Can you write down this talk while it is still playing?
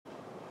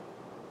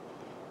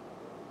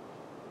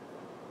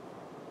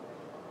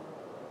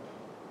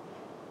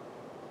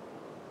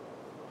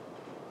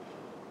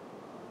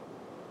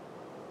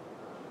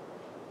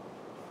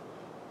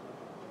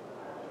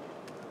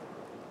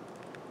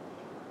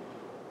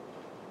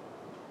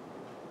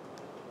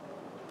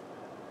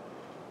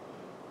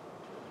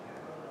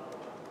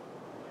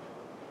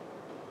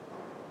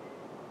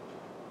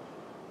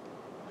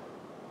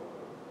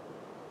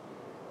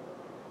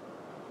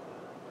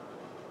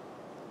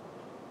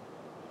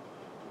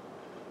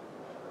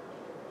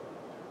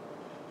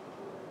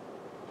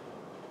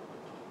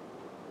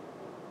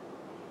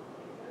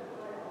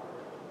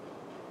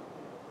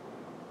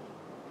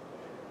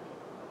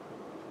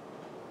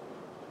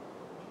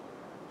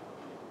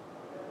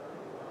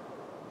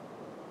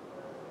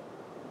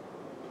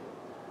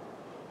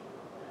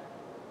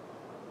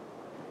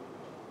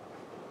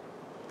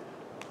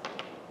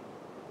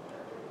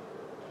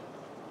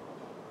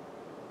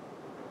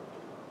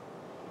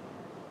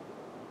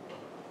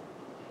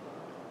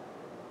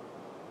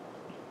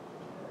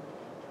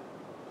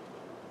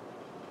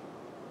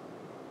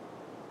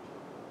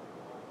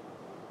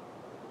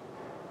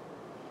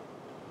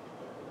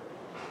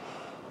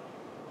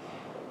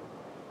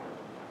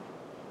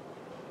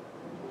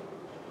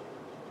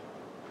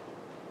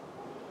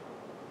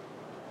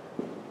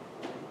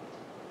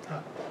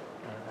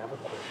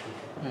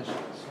Yes. So,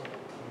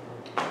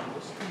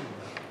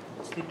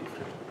 what's the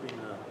difference between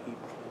a heap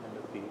file and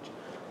a page?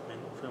 I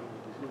know from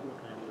this is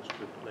what I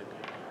understood. Like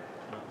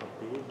a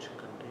page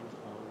contains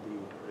all the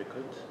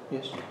records.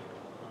 Yes.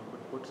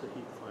 But what's a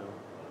heap file?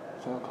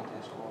 File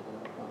contains all the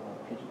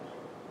pages.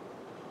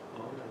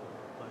 Oh,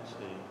 I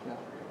see. Yeah.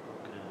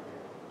 Okay.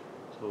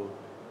 So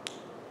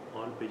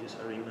all pages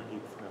are in a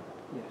heap file.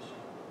 Yes.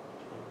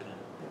 Okay.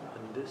 Yeah.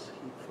 And this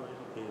heap file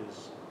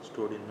is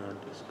stored in a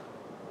disk.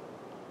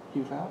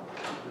 Heap file?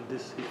 And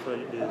this heap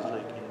file is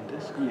like in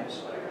disk.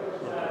 Yes.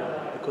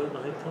 Okay. Because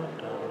I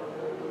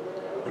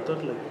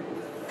thought like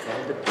from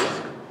the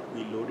disk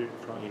we load it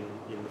from in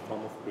the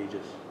form of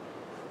pages.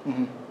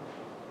 Mm-hmm.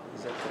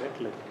 Is that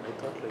correct? Like I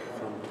thought like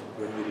from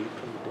when we read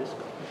from the disk,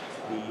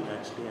 we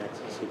actually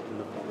access it in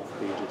the form of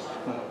pages.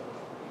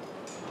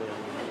 Then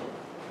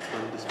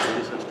when these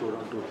pages are stored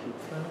onto a heap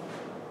file.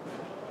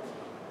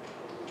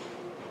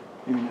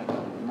 You mean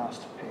the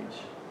last page?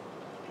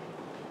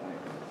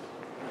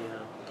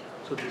 Yeah.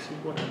 So this is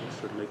what I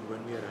understood. Like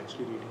when we are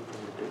actually reading from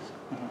the disk,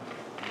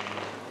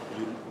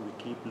 we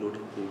keep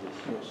loading pages.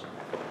 Yes.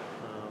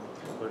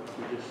 But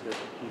we just said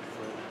heap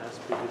file has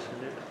pages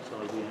in it, so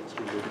I'll be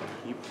actually loading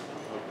heap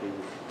or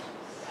pages.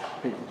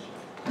 Pages.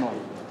 No,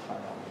 the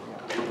file.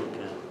 Yeah.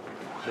 Okay.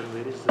 Then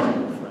where is the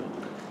heap file?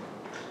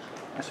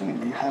 I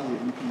think you have the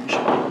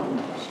information. So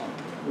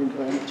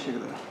let me check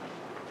the.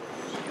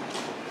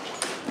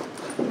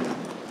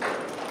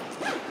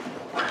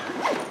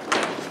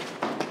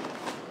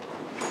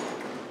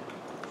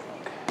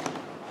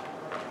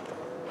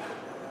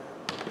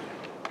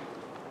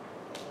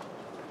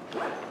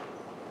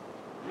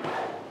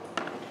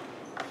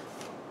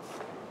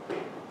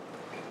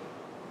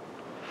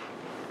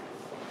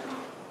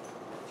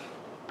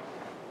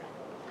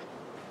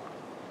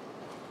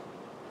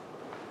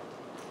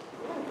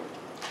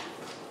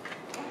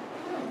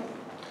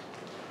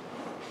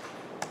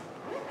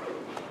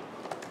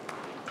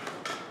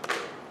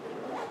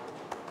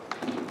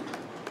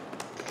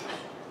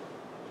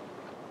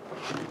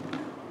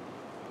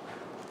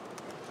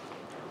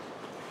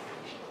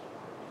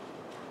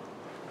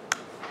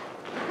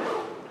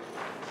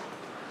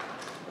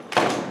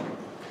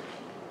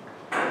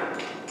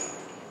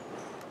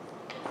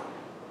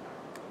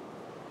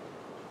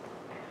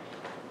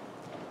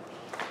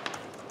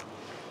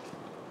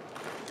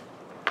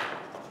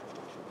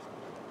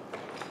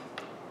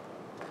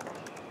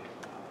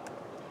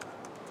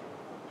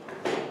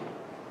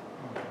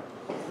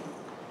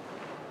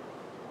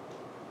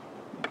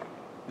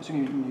 I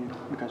think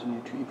you guys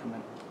need to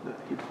implement the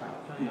heap file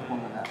in the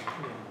form of that.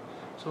 Yeah.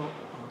 So,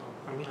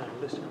 I mean, I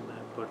understand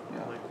that, but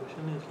Yeah. my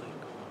question is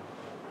like,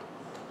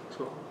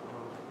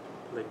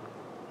 like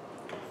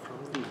from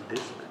the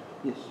disk,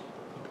 Yes.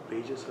 the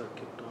pages are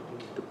kept on,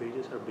 the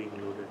pages are being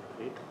loaded,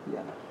 right?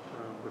 Yeah.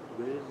 But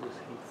where is this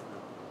heap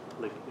file?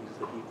 Like, is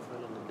the heap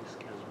file on the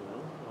disk as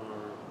well,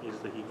 or is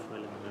the heap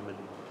file in the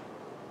memory?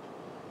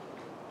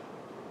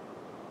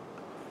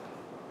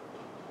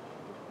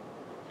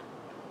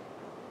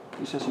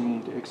 It says you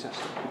need to access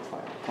the heap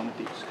file from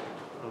the disk.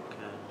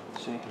 Okay.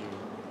 See?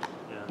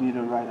 Yeah. You need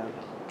to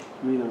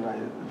read or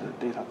write the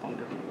data from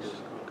the disk.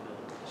 Okay.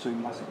 So you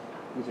must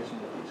access in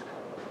the disk.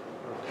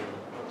 Okay.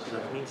 So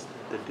that means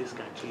the disk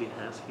actually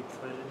has heap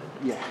file in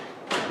it? Yeah.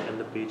 And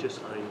the pages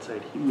are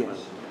inside heap Yes.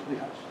 file?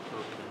 Yes.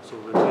 Okay. So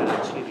when we are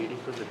actually reading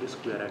from the disk,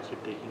 we are actually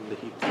taking the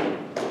heap file.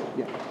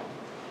 Yeah.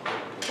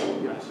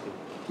 Okay. Yeah. I see.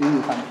 You need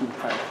to find heap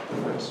file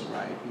first,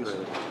 right? Because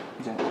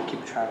Right. then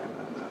keep track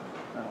of the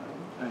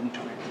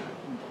integrate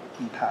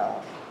the entire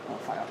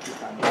file to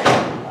find the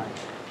right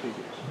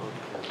pages.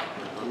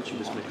 Okay. Which you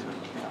This want makes to,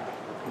 sense. yeah.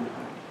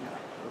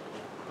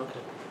 Yeah.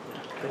 Okay.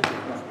 Thank you.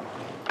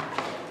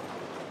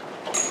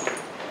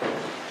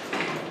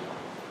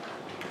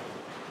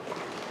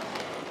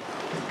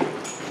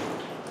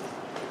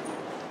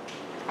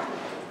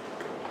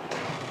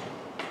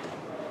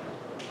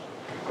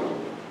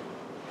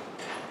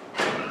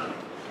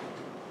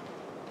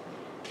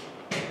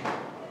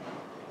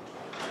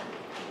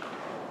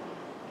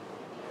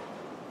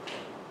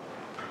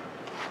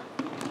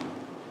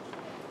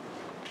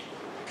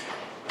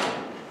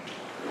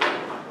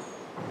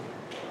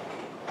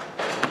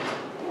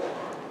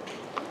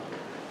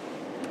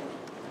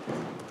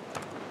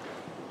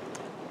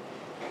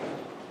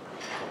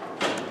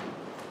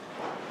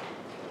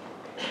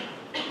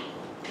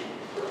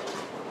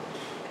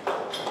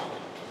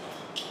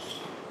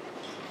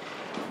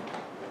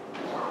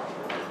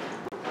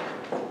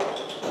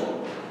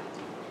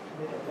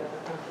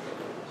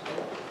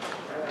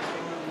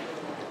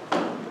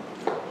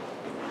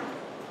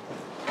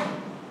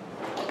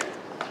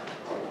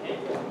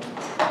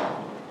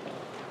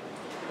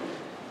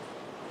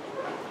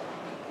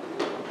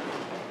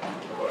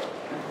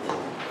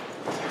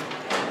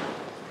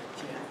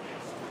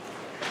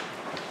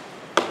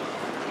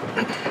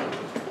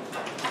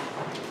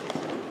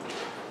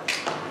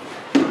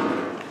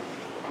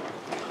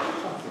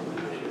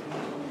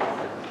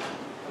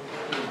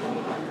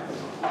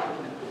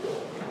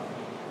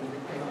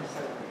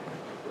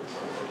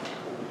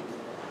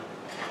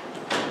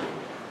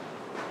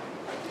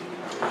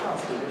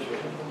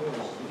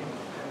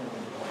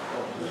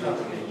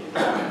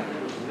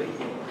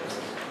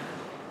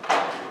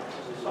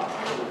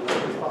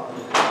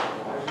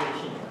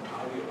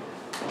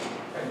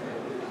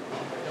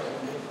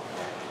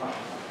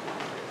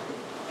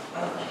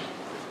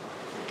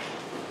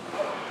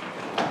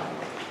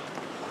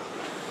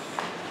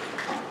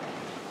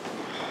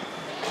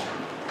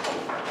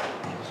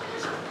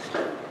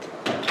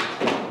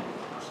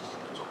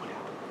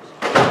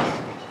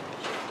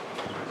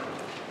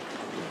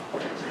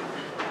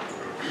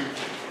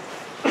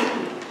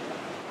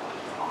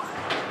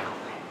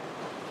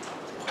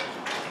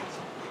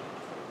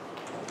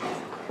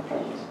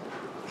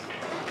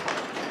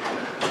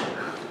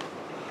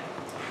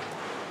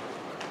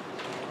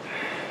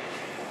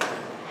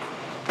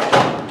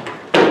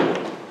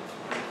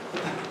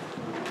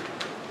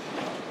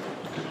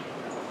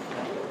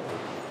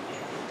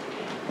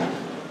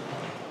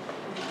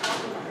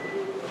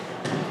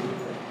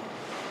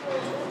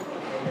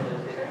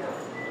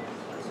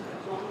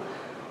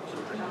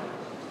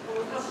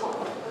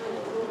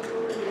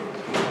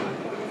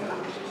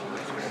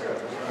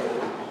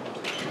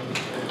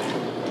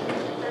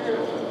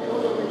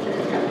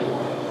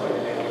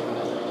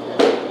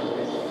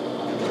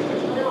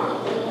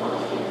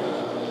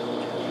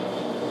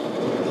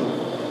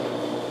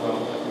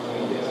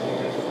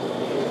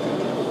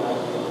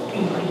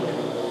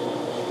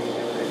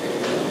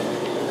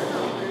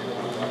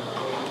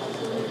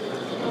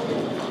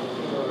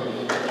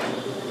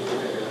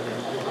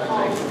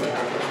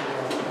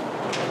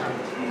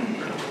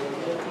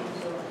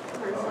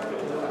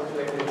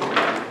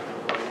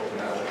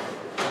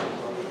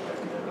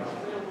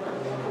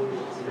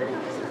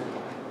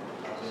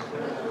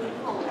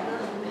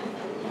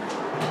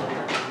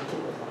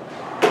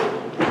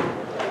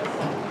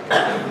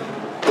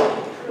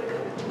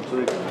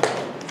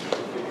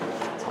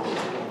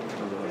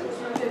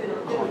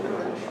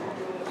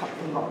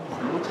 知道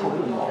很多抄的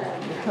一毛，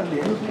你看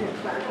连着对，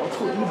然后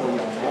凑的一模一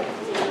样，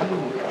然后他就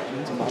你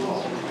怎么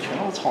全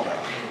都是抄的，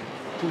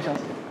就像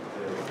是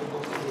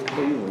抄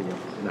的一模一样，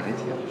哪一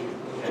天？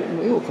就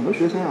没有很多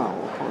学生啊，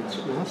我靠，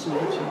基本上是7、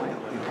8样，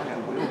你发现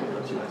5、6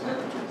个基本上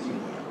做的一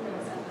模一样，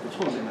就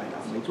错的跟那一样，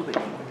没做的一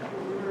模一样。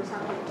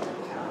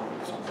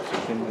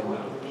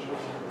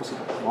不是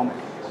的，完美。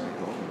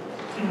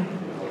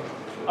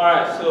All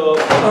right, so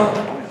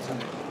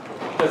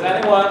does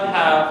anyone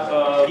have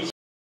a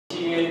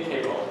VGA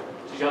cable?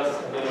 Because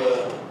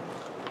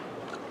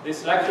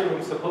this lecture room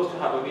is supposed to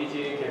have a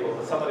VGA cable,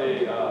 but somebody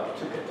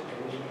took it.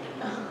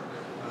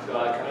 So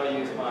I cannot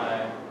use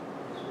my,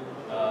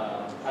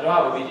 I don't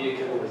have a VGA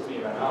cable with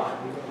me right now.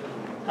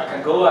 I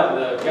can go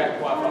and get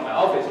one from my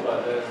office,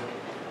 but it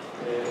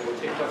will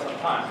take quite some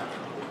time.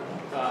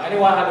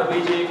 Anyone have a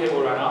VGA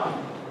cable right now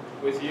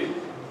with you?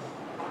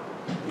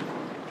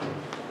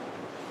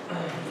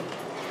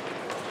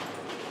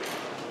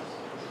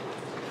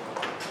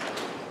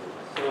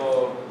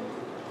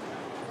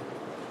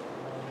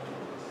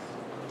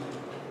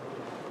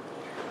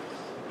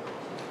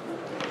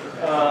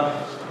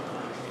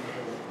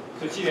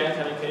 So Jiren,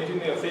 can you do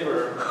me a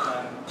favor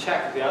and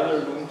check the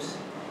other rooms?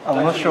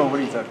 I'm not sure what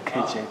is a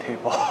KJ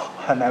table.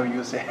 I never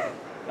use it.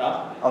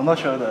 I'm not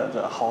sure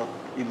how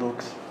it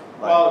looks.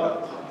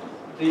 Well,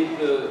 the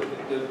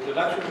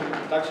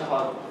lecture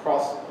hall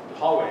across the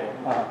hallway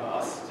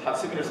have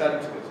similar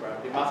settings to this,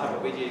 right? They must have a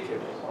VGA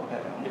cable.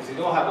 Okay. If you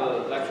don't have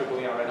a lecture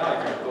going on right now,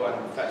 you can go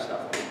and fetch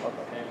that. Okay.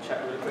 Can you check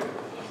really quick?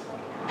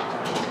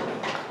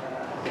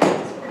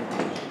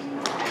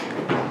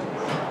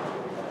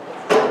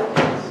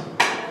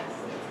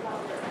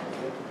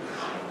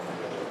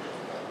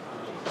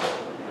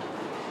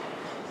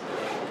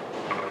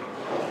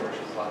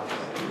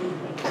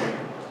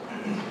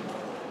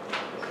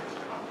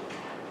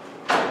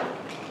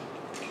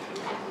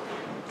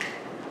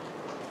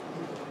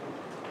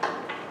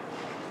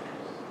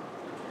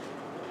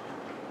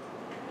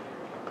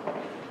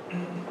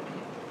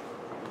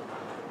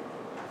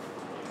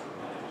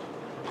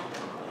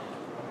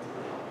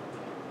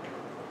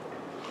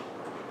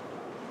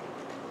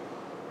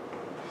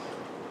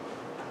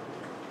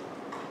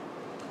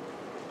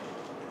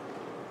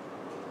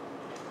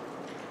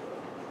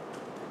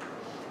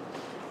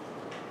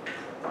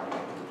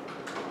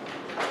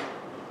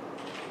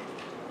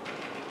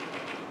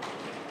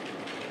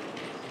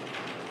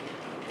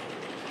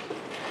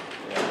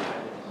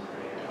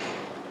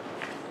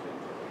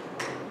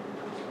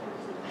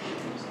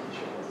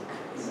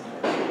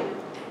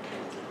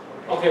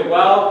 Okay,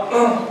 while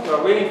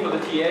we're waiting for the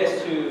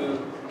TAs to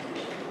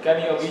get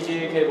me a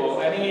VGA cable,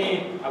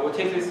 I will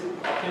take this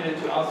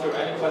opportunity to answer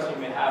any question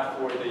you may have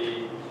for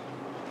the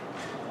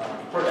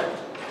project.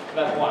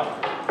 That's one.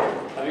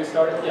 Have you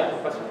started? Yeah,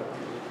 question.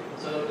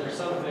 So there's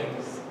some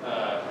things,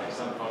 like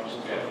some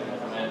functions we have to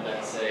implement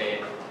that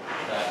say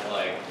that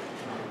like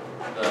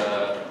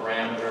the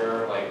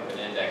parameter, like an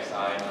index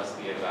I must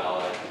be a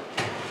valid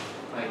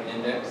like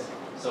index.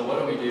 So what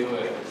do we do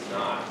if it's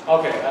not?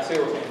 Okay, I see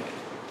what you're saying.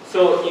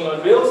 So in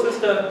a real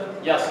system,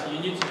 yes, you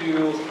need to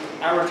do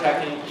error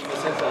checking in the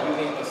sense that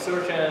using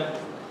assertion,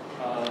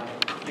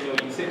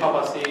 in C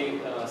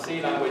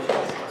language,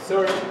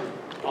 assert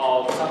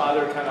or some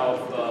other kind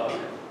of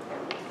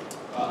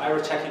error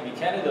checking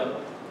mechanism.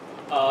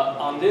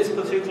 On this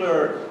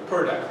particular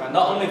project,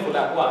 not only for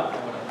that one,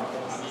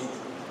 I mean,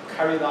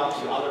 carried on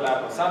to other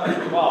lab assignments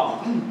as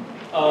well.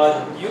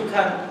 You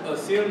can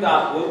assume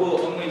that we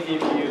will only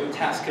give you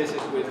test cases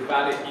with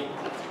valid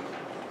input.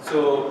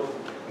 So,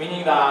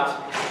 meaning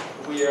that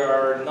we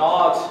are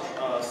not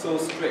so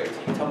strict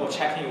in terms of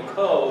checking your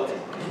code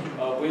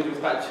with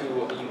respect to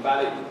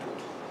invalid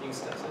input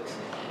instances.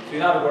 So you're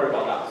not worried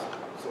about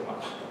that so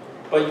much.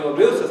 But in a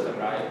real system,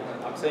 right,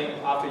 I'm saying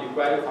after you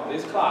graduate from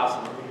this class,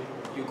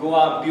 you go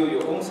out and build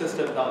your own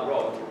system down the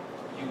road,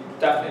 you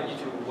definitely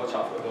need to watch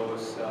out for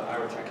those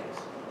error checkings.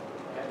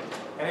 Okay.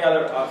 Any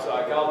other, so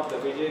I got the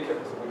VGA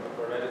code, so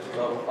we're ready to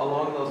go. So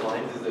along those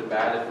lines, is it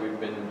bad if we've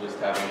been just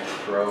having it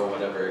throw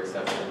whatever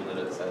exception that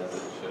it says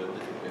it should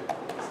if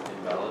it's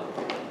invalid?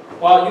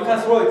 Well, you can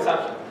throw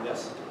exception,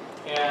 yes.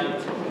 And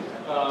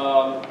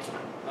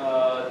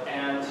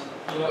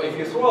if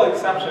you throw an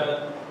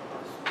exception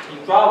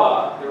in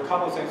Java, there are a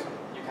couple of things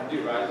you can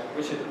do, right?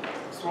 Which is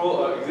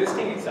throw an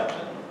existing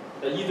exception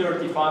that either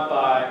defined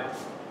by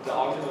the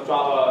original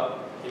Java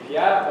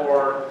API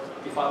or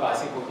defined by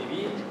simple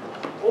DB,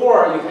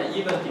 or you can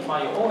even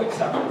define your own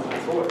exception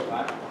and throw it,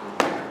 right?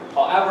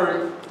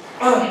 However,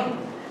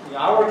 in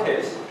our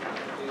case,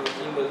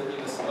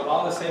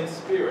 along the same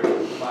spirit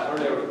of my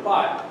earlier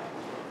reply,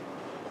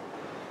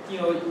 in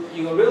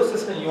a real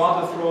system, you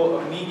want to throw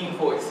a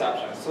meaningful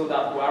exception so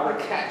that whoever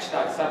catch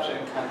that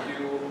exception can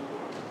do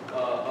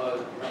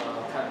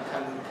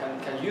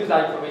can use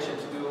that information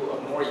to do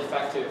a more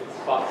effective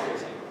bug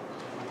fixing.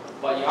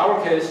 But in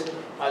our case,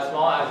 as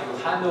long as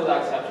you handle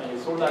that exception, you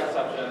throw that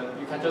exception,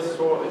 you can just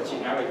throw a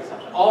generic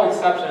exception. All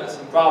exceptions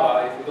in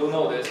Java, if you don't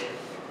know this,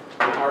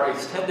 are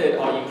extended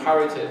or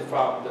inherited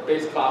from the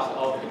base class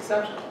of the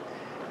exception.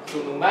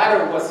 So no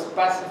matter what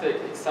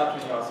specific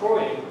exception you are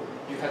throwing,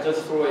 you can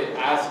just throw it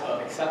as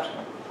an exception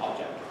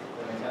object.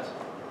 Does that make sense?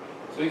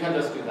 So you can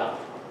just do that.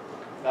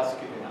 That's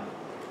good enough.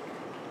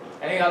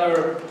 Any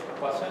other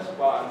questions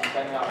while I'm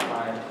setting up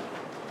my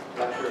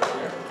lecture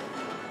here?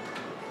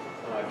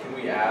 Can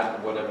we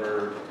add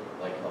whatever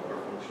like helper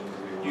functions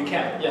we want? You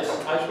can, yes.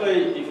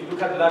 Actually, if you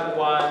look at the Lab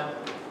 1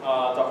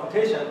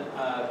 documentation,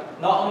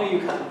 not only you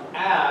can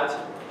add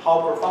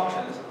helper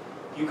functions,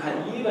 you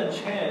can even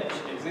change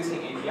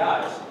existing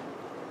APIs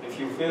if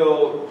you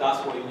feel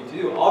that's what you need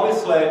to do.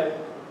 Obviously,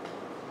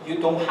 you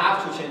don't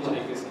have to change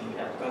the existing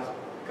APIs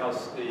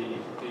because the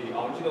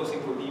original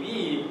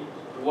SimpleDB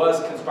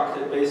was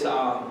constructed based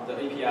on the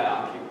API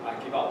I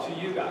give out to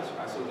you guys,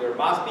 right? So there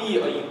must be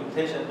an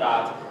implementation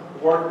that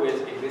works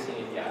with existing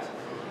APIs.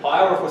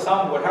 However,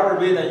 for whatever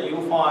reason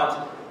you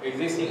find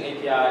existing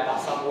API are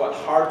somewhat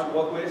hard to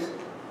work with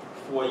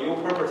for your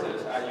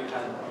purposes, and you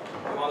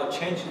want to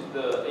change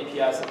the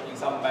APIs in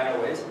some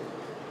manner ways,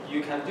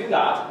 you can do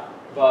that.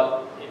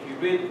 But if you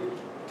read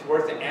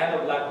towards the end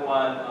of Lab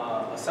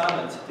 1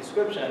 assignment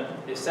description,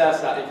 it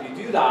says that if you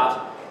do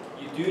that,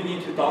 you do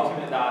need to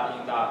document that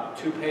in that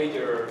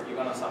 2-pager you're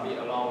going to submit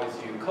along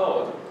with your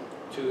code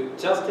to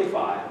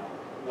justify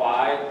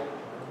why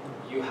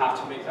you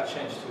have to make that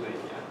change to the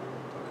API.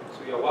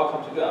 So you're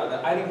welcome to do that.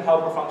 And I think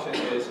helper function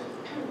is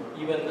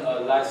even a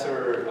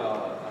lesser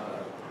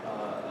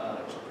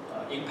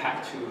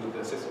impact to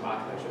the system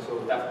architecture. So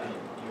definitely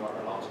you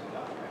are allowed to do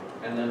that.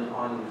 Okay? And then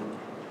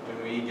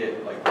when we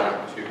get like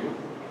Lab 2,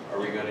 are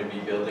we going to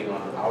be building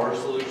on our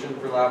solution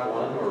for Lab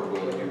 1, or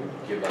will you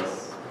give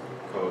us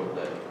code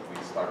that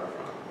we start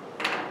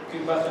from?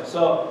 Good question.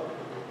 So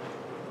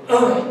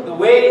the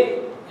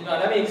way,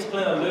 let me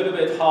explain a little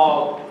bit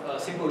how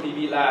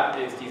SimpleDB Lab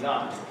is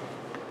designed.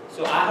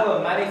 So I have a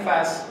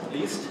manifest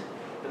list.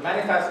 The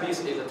manifest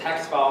list is a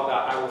text file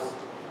that I was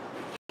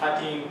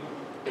typing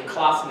the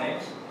class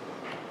names.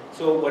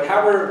 So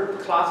whatever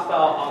class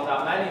file on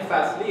that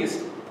manifest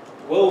list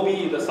will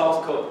be the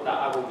source code that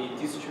I will be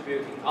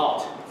distributing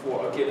out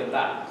for a given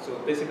lab. So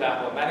basically I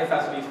have a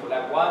manifest list for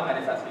Lab 1,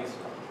 manifest list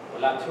for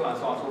Lab 2, and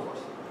so on and so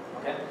forth.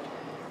 Okay?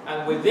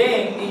 And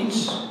within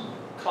each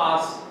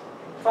class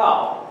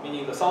file,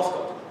 meaning the source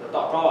code, the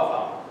 .java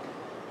file,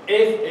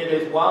 if it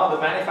is one of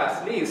the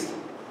manifest list,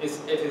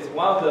 if it's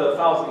one of the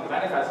files in the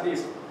manifest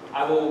list,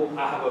 I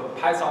have a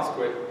Python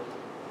script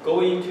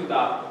go into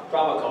that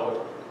Java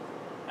code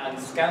and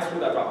scan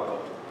through that Java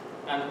code.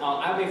 And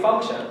on every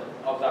function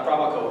of that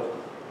Java code,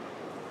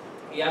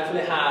 it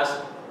actually has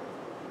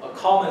a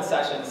comment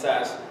section that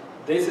says,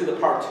 this is the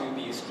part to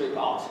be stripped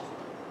out.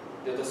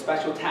 There's a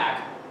special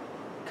tag,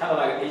 kind of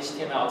like an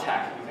HTML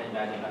tag, you can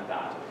imagine like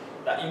that,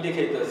 that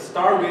indicates the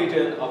start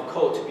region of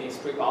code to be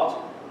stripped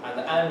out and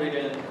the end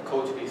region of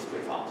code to be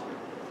stripped out.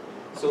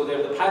 So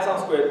there's the Python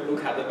script,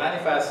 look at the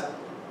manifest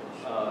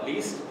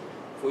list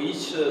for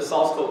each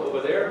source code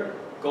over there,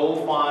 go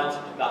find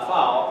that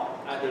file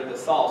under the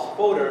source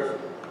folder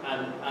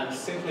and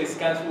simply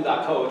scan through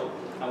that code.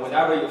 And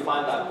whenever you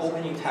find that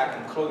opening tag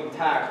and closing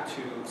tag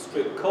to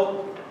strip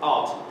code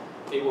out,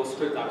 it will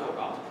strip that code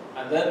out.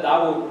 And then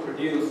that will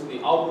produce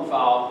the output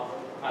file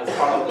as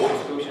part of the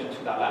distribution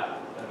to that lab.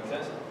 Does that make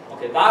sense?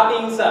 Okay, that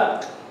being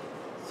said,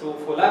 so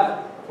for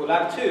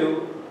lab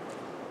 2,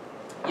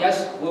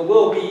 yes, we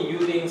will be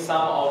using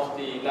some of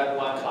the Lab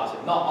 1 classes,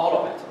 not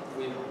all of it.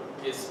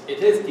 It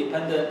is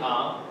dependent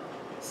on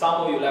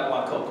some of your Lab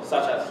 1 code,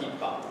 such as heap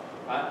file,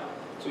 right?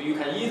 So you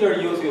can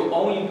either use your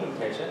own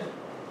implementation,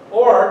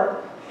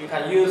 or you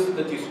can use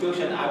the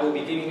distribution I will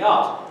be giving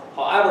out.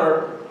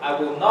 However, I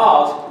will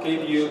not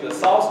give you the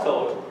source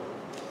code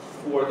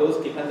for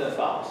those dependent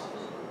files.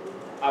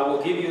 I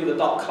will give you the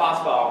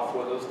 .class file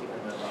for those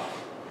dependent files.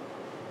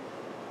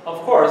 Of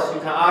course, you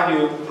can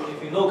argue,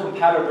 if you know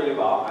compiler really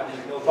well, and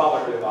if you know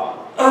Java really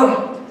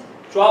well,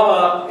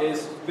 Java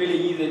is really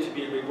easy to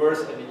be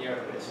reverse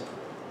engineered with. Does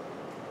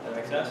that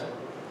make sense?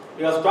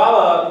 Because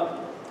Java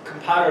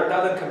compiler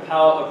doesn't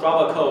compile a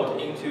Java code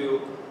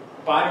into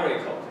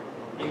binary code,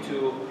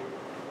 into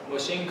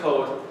machine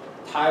code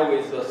tied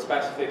with the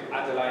specific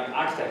underlying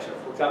architecture.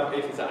 For example,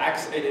 if it's an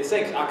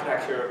x86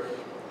 architecture,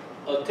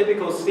 a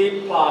typical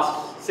C++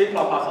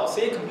 or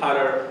C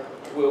compiler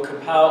will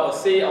compile a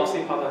C or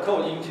C++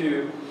 code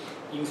into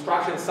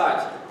instruction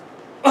set.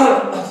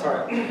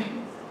 Sorry.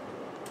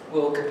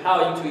 Will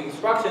compile into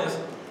instructions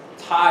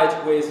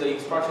tied with the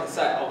instruction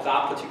set of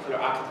that particular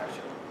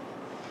architecture.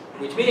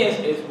 Which means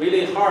it's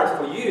really hard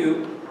for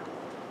you,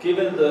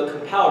 given the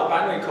compiled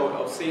binary code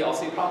of C or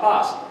C++,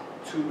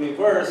 to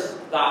reverse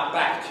that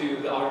back to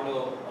the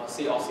original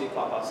C or C++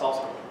 source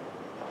code.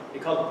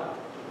 Because of that.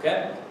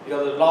 Okay?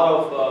 Because a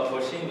lot of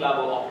machine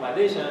level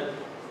optimization,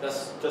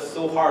 that's just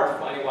so hard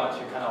for anyone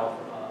to kind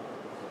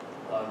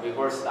of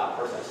reverse that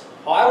process.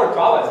 However,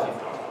 Java is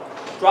different.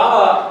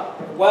 Java,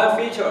 one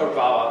feature of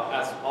Java,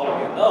 as all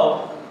of you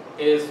know,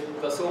 is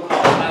the so-called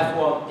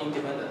platform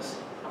independence.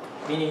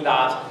 Meaning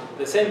that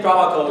the same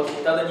Java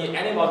code doesn't need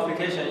any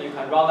modification. You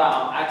can run that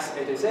on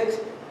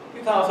x86.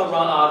 You can also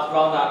run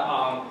that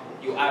on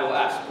your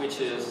iOS, which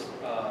is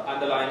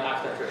underlying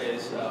architecture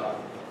is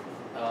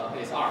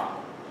ARM.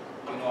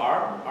 You know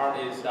ARM?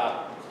 ARM is the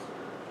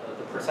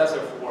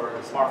processor for the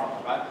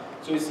smartphone, right?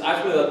 So it's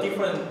actually a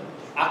different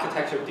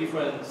architecture,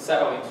 different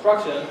set of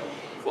instructions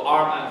for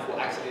ARM and for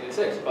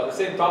x86, but the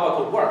same Java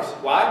code works.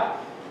 Why?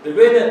 The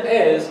reason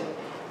is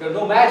there's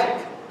no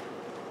magic.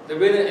 The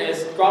reason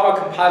is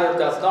Java compiler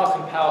does not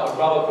compile a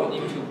Java code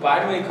into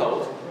binary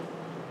code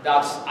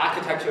that's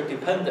architecture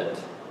dependent.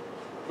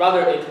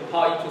 Rather, it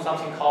compiles into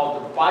something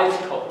called the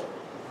bytecode.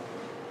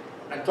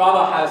 And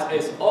Java has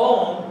its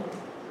own,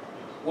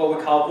 what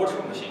we call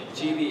virtual machine,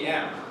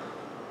 JVM,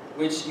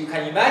 which you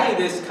can imagine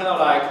this kind of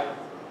like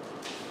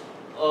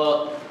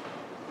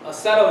a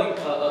set of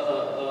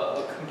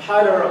a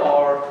compiler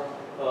or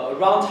a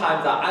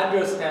runtime that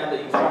understands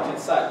the instruction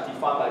set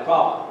defined by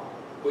Java,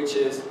 which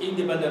is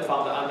independent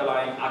from the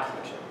underlying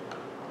architecture.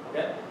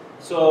 Okay,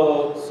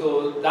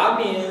 so that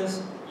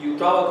means your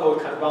Java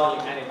code can run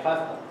in any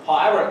platform.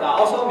 However, that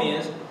also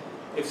means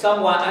if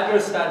someone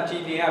understands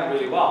JVM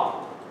really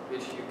well,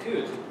 which you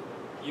could,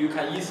 you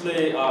can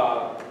easily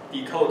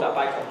decode that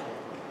bytecode.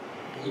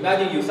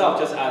 Imagine yourself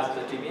just as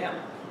the JVM.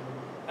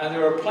 And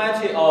there are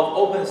plenty of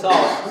open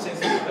source, since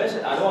you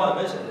mentioned, I don't want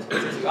to mention this,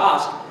 but since you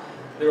asked,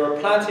 there are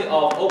plenty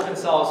of open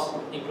source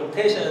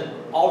implementation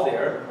out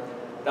there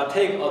that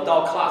take a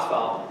 .class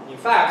file. In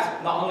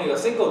fact, not only a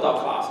single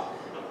 .class,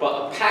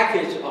 but a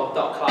package of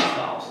 .class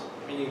files,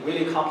 meaning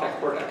really complex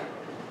project.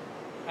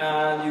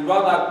 And you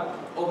run that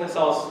open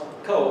source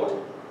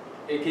code,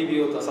 it gives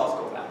you the source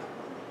code back.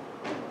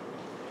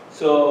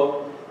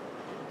 So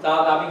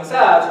that being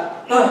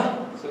said,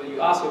 so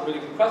you ask a really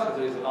good question,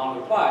 there is a long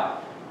reply.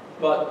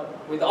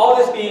 But with all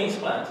this being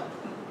explained,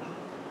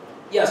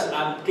 yes,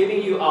 I'm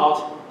giving you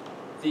out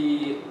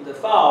the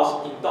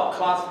files in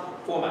 .class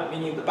format,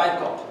 meaning the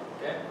bytecode,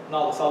 okay,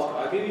 not the source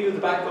code. I give you the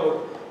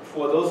bytecode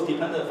for those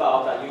dependent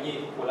files that you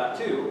need for lab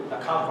 2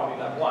 that come from your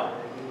lab 1.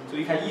 So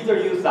you can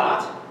either use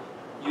that,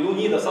 you don't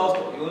need the source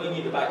code, you only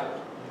need the bytecode.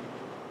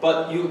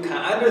 But you can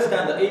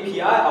understand the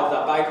API of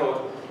that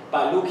bytecode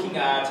by looking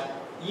at,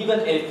 even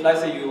if,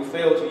 let's say, you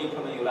fail to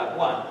implement your lab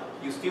 1,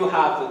 you still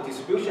have the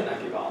distribution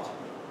I give out.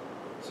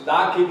 So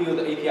that gives you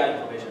the API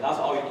information. That's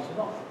all you need to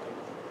know.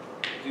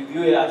 You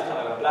view it as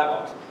kind of a black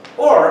box.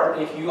 Or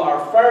if you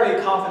are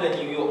fairly confident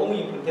in your own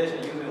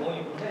implementation, use your own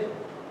implementation.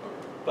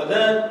 But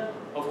then,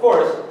 of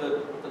course,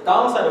 the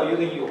downside of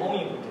using your own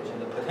implementation,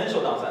 the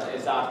potential downside,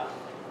 is that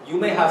you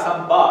may have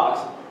some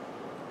bugs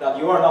that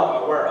you are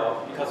not aware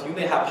of because you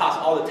may have passed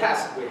all the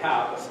tests we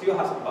have, but still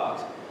have some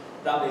bugs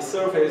that may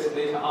surface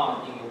later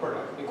on in your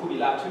product. It could be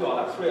lab 2 or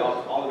lab 3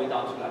 or all the way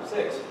down to lab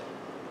 6.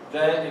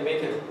 Then it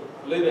makes it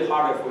a little bit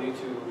harder for you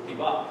to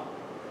debug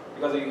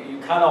because you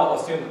cannot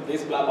assume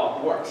this black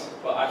box works,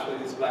 but actually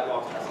this black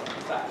box has some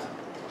defects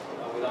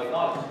without your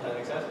knowledge. Does that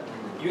make sense?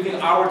 Using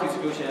our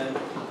distribution,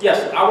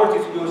 yes, our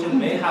distribution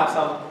may have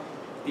some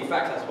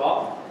defects as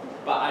well,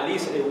 but at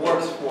least it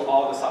works for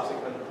all the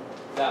subsequent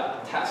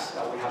tests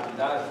that we have been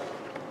done. Does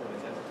that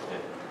make sense?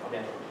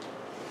 Okay.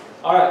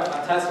 All right,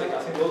 fantastic.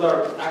 I think those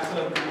are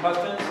excellent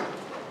questions.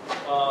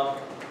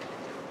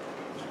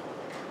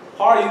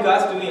 How are you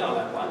guys doing on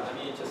lab 1? Let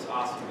me just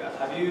ask you guys.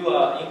 Have you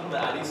implemented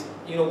at least,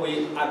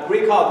 I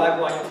break out lab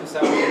 1 into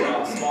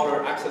several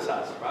smaller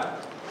exercises, right?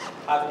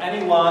 Have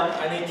anyone,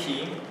 any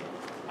team,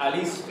 at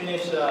least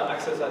finished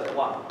exercise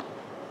 1?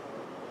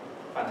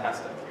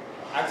 Fantastic.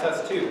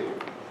 Exercise 2.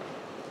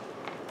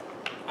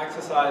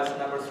 Exercise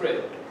number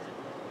 3.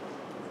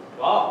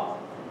 Wow.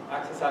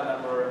 Exercise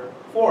number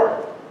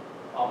 4.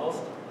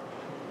 Almost.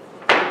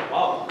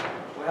 Wow.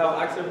 We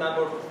have exercise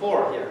number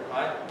 4 here,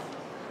 right?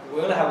 We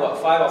only have, what,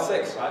 5 or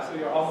 6, right? So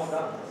you're almost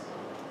done.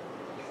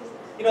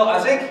 I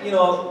think,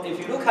 if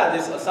you look at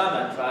this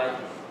assignment, right,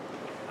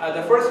 at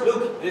the first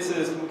look,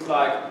 looks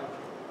like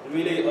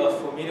really a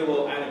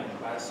formidable enemy,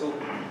 right? So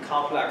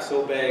complex,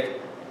 so big,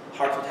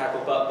 hard to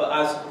tackle. But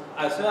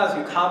as soon as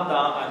you calm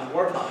down and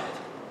work on it,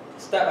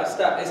 step by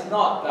step, it's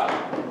not that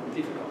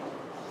difficult.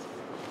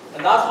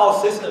 And that's how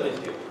system is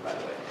built, by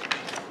the way.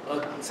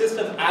 A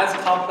system as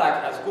complex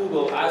as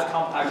Google, as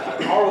complex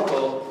as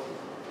Oracle,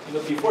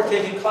 before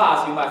taking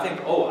class, you might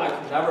think, oh, I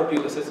could never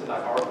build a system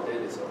like Oracle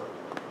Data Server.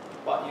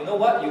 But you know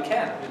what? You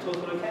can. You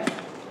totally can.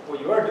 What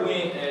you are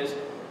doing is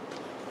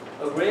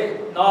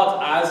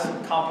not as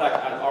complex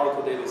as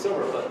Oracle Data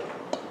Server, but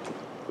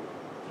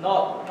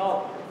not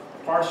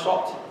far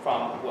short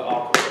from what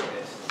Oracle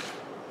is.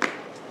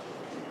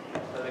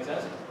 Does that make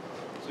sense?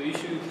 So you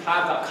should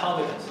have that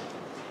confidence.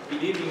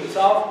 Believe in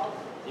yourself.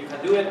 You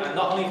can do it, and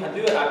not only can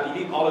do it, I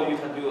believe all of you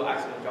can do an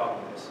excellent job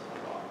in this.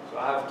 So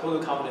I have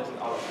total confidence in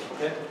all of you,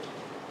 okay?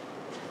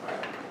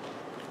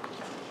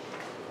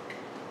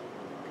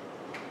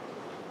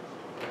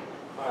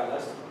 All right,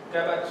 let's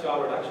get back to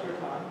our lecture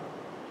time.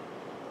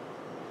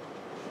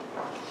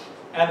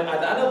 And at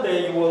the end of the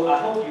day, I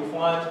hope you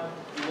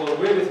will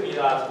agree with me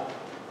that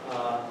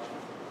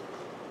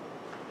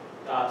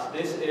that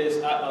this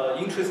is an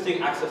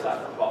interesting exercise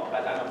as well.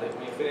 By the end of the day,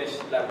 when you finish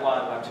lab 1,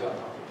 lab 2, and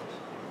lab 3.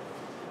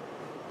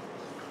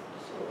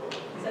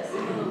 Is that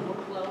similar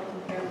workflow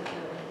compared to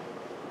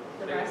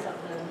the rest of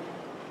the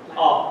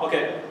Oh,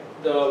 okay.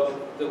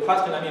 The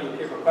question, let me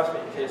repeat the question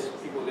in case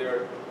people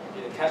there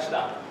didn't catch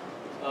that.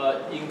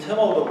 In terms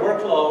of the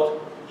workload,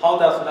 how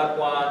does lab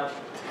 1,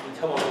 in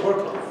terms of the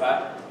workload,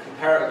 right,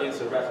 compare against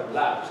the rest of the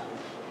labs?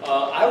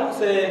 I would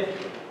say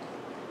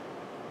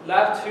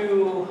lab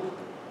 2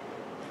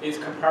 is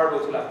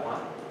comparable to lab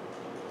 1.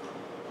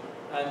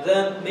 And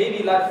then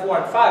maybe lab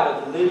 4 and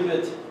 5 is a little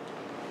bit,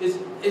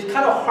 it's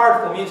kind of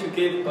hard for me to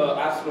give an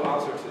absolute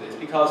answer to this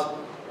because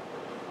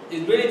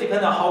it really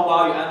depends on how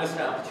well you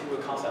understand a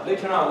particular concept.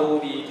 Later on, we will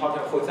be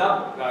talking, for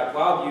example, like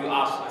while you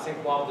asked, I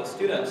think one of the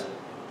students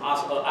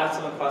asked an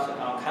excellent question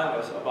on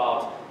Canvas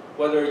about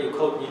whether your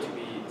code needs to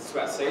be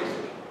thread safe,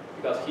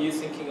 because he's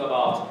thinking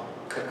about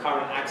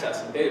concurrent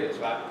access in database,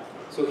 right?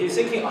 So he's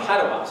thinking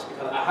ahead of us,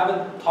 because I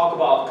haven't talked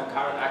about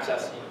concurrent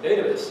access in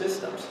database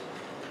systems.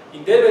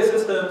 In database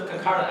systems,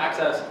 concurrent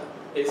access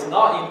is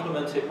not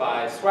implemented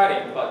by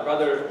threading, but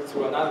rather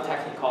through another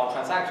technique called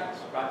transactions,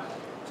 right?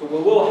 So we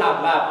will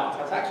have lab on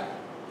transaction.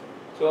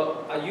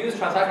 So I use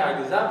transaction as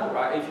an example,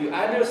 right? If you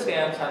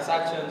understand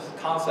transactions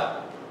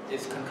concept,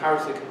 its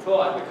concurrency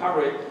control and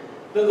recovery,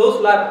 then those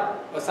lab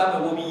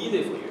assignment will be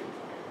easy for you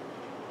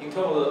in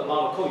terms of the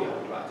amount of code you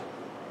have to write.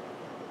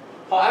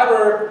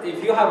 However,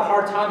 if you have a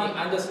hard time in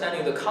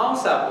understanding the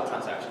concept of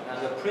transaction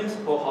and the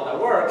principle how that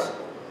works,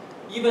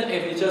 even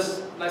if it's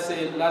just, let's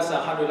say, less than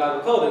 100 lines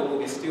of code, it will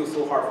be still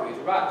so hard for you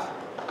to write.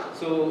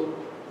 So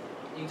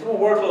in terms of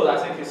workload, I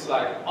think it's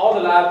like all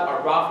the labs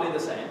are roughly the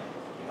same,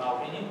 in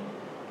my opinion.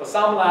 But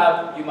some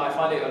labs, you might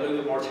find it a little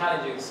bit more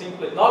challenging,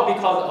 simply not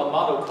because of the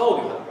amount of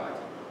code you have to write,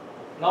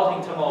 not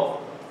in terms of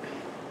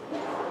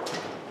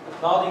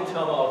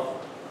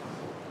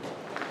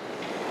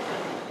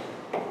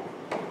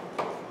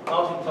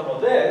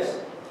this,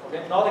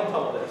 okay, not in terms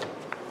of this,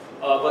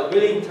 but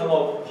really in terms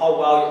of how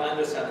well you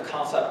understand the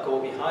concept go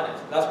behind it.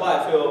 That's why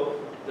I feel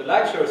the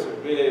lectures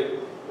really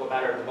what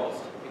matter the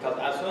most. Because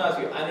as soon as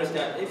you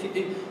understand, if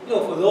you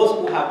know, for those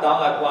who have done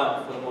lab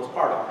 1 for the most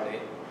part already,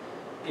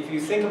 if you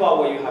think about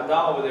what you have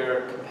done over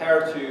there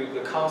compared to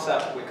the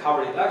concept we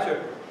covered in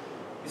lecture,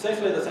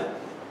 essentially the same.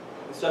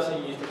 It's just you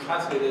need to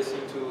translate this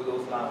into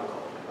those lines of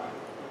code. Right?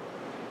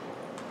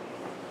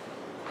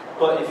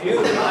 But if you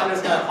don't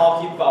understand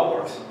how heap file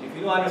works, if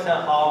you don't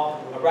understand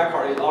how a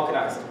record is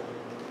organized,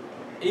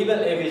 even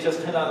if it's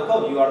just 10 lines of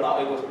code, you are not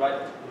able to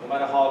write it, no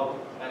matter how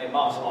many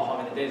months or how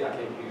many days I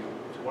give you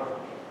to work on.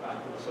 Right?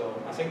 So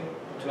I think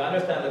to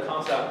understand the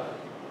concept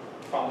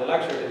from the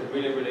lecture is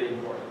really, really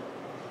important.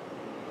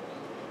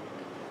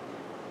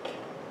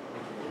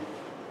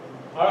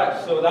 All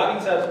right, so that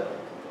being said,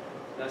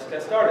 let's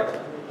get started.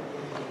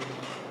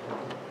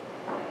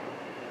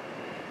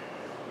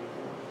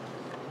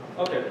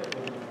 Okay.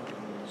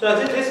 So I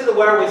think this is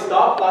where we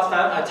stopped last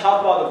time. I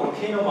talked about the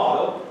volcano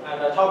model, and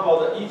I talked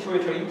about the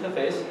iterator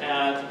interface,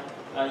 and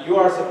you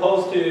are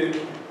supposed to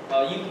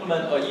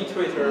implement an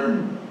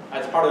iterator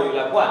as part of your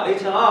lab 1.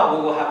 Later on,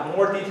 we will have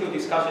more detailed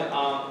discussion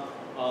on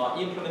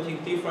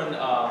implementing different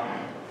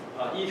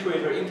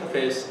iterator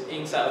interface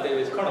inside the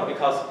database kernel,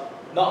 because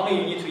not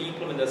only you need to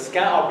implement the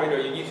scan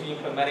operator, you need to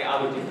implement many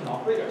other different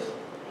operators.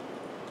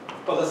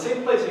 But the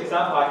simplest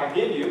example I can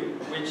give you,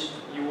 which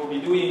you will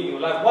be doing in your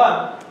lab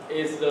 1,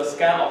 is the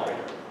scan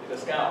operator.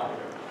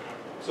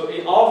 So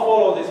it all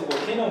follows this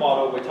volcano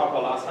model we talked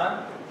about last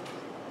time.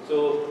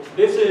 So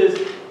this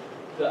is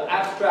the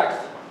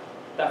abstract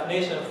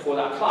definition for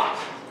that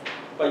class.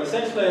 But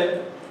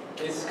essentially,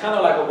 it's kind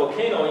of like a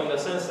volcano in the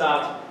sense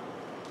that,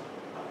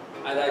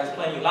 as I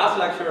explained in last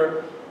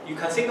lecture, you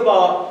can think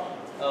about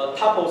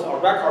tuples or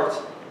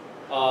records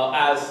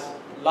as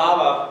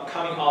lava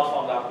coming out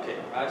from that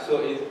volcano, right?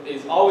 So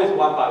it's always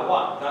one by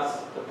one.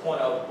 That's the point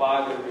of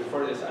why we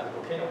refer to this as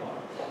volcano model.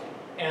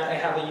 And I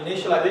have the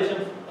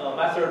initialization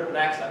method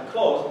next and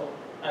close.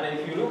 And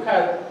if you look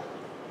at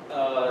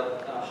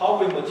how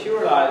we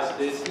materialize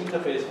this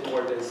interface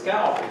for the scan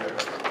operator,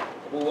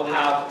 we will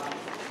have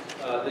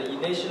the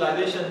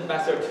initialization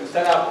method to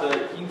set up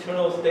the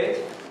internal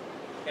state.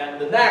 And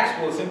the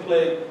next will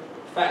simply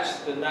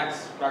fetch the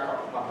next record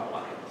one by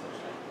one.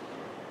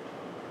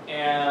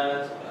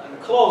 And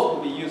close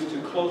will be used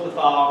to close the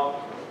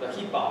file, the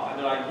heap file,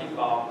 underlying heap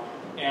file,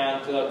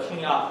 and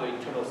clean up the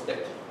internal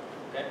state.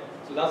 Okay?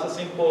 So that's a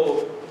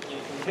simple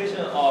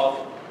implementation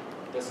of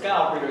the scan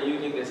operator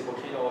using this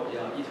volcano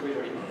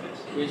iterator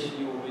interface, which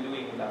you will be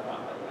doing in that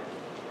round, by the way.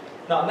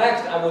 Now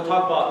next, I will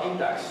talk about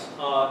index.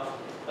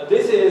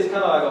 This is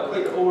kind of like a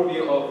quick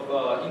overview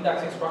of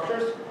indexing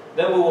structures.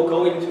 Then we will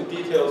go into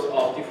details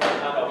of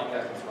different kinds of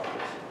indexing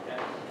structures.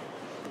 Okay?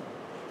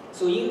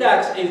 So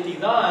index is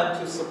designed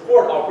to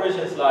support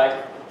operations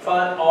like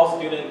find all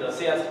students in the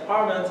CS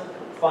department,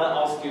 find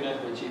all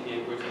students with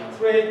GPA greater than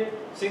 3,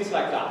 things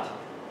like that.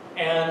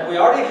 And we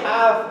already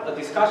have a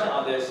discussion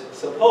on this.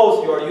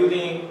 Suppose you are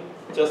using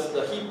just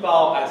the heap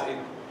file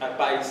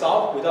by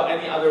itself without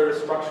any other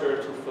structure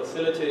to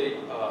facilitate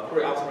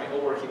query answering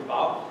over heap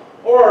file,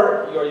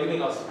 or you are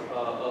using a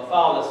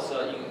file that's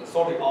in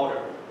sorted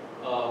order,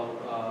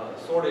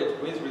 sorted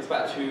with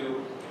respect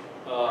to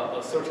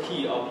a search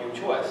key of your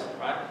choice,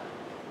 right?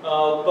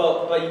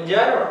 But in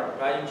general,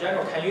 right? In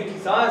general, can you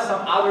design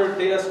some other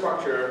data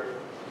structure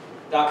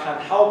that can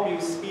help you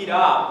speed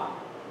up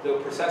the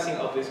processing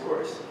of this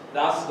queries?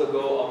 That's the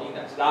goal of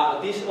index. That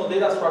additional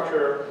data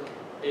structure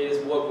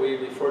is what we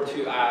refer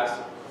to as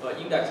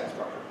indexing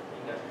structure.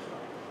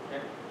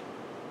 Okay?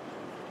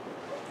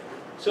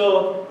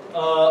 So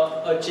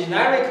a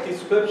generic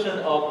description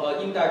of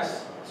an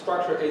index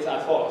structure is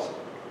as follows.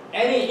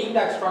 Any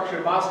index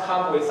structure must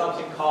come with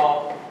something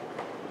called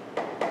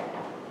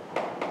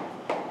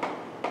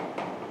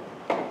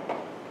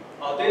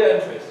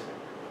data entries.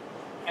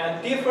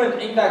 And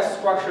different index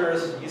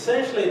structures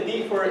essentially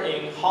differ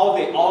in how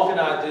they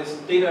organize these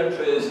data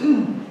entries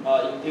in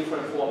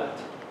different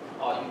formats,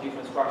 in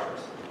different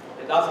structures.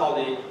 Okay, that's how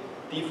they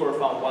differ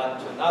from one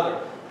to another.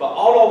 But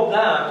all of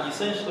them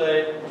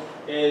essentially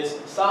is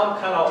some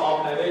kind of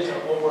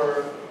optimization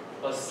over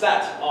a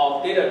set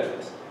of data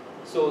entries.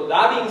 So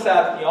that being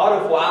said, in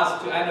order for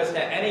us to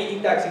understand any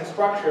indexing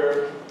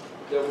structure,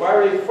 the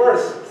very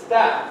first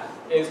step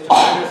is to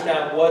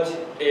understand what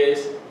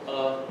is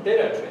a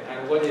data entry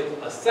and what is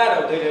a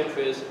set of data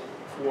entries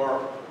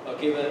for a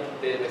given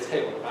database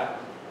table, right?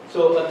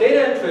 So a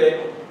data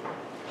entry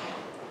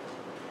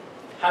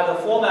has a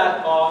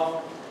format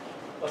of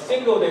a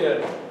single data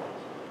entry.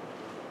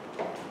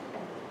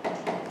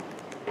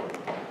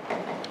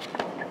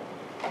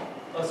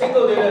 A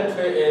single data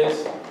entry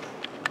is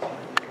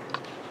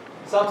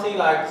something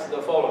like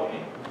the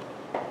following.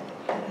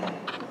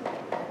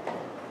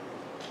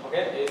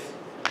 Okay,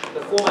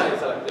 the format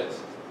is like this,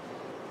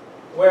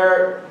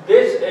 where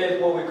this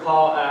is what we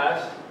call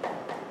as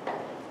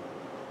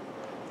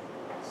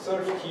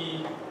search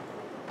key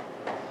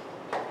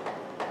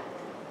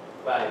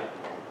value.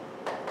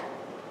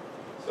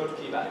 Search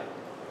key value.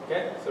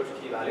 Okay, search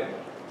key value.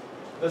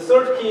 The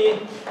search key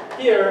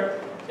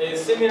here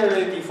is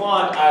similarly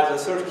defined as a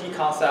search key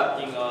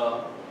concept in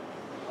a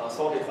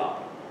sorted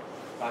file.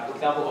 Right? For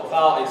example, a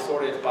file is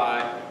sorted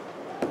by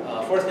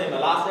first name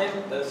and last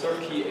name. The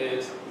search key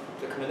is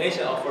the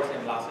combination of first name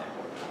and last name.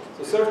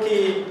 So search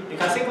key, you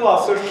can think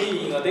about search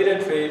key in a data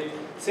entry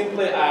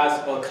simply as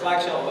a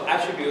collection of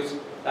attributes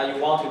that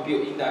you want to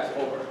build index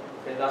over.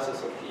 Okay, that's the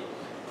search key.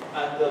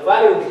 And the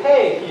value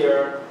k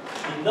here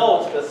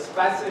denotes the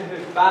specific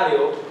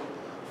value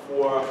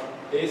for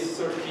this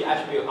search key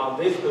attribute on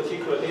this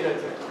particular data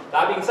entry.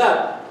 That being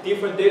said,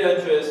 different data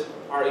entries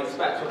are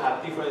expected to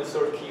have different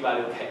search key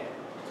value k.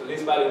 So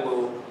this value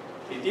will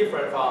be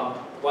different from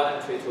one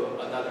entry to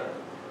another.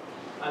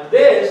 And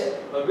this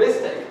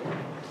heuristic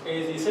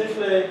is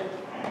essentially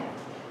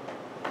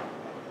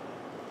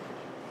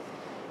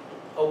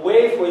a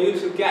way for you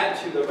to get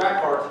to the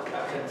record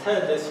that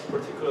contains this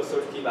particular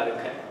search key value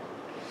k.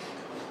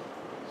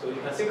 So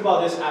you can think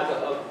about this as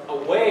a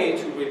way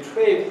to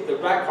retrieve the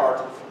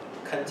record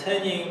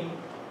containing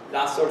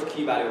that search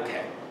key value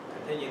k.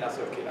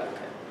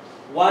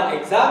 One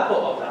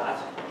example of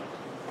that,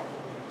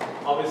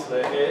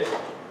 obviously, is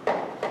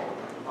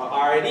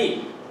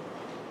RID.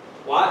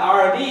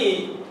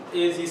 RID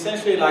is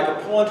essentially like a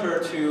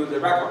pointer to the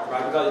record,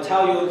 right? Because it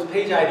tells you the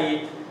page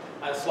ID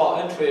and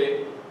slot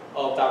entry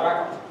of that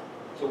record.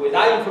 So with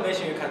that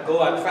information, you can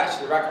go and fetch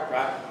the record,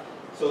 right?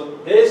 So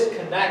this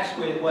connects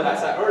with what I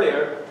said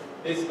earlier.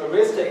 This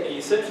heuristic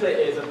essentially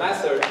is a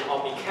method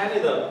or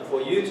mechanism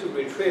for you to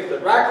retrieve the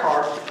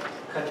record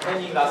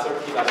containing that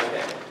search key value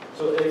k.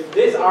 So if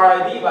this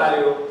RID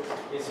value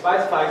is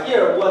specified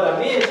here, what that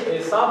means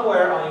is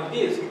somewhere on your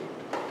disk,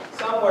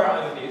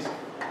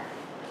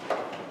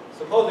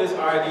 suppose this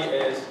RID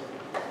is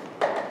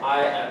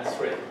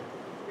IN3.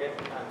 Okay?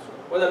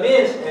 What that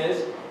means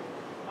is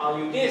on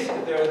your disk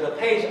there is a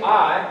page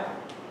I,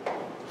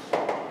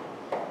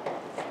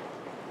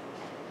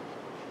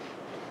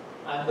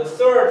 and the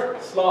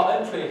third slot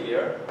entry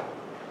here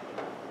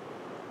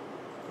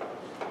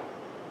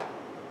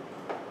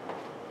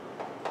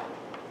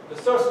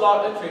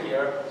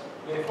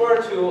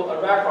refer to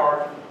a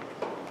record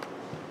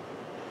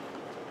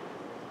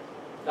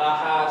that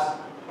has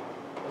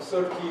a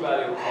search key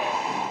value k.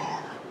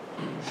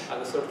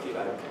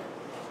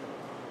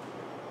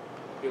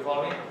 You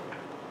follow me?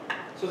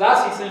 So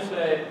that's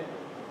essentially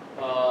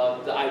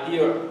the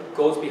idea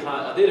goes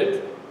behind a data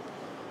entry.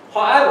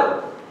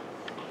 However,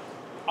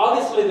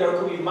 obviously there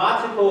could be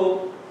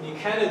multiple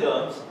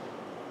mechanisms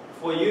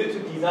for you to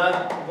design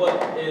what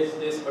is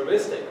this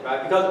heuristic,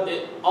 right? Because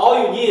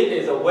all you need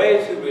is a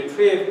way to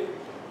retrieve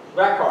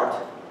record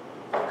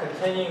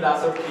containing that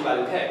search key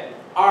value k.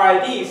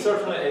 RID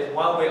certainly is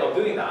one way of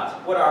doing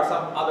that. What are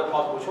some other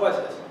possible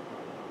choices?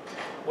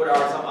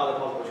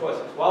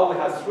 Well, we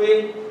have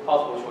three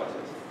possible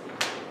choices.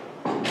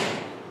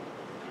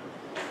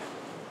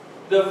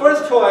 The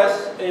first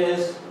choice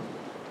is,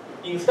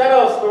 instead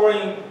of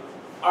storing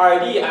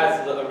RID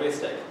as the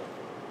heuristic,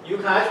 you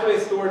can actually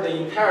store the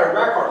entire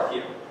record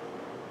here.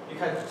 You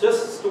can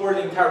just store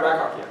the entire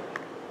record here.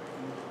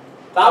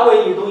 That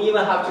way you don't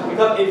even have to,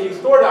 because if you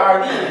store the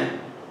RID,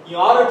 in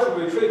order to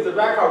retrieve the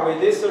record with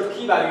this search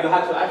key value, you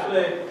have to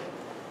actually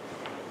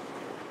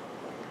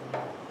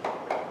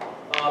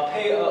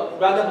pay a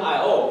random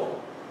IO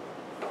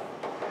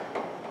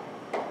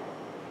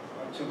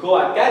to go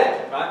and get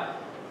it, right?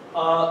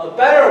 A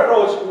better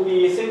approach would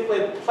be simply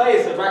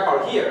place the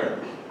record here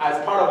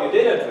as part of your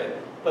data tree.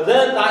 But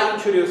then that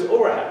introduces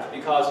overhead,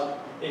 because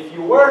if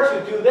you were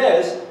to do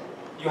this,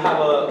 you have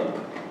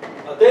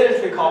a data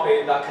tree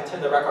copy that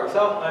contains the record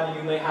itself, and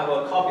you may have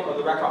a copy of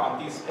the record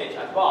on this page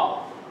as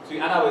well. So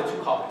you end up with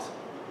two copies.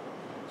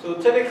 So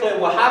typically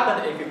what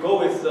happens if you go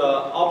with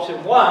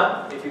option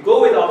one,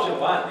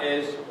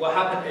 is what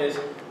happens is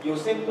you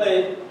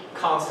simply,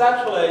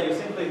 conceptually, you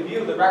simply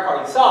view the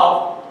record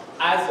itself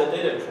as the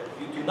data tree.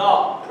 You do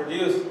not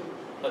produce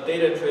a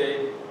data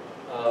tree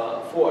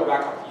for a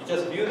record. You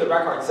just view the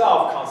record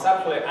itself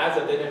conceptually as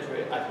a data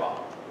tree as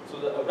well. So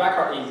the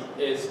record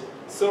is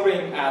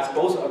serving as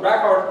both a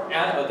record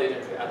and a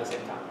data tree at the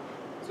same time.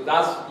 So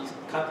that's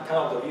kind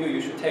of the view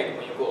you should take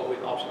when you go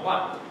with option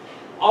one.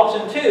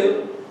 Option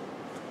two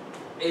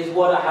is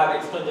what I have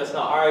explained just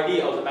now,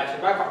 RID of the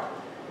matching record.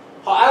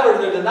 However,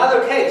 there's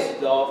another case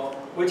though,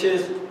 which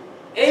is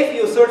if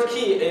your search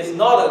key is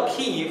not a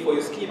key for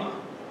your schema.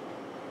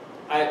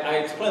 I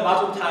explained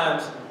multiple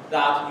times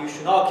that you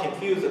should not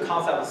confuse the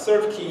concept of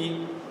search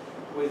key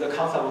with the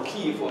concept of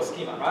key for a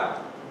schema, right?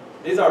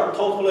 These are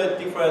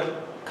totally different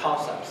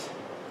concepts.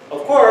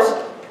 Of course,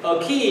 a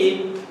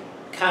key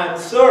can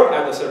serve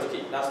as a search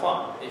key, that's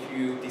fine. If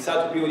you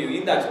decide to build your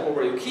index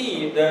over your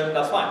key, then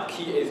that's fine.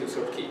 Key is your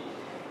search key.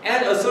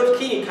 And a search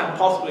key can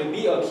possibly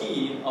be a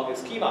key of your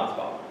schema as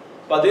well.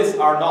 But these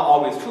are not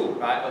always true,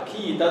 right? A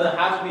key doesn't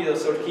have to be the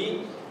search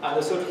key, and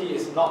the search key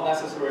is not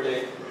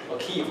necessarily a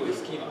key for your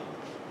schema.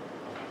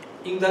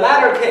 In the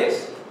latter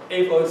case,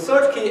 if a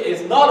search key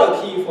is not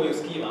a key for your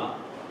schema,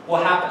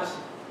 what happens?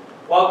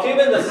 Well,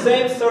 given the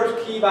same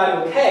search key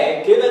value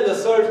k,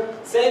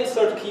 same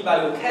search key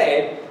value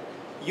k,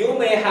 you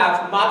may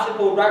have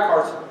multiple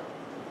records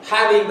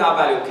having that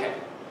value k,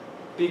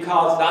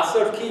 because that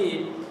search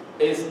key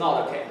is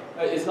not a k.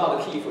 It's not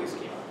a key for your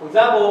schema. For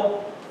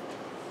example,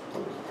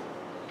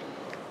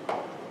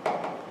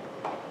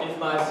 if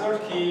my search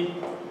key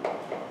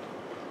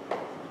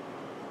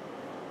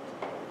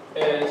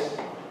is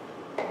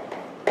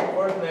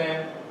first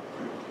name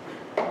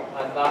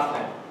and last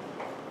name,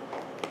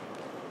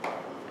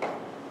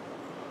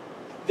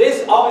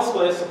 this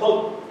obviously,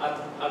 suppose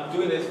I'm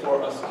doing this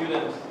for a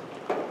student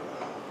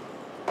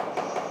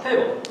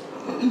table.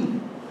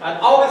 And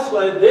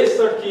obviously this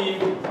search key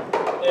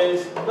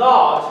is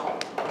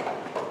not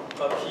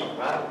a key,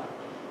 right,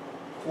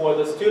 for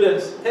the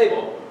student's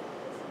table.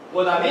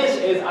 What that means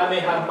is I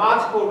may have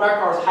multiple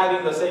records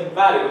having the same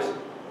values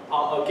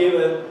on a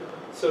given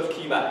search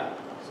key value.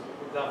 So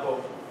for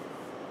example,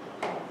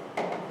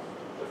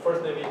 the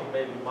first name is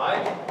maybe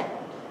Mike,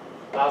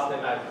 last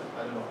name I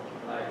don't know,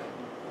 like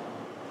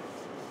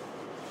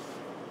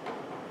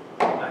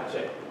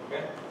J,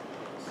 okay?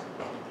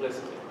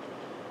 Simplicity.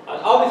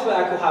 And obviously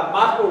I could have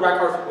multiple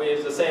records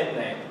with the same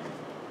name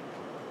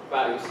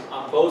values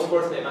on both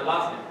first name and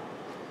last name.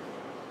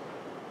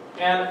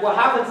 And what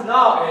happens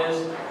now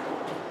is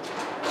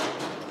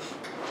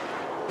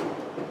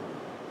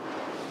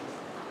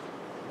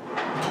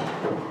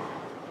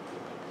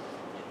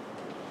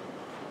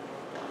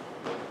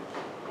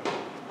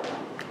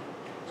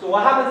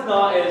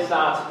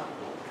that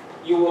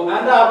you will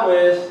end up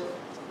with,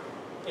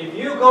 if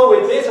you go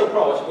with this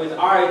approach with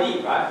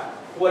RID, right,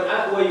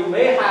 what you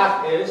may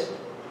have is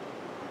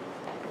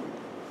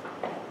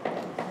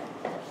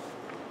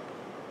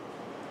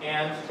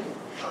and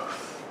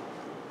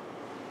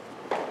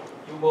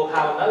you will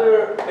have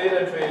another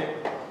data tree.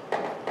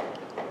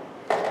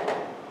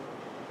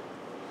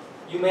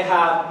 You may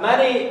have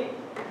many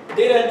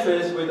data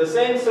entries with the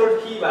same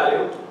search key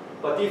value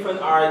but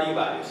different RID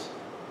values.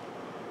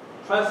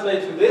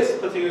 Translate to this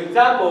particular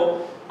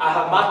example, I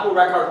have multiple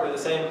records with the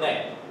same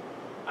name,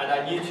 and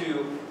I need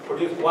to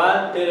produce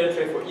one data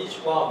entry for each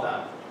one of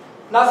them.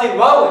 Nothing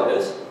wrong with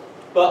this,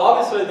 but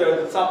obviously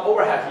there's some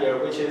overhead here,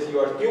 which is you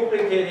are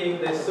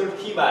duplicating this search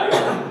key value.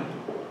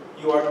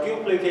 You are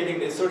duplicating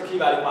this search key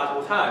value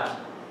multiple times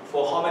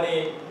for how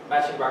many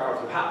matching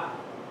records you have.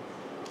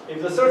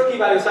 If the search key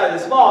value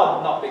size is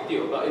small, not a big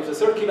deal. But if the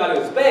search key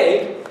value is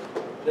big,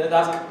 then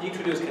that's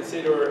introduced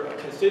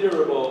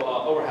considerable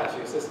overhead to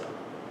your system.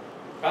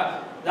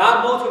 Right?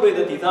 That motivates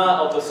the design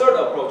of the third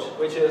approach,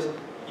 which is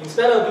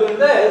instead of doing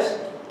this,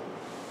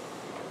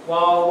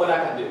 well, what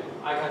I can do?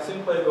 I can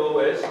simply go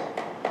with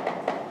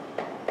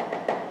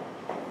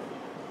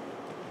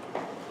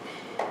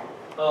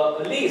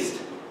a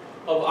list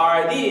of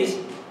RIDs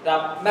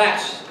that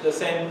match the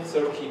same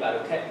search key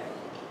value k.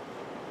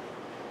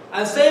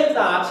 And saying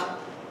that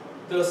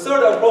the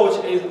third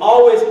approach is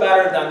always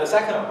better than the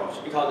second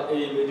approach because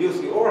it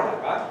reduces the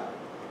overhead, right?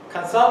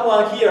 Can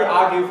someone here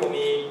argue for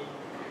me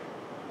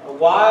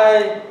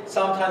why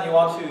sometimes you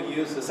want to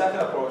use the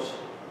second approach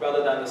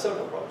rather than the third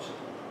approach?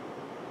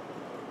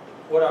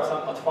 What are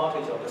some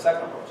advantages of the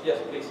second approach? Yes,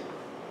 please.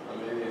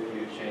 Maybe if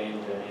you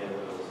change any of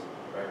those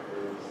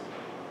records,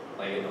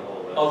 like in the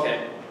whole list.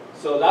 Okay,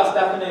 so that's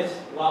definitely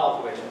one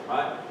observation,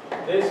 right?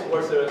 This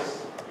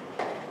versus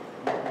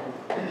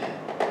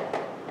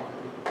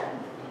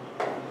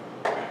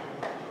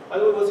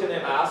what's your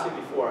name? I asked. asked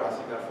you before. I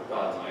think I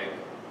forgot. Mike.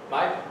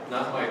 Mike?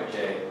 Not Mike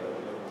J,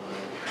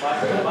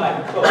 but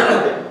Mike. Cool.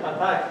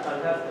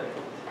 Fantastic.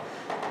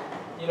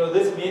 You know,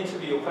 this meant to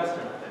be a question,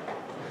 I think.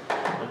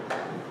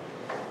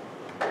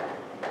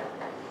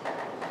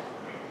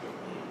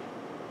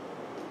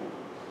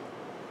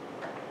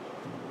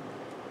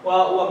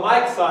 Well, what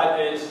Mike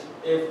said is,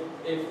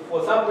 if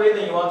for some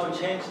reason you want to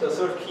change the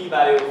search key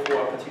value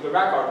for a particular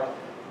record,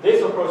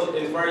 this approach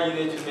is very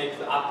easy to make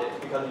the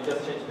update because you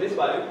just change this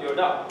value, you're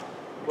done.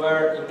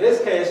 Where in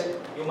this case,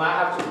 you might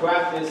have to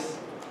grab this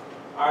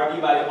RD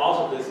value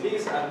out of this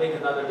list and make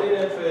another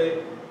data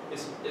entry.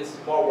 It's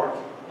more work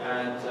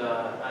and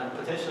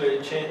potentially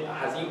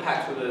has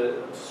impact to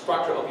the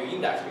structure of your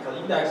index because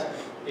index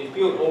is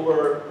built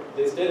over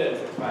this data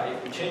entry, right?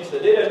 If you change the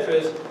data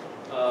entries,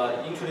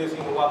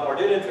 introducing one more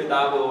data entry,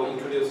 that will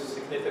introduce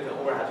significant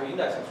overhead to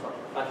indexing structure.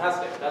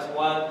 Fantastic. That's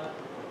one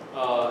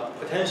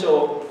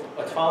potential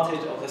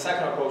advantage of the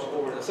second approach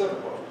over the third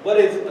approach. What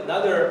is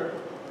another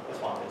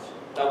advantage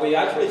that we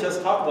actually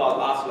just talked about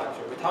last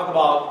lecture? We talked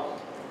about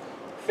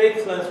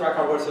fixed length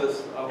record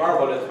versus a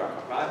variable length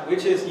record, right?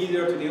 Which is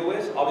easier to deal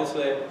with?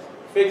 Obviously,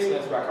 fixed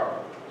length record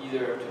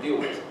easier to deal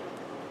with.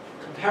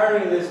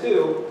 Comparing these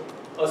two,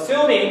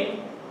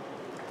 assuming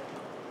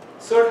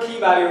third key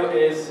value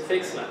is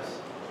fixed length.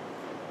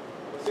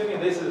 Assuming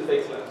this is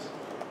fixed length.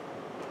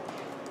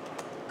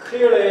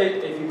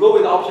 Clearly, if you go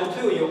with option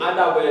 2, you end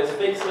up with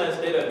fixed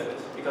length data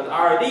entries because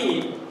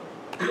RD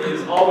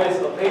is always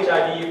a page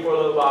ID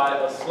followed by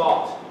a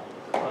slot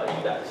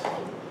index.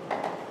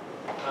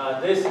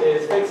 This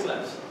is fixed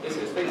length. This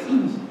is fixed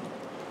length.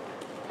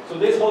 So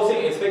this whole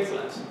thing is fixed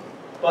length.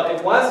 But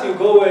if once you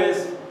go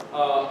with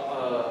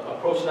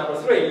approach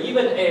number 3,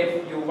 even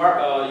if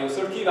your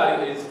third key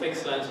value is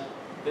fixed length,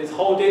 this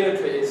whole data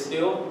tree is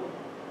still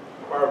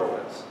variable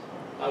length,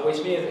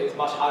 which means it's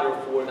much harder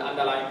for the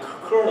underlying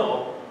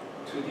kernel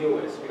to deal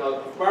with because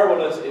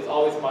variable length is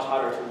always much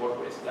harder to work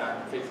with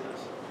than fixed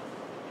length.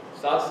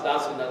 So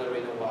that's another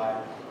reason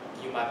why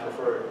you might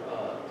prefer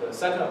the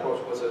second approach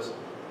versus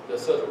the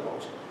third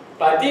approach.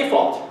 By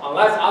default,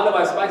 unless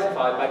otherwise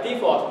specified, by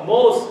default,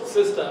 most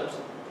systems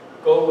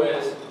go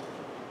with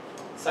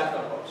second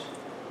approach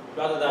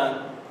rather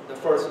than the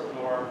first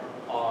or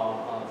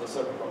the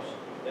third approach.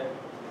 Okay?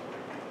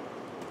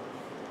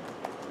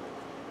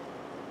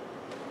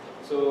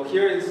 So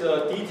here is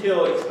a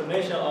detailed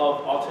explanation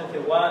of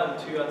alternative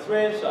 1, 2, and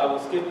 3, so I will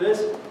skip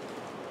this.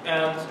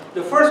 And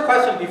the first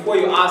question before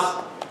you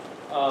ask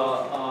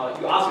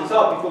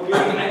yourself before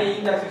building any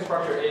indexing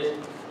structure is,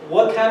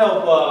 what kind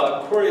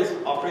of queries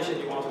operation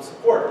you want to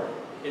support?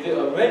 Is it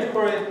a range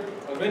query?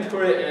 A range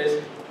query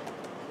is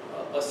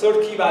a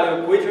third key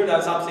value greater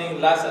than something,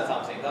 less than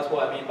something. That's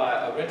what I mean by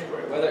a range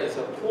query. Whether it's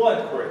a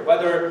point query,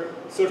 whether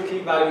third key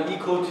value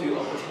equal to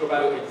a particular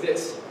value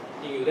exists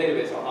in your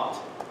database or not.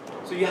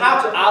 So you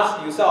have to ask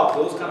yourself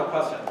those kind of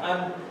questions.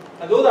 And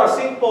those are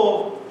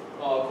simple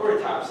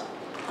query types.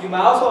 You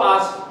might also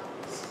ask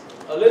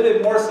a little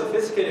bit more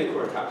sophisticated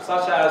query types,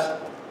 such as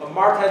a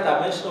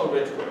multi-dimensional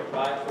range query,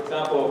 right? For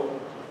example,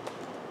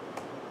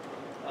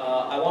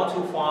 I want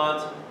to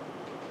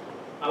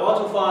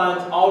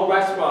find all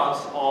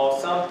restaurants or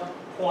some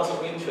points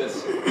of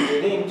interest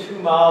within 2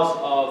 miles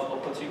of a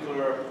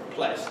particular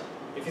place.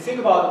 If you think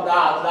about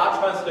that, that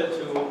translates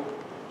to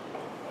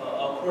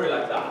a query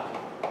like that.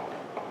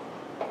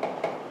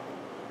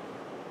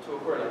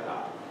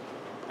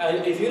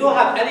 And if you don't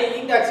have any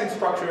indexing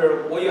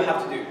structure, what you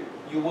have to do?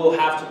 You will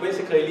have to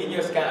basically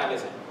linear scan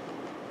everything.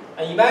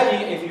 And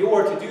imagine if you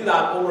were to do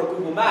that over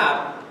Google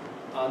Map,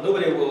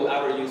 nobody will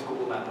ever use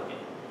Google Map again.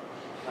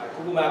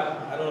 Google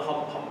Map, I don't know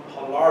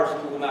how large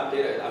Google Map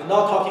data is. I'm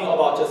not talking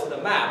about just the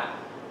map,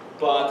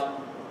 but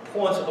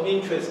points of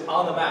interest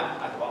on the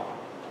map as well.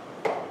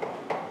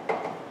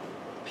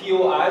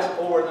 POIs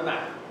over the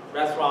map.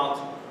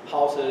 Restaurants,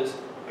 houses,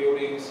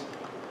 buildings,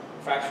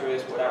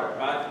 factories, whatever,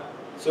 right?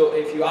 So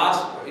if I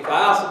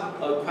ask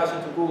a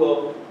question to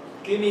Google,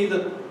 give me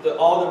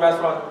all the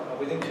restaurants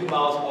within 2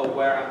 miles of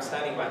where I'm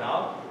standing right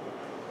now,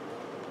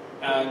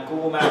 and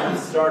Google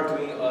Maps start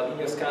doing a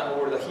linear scan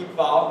over the heap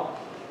file,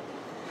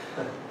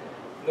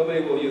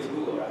 nobody will use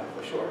Google, right?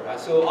 For sure, right?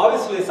 So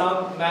obviously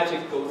some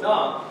magic goes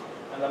on,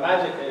 and the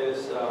magic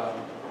is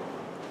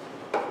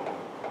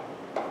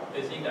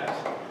index.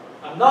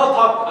 I'm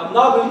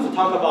not going to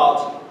talk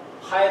about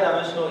high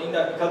dimensional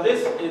index because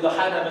this is a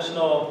high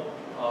dimensional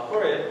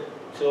query.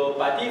 So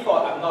by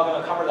default, I'm not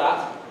going to cover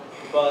that.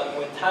 But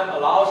when time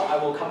allows, I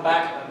will come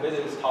back and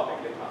visit this topic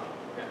later on.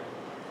 Okay.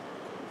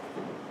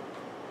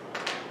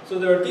 So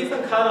there are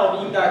different kind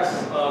of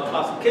index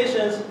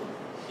classifications.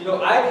 You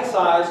know, I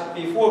decide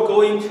before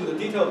going to the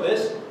detail of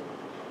this,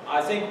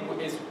 I think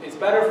it's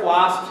better for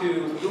us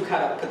to look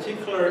at a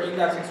particular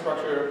indexing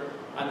structure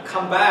and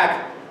come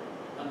back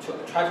and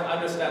try to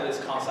understand this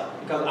concept.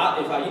 Because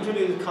if I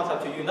introduce this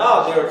concept to you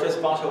now, there are just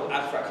a bunch of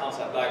abstract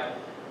concepts like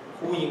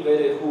who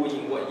invaded who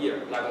in what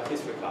year, like a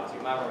history class,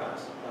 you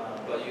memorize.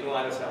 But you don't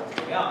understand what's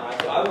going on,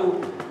 right? So I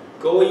will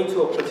go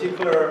into a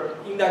particular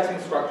indexing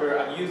structure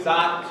and use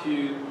that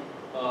to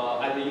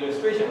at the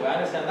illustration, we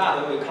understand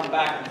that, then we come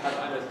back and try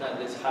to understand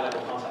this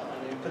high-level concept.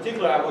 And in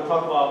particular, I will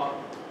talk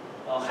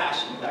about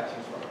hash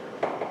indexing structure.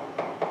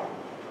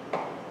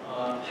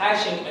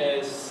 Hashing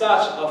is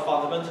such a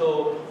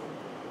fundamental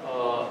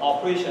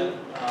operation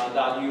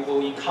that you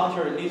will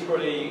encounter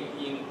literally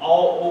in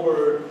all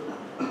over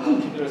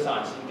computer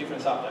science in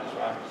different subjects,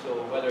 right?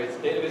 So whether it's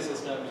database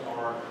systems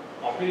or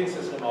operating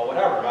system or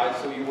whatever, right?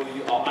 So you will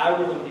use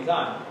algorithm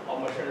design or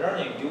machine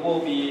learning, you will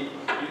be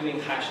using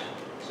hashing.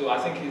 So I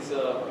think it's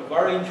a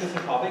very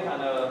interesting topic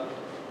and a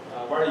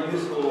very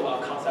useful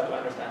concept to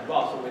understand as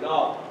well. So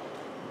without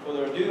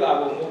further ado, I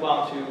will move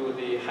on to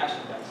the hash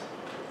index.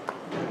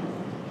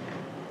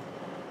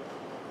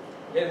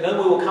 Okay, then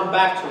we will come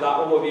back to the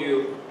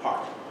overview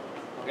part.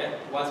 Okay,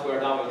 once we're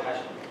done with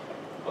hashing.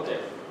 Okay.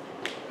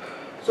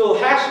 So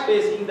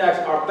hash-based index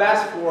are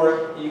best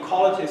for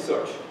equality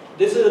search.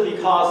 This is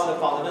because the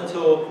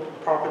fundamental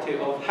property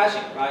of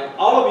hashing, right?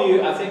 All of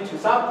you, I think to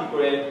some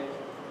degree,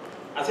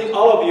 I think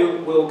all of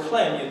you will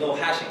claim you know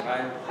hashing,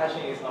 right?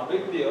 Hashing is not a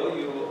big deal.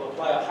 You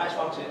apply a hash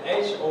function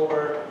h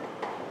over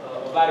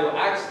a value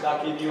x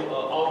that gives you an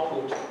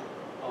output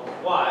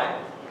of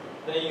y.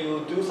 Then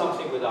you do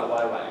something with that y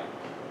value.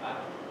 Right?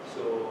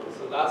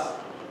 So that's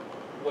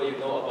what you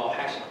know about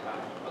hashing,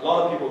 right? A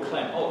lot of people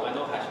claim, oh, I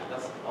know hashing.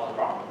 That's not a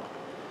problem.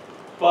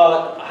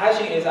 But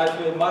hashing is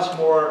actually much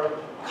more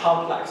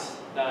complex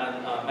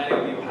than many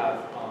of you have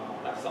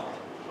thought.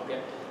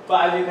 Okay,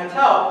 but as you can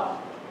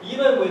tell,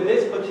 even with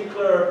this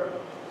particular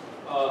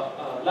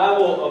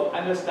level of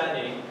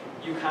understanding,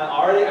 you can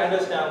already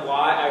understand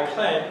why I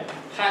claim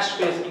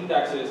hash-based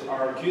indexes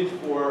are good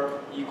for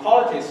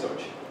equality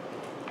search.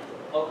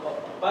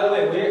 By the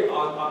way,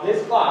 on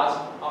this class,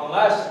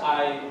 unless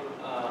I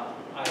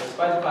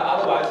specify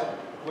otherwise,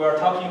 we are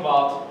talking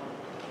about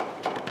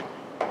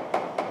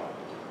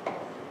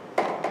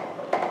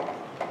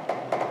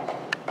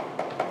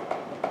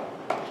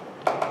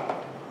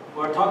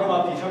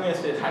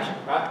deterministic hashing,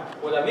 right?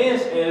 What that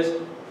means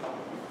is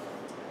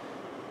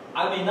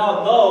I may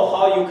not know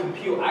how you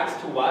compute x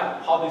to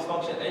y, how this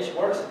function h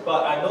works,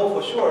 but I know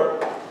for sure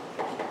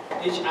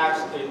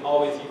hx is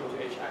always equal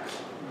to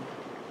hx,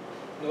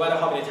 no matter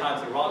how many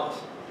times you run this.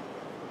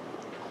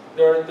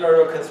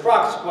 There are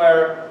constructs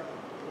where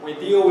we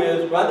deal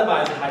with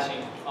randomized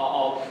hashing,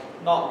 or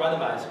not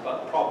randomized,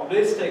 but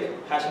probabilistic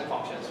hashing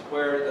functions,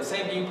 where the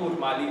same input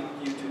might lead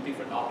you to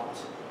different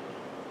outputs.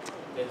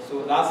 Okay,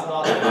 so that's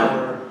not in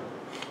our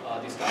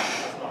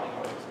discussion. That's not in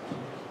our discussion.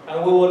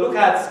 And we will look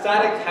at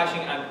static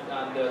hashing and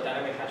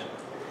dynamic hashing.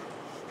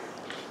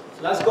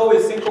 So let's go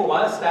with simple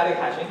one, static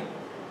hashing.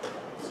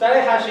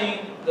 Static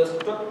hashing,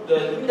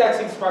 the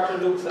indexing structure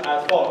looks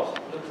as follows.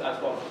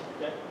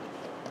 Okay.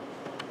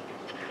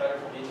 Better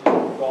for me to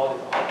draw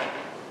this out.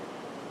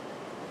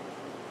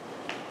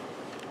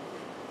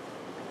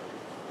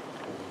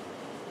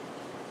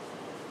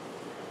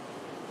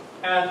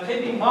 And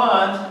keep in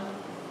mind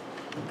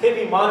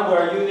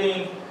we're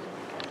using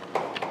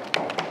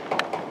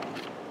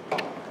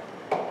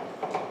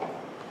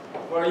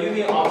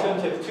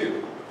alternative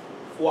 2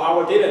 for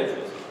our data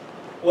entries.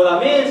 What that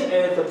means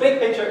is the big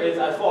picture is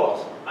as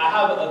follows. I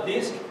have a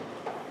disk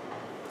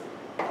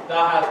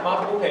that has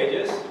multiple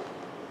pages,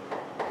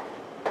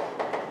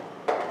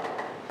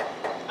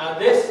 and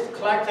this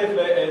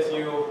collectively is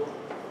you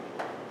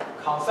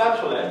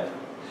conceptually,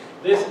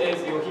 this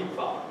is your heap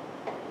file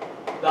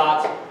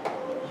that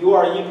you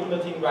are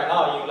implementing right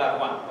now in lab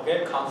 1.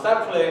 Okay,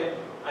 conceptually,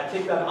 I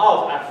take them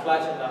out, I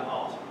flatten them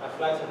out,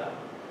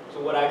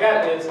 So what I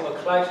get is a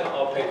collection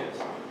of pages.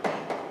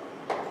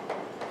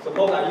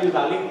 Suppose I use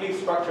a linked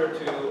list structure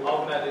to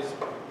augment these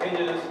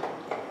pages.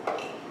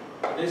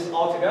 This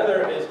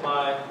altogether is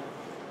my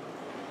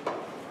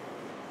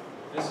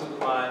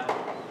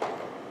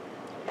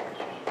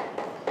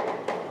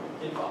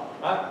heap file,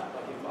 right?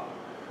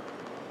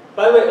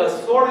 By the way, a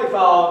sorted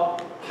file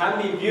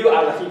can be viewed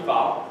as a heap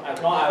file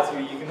as long as you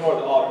ignore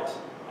the orders.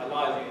 As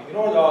long as you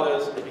ignore the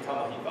orders, they become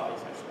a heap file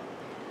essentially.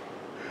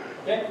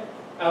 Okay?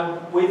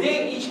 And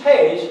within each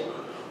page,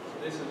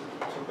 this is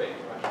too big,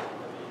 right?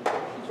 Let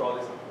me draw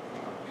this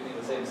using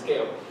the same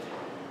scale.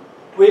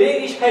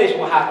 Within each page,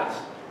 what happens?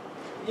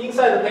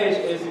 Inside the page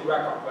is the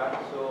record, right?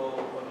 So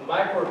a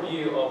micro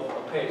view of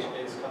a page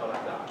is kind of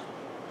like that.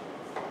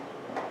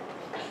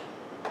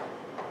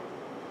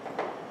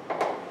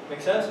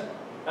 Make sense?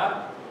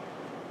 Yeah?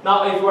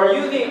 Now, if we're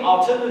using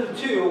alternative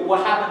 2,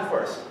 what happened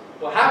first?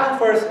 What happened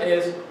first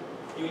is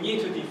you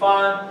need to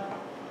define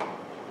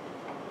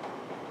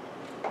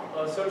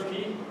a search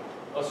key,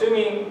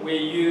 assuming we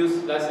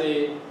use, let's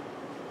say,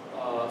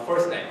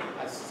 first name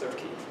as search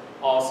key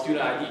or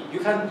student ID. You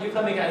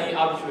can make any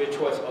arbitrary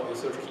choice of your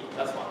search key.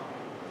 That's fine.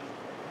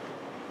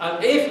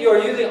 And if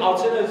you're using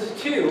alternative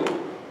 2,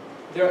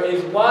 there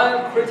is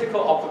one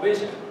critical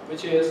observation,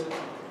 which is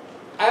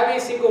every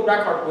single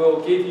record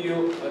will give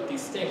you a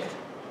distinct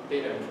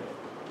data entry.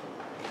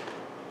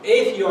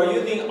 If you are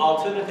using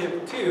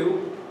alternative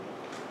 2,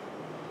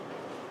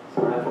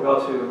 sorry, I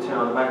forgot to turn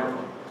on the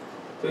microphone.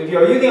 So if you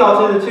are using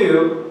alternative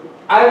 2,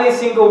 every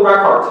single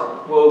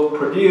record will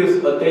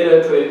produce a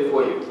data tree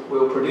for you.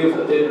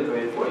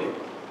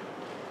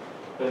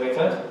 Does that make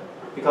sense?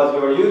 Because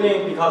you're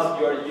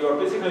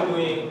basically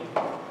doing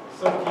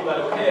search key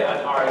value k and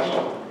RD,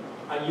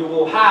 and you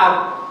will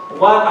have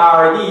one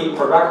RD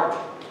per record.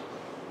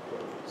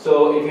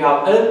 So if you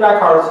have n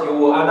records, you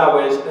will end up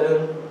with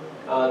n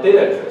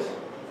data entries.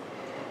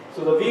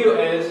 So the view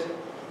is,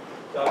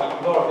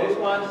 ignore this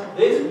one.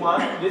 This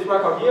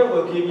record here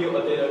will give you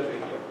a data tree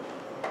here.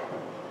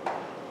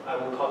 I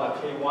will call that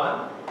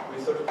K1,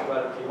 research key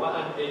value K1,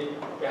 and if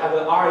we have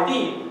an RD,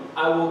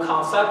 I will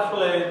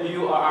conceptually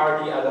view a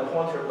RD as a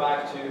pointer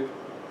back to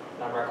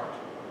that record.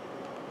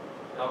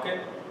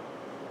 Okay?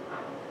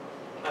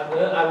 And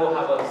then I will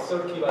have a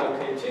search key value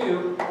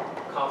K2,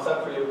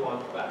 conceptually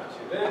point back to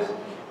this,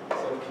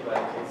 search key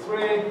value K3.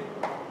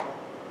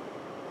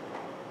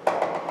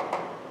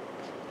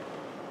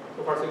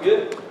 So far so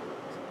good?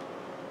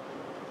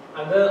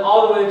 And then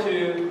all the way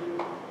to,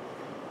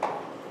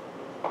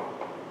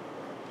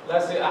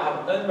 let's say I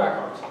have n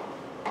records.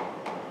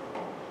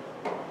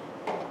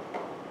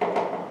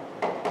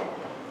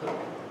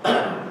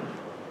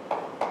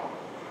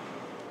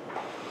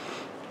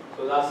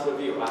 So that's the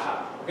view I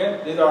have.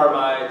 Okay, these are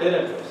my data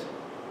entries.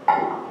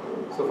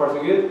 So far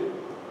so good?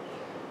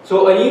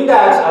 So an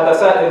index, as I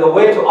said, is a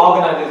way to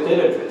organize these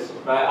data entries,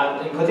 right?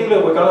 And in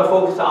particular, we're going to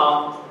focus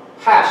on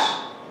hash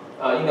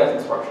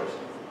indexing structures.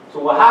 So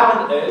what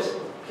happened is,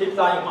 keep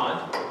that in mind.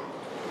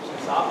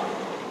 Check up.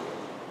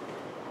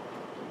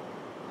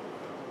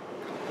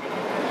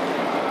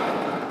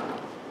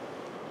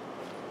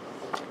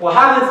 What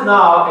happens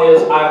now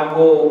is I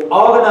will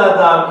organize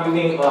them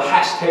using a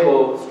hash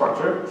table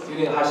structure,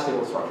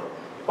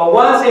 But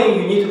one thing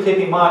you need to keep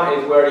in mind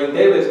is we're in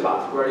database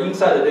class. We're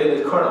inside the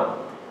database kernel.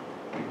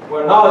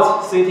 We're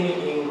not sitting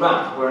in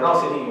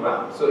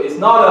RAM. So it's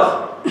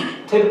not a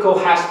typical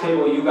hash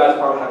table you guys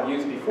probably have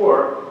used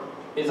before.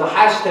 It's a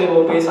hash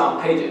table based on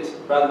pages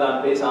rather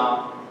than based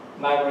on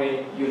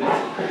memory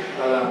units,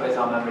 rather than based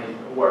on memory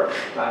words.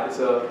 Right? It's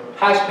a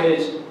hash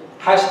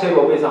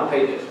table based on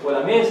pages. What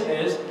that means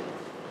is,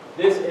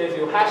 this is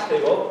your hash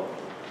table.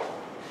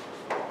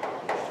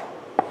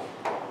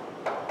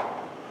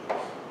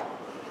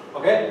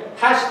 Okay,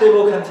 hash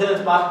table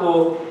contains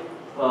multiple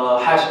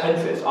hash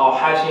entries, or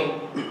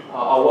hashing,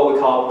 or what we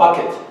call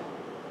bucket,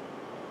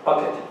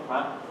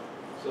 right?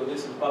 So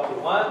this is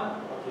bucket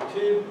 1, bucket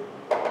 2,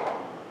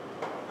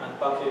 and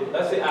bucket.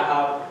 Let's say I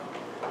have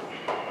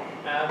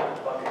m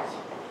buckets.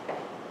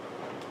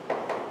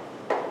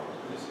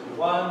 This is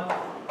 1,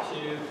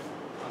 2,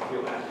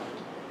 until n.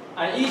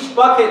 And each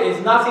bucket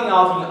is nothing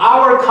else in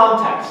our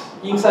context,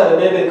 inside the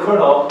database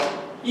kernel,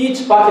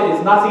 each bucket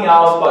is nothing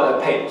else but a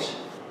page,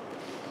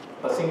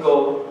 a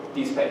single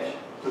disk page.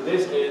 So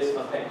this is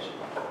a page.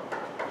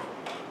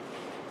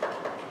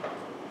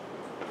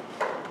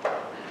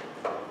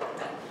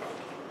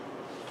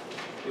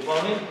 You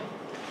follow me?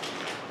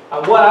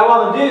 And what I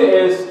want to do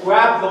is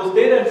grab those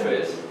data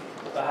entries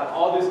that have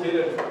all these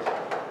data entries.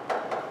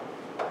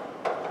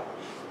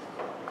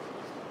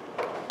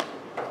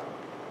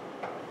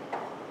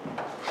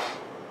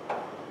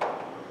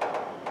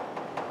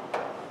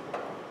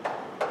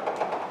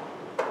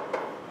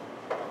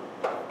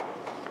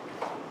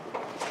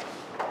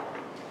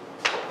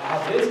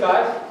 These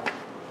guys,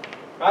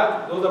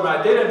 right? Those are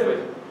my data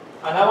entries,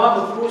 and I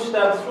want to push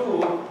them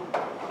through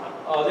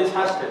this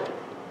hash table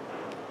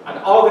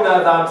and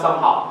organize them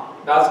somehow.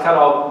 That's kind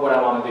of what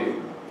I want to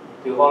do.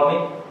 Do you follow me?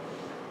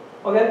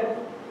 Okay.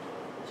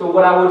 So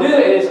what I will do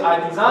is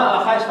I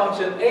design a hash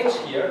function h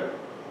here.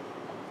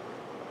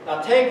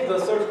 Now take the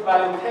search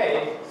value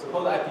k.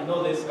 Suppose I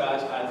denote this guy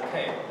as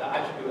k, the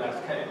attribute as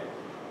k,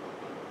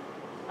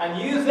 and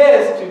use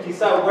this to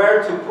decide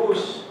where to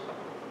push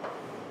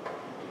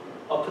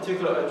a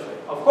particular entry.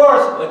 Of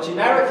course, a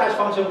generic hash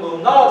function will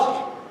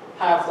not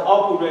have the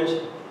output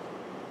range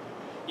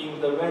in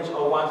the range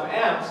of 1 to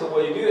m. So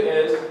what you do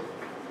is,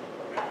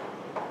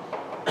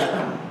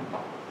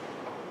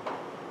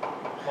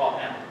 well,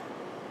 m.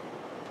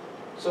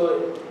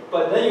 So,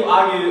 but then you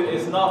argue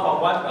it's not from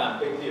 1 to m,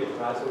 big deal,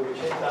 right? So we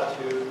change that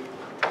to,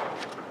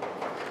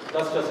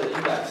 that's just an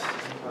index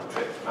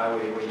trick, right?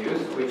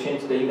 We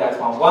change the index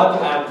from 1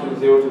 to m to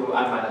 0 to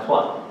m minus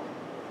 1.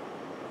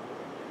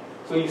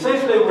 So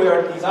essentially, we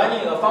are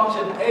designing a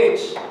function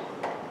h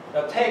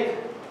that take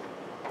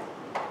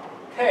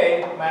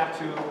k map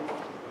to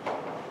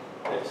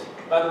this.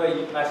 By the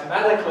way,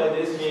 mathematically,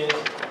 this means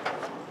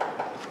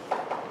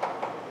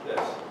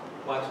this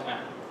 1 to m.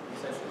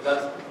 Essentially,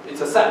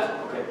 it's a set.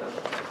 Okay, it's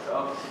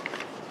not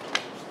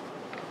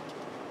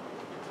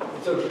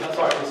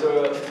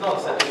a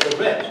set. It's a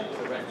range.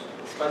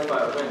 Specify a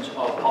range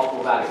of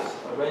possible values.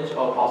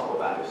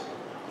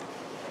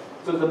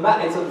 So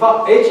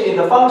h is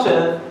a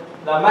function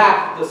that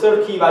map the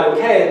search key value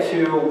k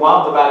to one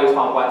of the values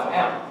from 1 to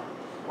m,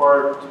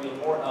 or to be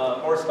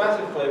more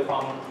specifically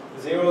from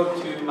 0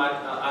 to m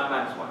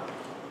minus 1.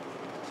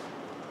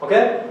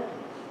 Okay?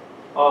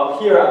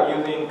 Here I'm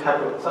using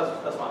calculus.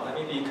 That's fine. Let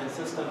me be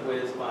consistent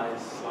with my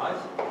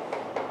slides.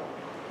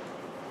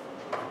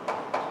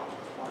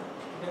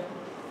 Okay.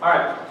 All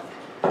right.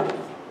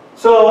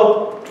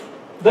 So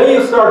then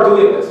you start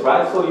doing this,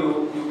 right? So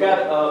you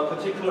get a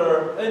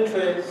particular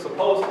entry.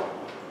 Suppose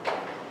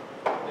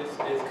this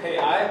is ki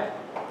and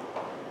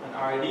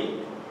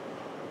RID,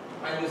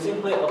 and you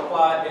simply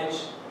apply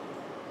this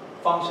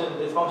function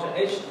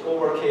h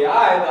over ki.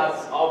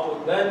 That's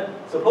output. Then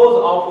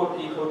suppose output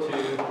equal to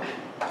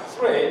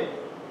 3.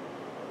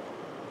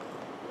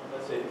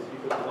 Let's say it's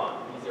equal to 1.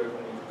 Easier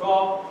for me to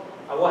draw.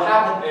 And what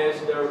happened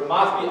is there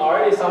must be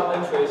already some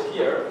entries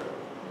here.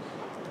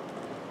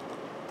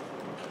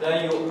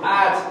 Then you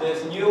add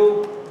this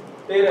new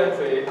data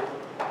entry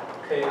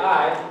ki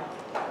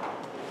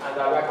and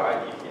the record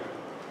ID here.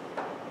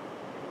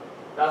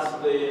 That's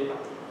the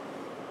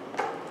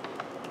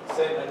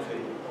same entry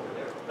over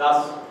there.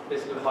 That's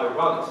basically how you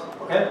run this.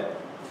 Okay?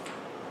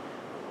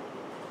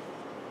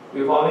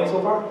 You following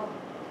so far?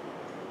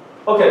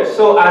 Okay,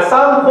 so at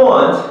some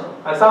point,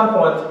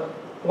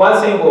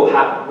 one thing will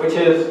happen, which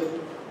is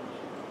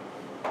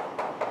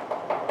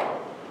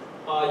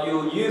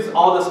you use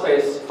all the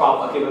space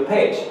from a given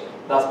page.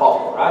 That's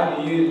possible, right?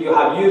 You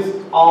have used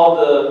all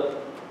the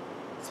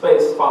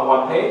space from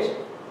one page,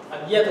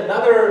 and yet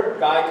another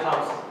guy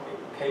comes,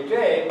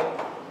 kj,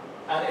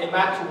 and it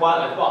maps to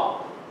 1 as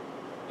well.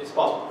 It's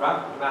possible,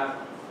 right? It maps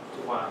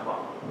to 1 as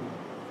well.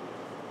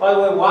 By the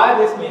way, why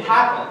this may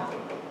happen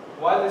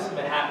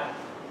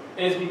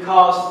is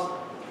because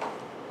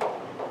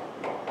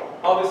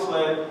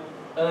obviously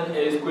n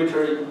is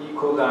greater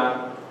equal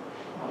than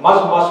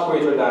much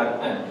greater than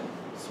n.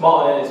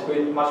 Small n is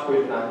much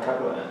greater than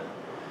capital N.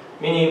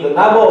 Meaning the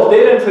number of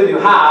data entries you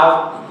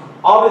have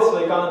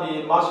obviously going to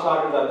be much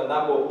larger than the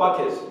number of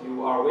buckets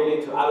you are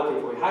willing to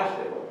allocate for your hash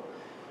table.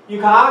 You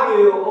can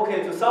argue,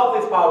 okay, to solve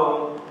this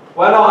problem,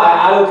 why don't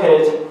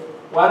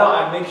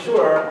I make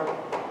sure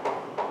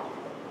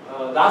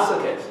that's the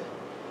case?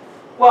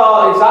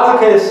 Well, if that's the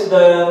case,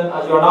 then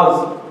you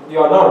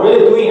are not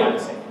really doing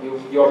anything.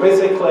 You're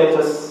basically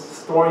just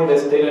storing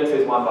these data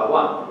entries one by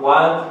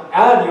one.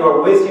 And you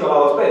are wasting a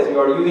lot of space. You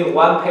are using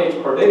 1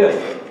 page per data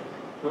entry.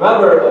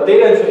 Remember, a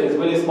data entry is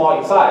really small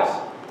in size.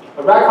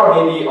 A record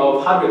may be of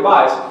 100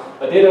 bytes.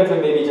 A data entry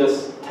may be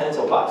just tens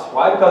of bytes.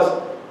 Why?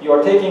 Because you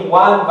are taking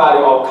one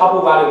value or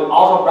couple value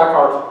out of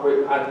record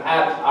and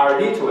add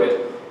RD to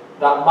it.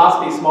 That must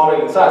be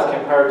smaller in size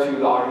compared to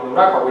the original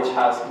record, which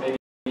has maybe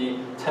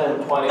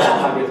 10, 20, or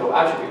hundreds of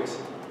attributes.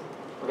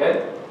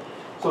 Okay?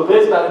 So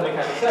this doesn't make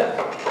any sense.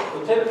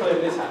 So typically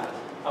this happens.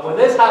 And when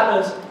this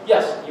happens,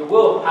 yes, you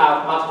will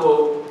have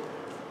multiple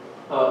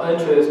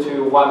entries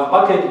to one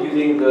bucket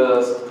using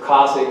the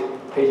classic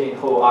paging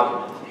hole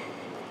argument.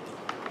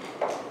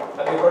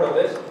 Have you heard of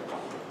this?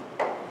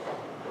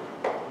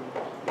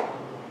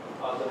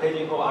 The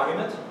paging hole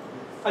argument?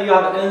 You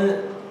have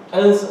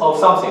n's of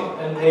something,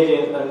 n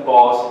paging, n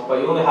balls, but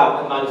you only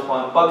have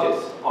n-1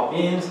 buckets or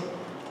beans.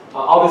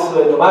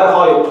 Obviously, no matter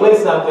how you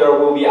place them, there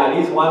will be at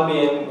least one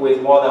bean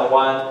with more than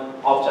one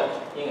object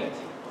in it.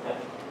 Okay?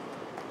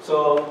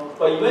 So,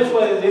 but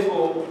eventually this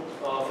will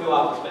fill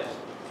up the space.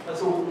 And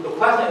so the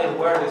question is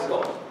where this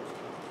goes.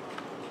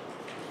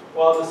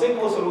 Well, the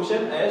simple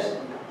solution is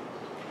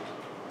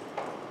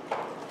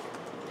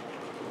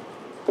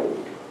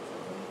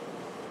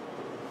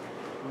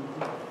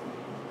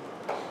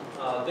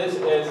this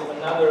is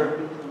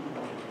another.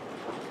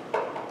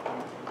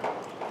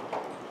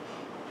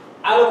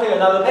 Allocate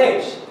another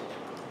page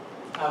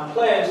and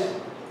place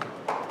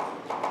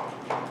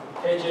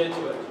page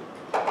into it.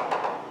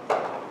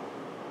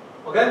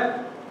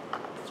 Okay?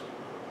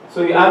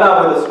 So you end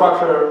up with a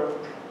structure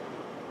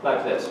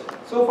like this.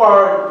 So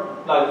far,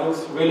 that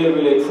looks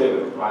really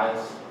trivial, right?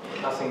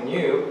 It's nothing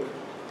new.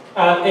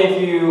 And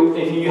if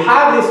you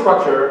have this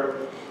structure,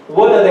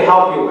 what does it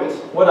help you with?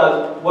 What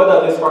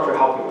does this structure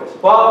help you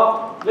with?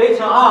 Well,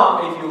 later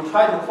on, if you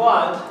try to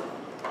find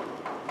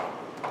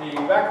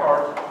the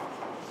record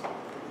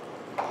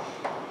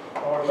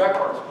or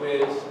records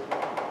with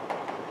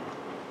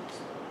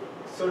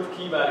search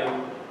key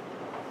value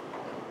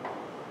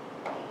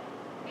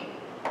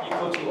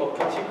equal to a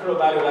particular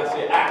value, let's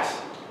say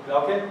x.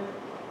 Okay?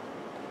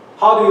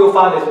 How do you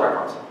find these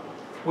records?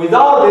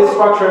 Without this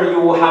structure, you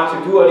will have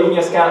to do a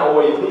linear scan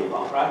over your leaf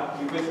file, right?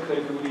 You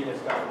basically do linear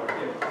scan over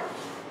here.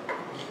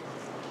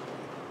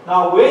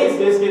 Now, with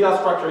this data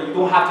structure, you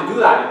don't have to do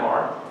that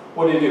anymore.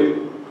 What do you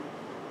do?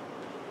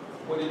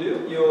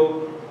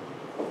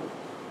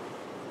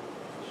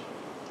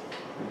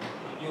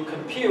 You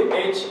compute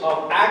h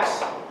of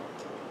x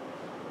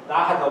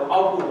that has an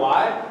output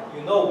y.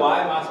 You know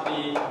y must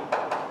be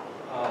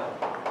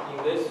in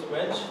this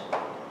range,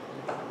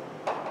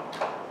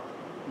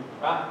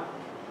 right?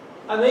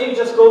 And then you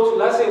just go to,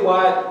 let's say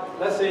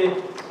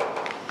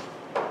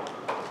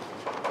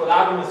for the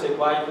argument's sake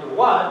y equal to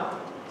 1.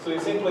 So you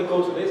simply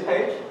go to this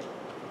page,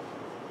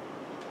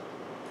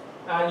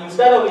 and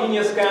instead of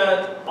linear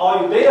scan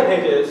all your data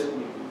pages,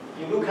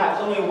 you look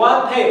at only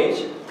one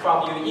page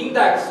from your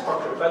index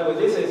structure. By the way,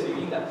 this is your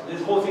index.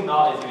 This whole thing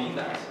now is your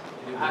index,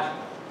 your hashing.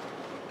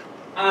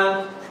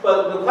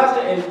 But the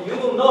question is, you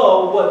don't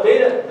know what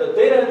the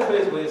data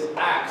entries with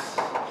x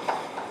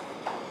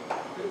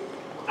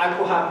I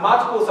could have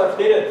multiple such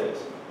data entries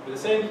with the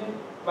same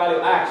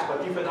value X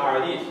but different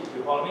RIDs. Do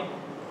you follow me?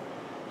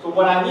 So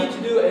what I need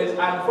to do is,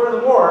 and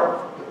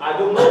furthermore, I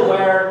don't know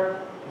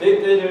where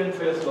this data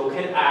entry is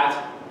located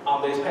at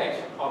on this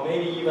page, or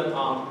maybe even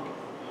on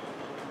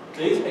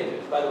these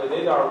pages. By the way,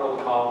 these are what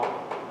we call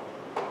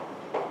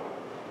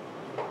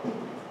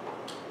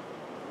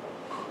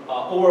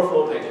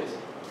overflow pages.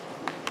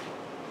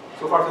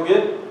 So far, so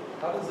good?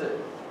 How does it,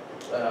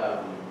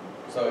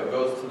 so it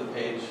goes to the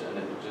page and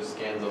it just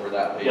scans over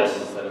that page Yes.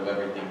 instead of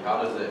everything.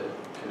 How does it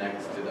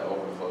connect to the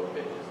overflow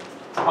pages?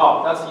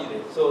 Oh, that's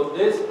easy. So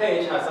this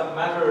page has some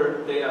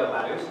metadata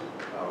values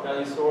that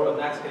you store on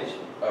next page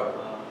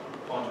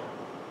pointer.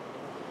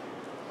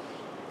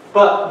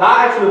 But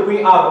that actually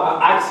brings up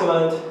an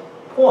excellent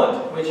point,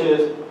 which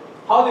is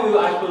how do you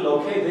actually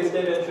locate these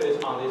data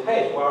entries on this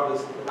page? Well,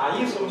 the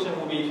naive solution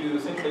would be to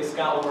simply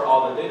scan over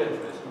all the data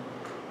entries.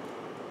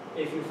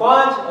 If you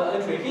find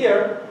an entry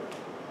here,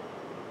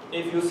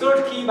 if your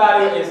search key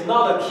value is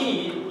not a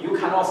key, you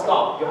cannot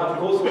stop. You have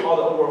to go through all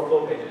the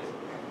overflow pages.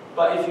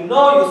 But if you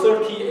know your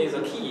search key is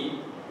a key,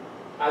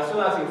 as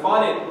soon as you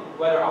find it,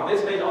 whether on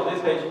this page or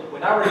this page,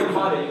 whenever you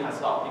find it, you can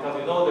stop, because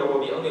you know there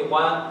will be only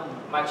one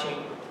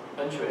matching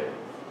entry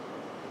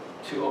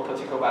to a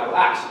particular value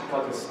X,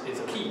 because it's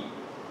a key.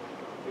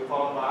 Do you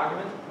follow my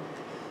argument?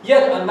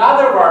 Yet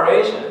another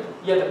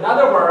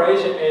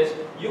variation is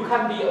you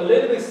can be a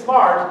little bit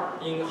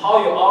smart in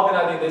how you're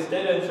organizing these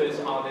data entries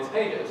on these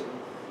pages.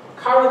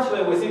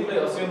 Currently, we simply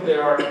assume they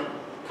are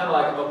kind of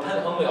like a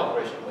append-only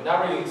operation.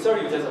 Whenever you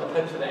insert, you just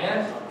append to the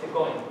end, keep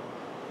going.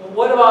 Well,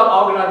 what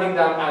about organizing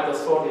them as a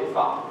sorted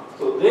file?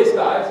 So these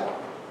guys,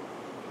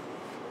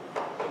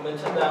 we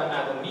mention them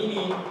as a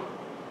mini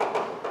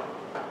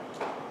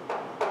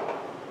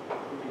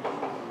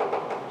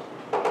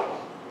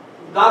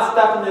that's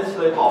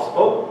definitely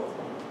possible.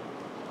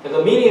 There's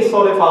a mini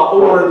sorted file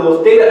over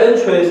those data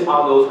entries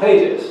on those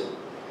pages.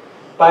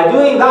 By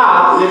doing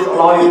that, this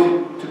allows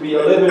you to be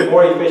a little bit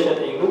more efficient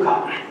in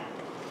lookup.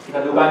 You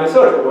can do binary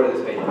search over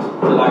these pages,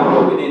 like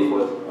what we did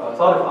with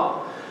sorted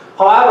file.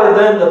 However,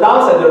 then the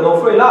downside, there's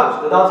no free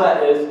lunch. The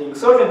downside is the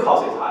insertion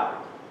cost is higher.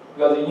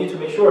 Because you need to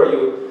make sure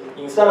you,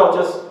 instead of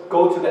just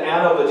go to the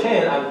end of the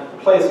chain and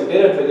place your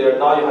data entry there,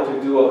 now you have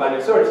to do a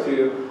binary search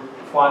to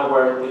find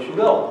where they should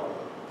go.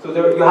 So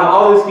there, you have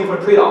all these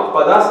different trade-offs,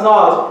 but that's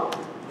not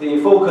the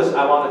focus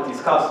I want to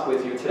discuss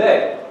with you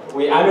today.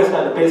 We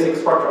understand the basic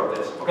structure of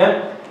this,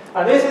 okay?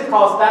 And this is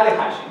called static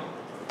hashing.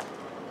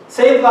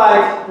 Seems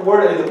like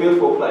Word is a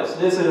beautiful place.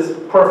 This is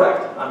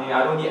perfect. I mean,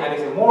 I don't need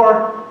anything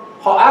more.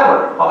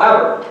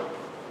 However,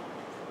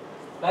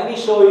 let me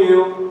show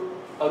you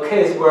a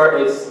case where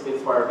it's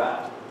very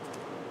bad.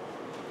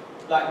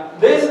 Like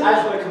this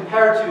actually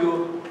compared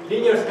to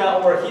linear scan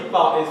over heap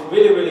file is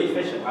really, really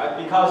efficient, right?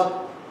 Because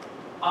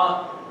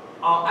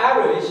on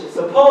average,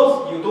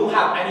 suppose you don't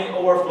have any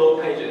overflow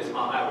pages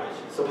on average.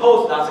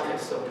 Suppose that's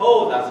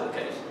the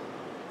case.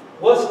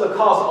 What's the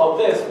cost of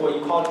this for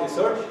equality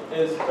search?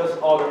 Is just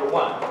order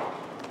 1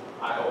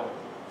 IO.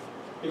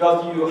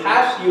 Because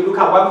you look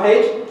at one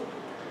page,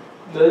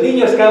 the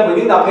linear scan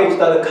within that page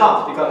doesn't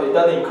count because it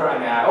doesn't incur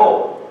any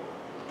IO.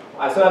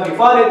 As soon as you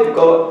find it, you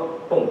go,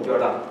 boom, you're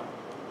done.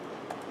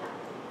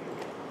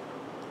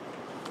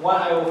 1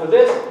 IO for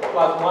this,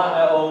 plus 1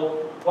 IO.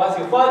 Once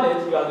you find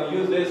it, you have to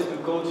use this to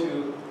go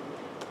to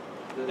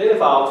the data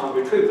file to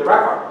retrieve the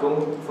record.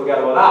 Don't forget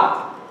about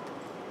that.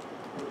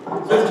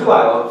 So it's 2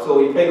 IO, so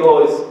if big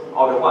O is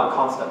order 1,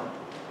 constant.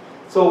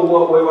 So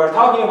what we were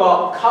talking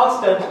about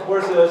constant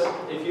versus,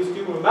 if you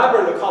still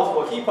remember the cost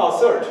for heap file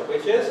search,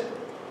 which is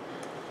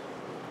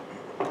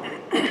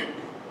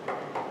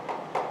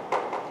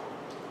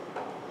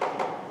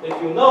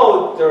if you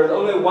know there's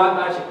only one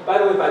matching, by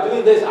the way, by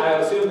doing this, I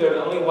assume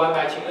there's only one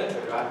matching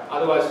entry, right?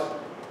 Otherwise,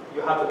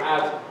 you have to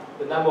add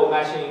the number of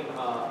matching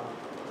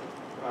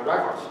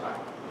records, right?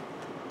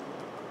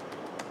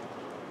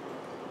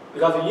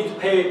 Because you need to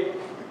pay.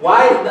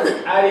 Why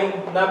adding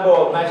number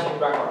of matching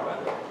records, by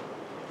the way?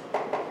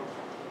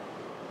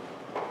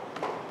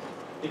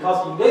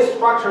 Because in this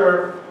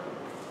structure,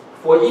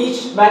 for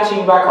each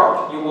matching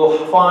record, you will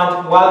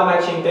find one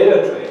matching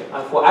data entry.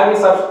 And for every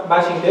such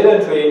matching data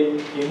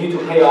entry, you need to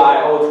pay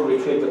IO to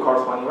retrieve the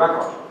corresponding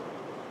record.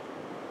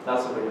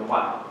 That's the reason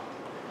why.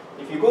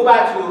 If you go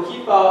back to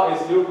heap file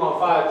is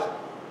 0.5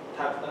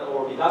 times n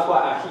over b. That's why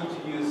I need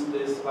to use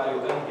this value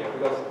n here,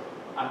 because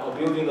I'm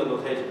abusing the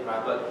notation,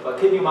 right? But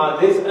keep in mind,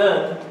 this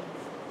n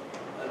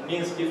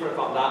means different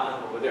from that n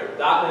over there.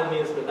 That n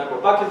means the number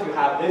of buckets you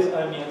have. This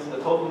n means the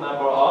total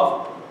number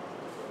of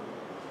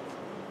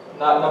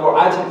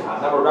items you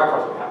have, number of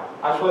records we have.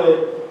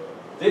 Actually,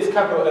 this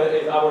capital N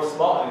is our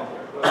small n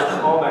here.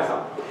 Small mess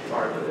up.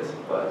 Sorry for this,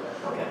 but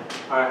okay.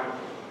 All right.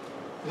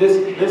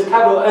 This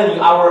capital N in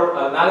our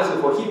analysis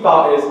for heap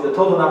file is the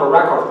total number of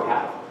records we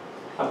have.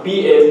 And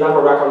B is number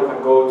of records you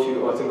can go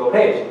to a single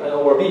page. N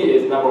over B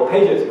is number of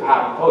pages you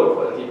have in total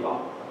for the heap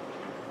file.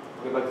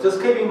 Okay, but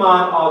just keep in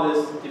mind all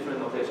these different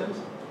notations.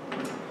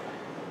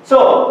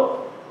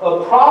 So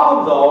a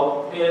problem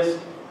though is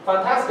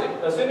Fantastic.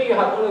 Assuming you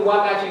have only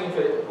one matching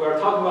interest, we're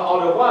talking about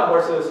order 1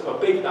 versus a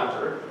big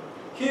number.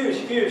 Huge,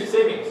 huge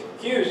savings.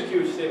 Huge,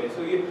 huge savings.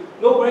 So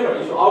no brainer,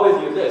 you should always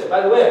use this.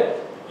 By the way,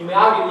 you may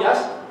argue,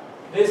 yes,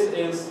 this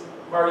is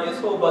very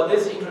useful, but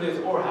this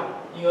introduces overhead.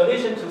 In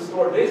addition to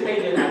store these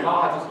pages, I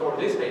now have to store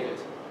these pages.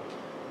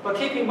 But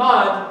keep in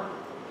mind,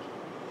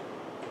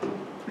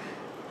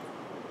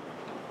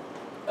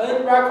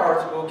 n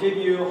records will give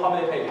you how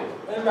many pages?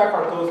 N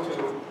record goes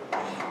to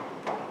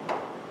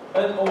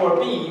n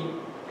over b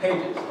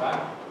pages,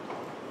 right?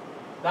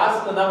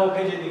 That's the number of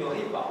pages in your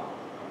heap file.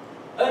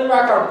 N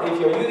record, if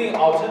you're using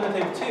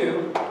alternative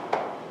 2,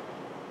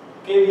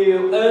 give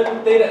you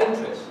n data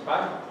entries,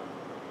 right?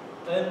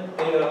 N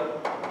data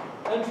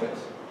entries.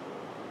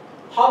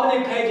 How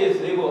many pages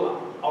they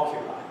will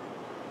occupy?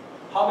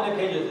 How many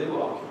pages they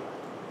will occupy?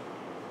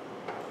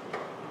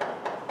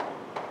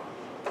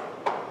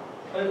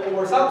 N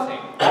over something.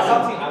 That's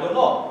something I don't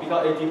know,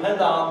 because it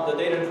depends on the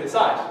data entry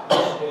size,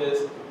 which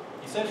is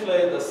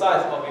essentially the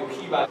size of your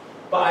key value.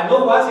 But I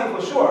know one thing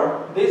for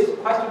sure, this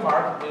question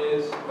mark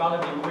is going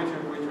to be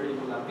greater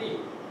equal than b.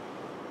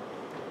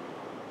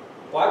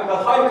 Why?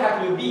 Because how you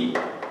calculate b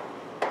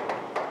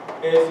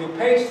is your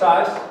page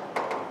size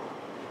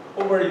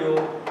over your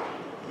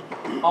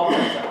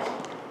object size.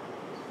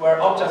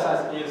 Where object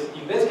size is,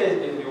 in this case,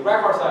 is your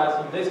record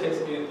size, in this case,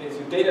 is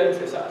your data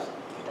entry size.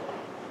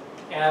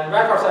 And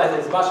record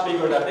size is much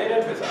bigger than data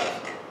entry size,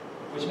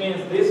 which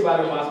means this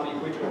value must be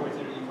greater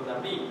equal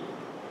than b.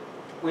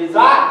 With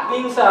that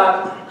being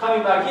said,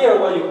 coming back here,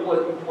 what you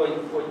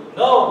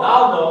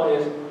now know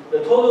is the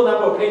total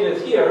number of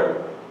pages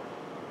here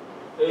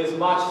is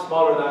much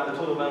smaller than the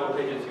total number of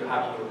pages you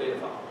have in your data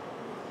file.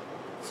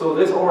 So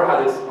this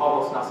overhead is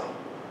almost nothing.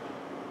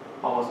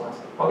 Almost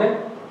nothing.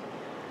 Okay?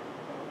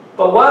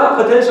 But one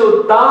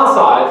potential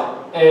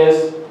downside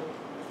is,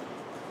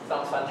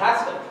 sounds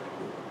fantastic,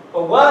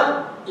 but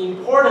one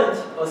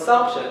important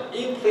assumption,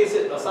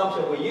 implicit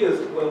assumption we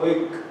use when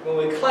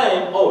we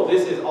claim, oh,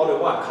 this is order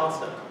 1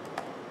 constant.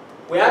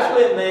 We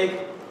actually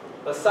make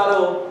a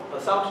subtle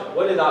assumption.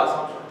 What is that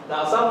assumption?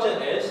 The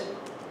assumption is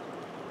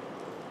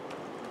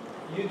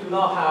you do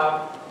not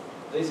have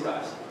these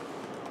guys,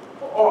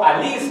 or at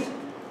least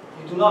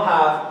you do not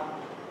have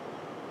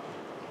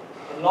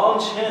a long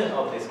chain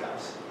of these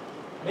guys.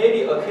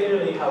 Maybe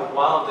occasionally you have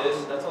one of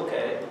this, that's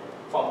okay.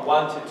 From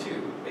 1 to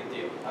 2, big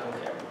deal, I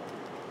don't care.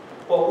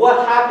 But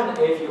what happens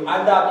if you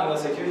end up in a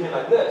situation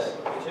like this,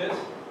 which is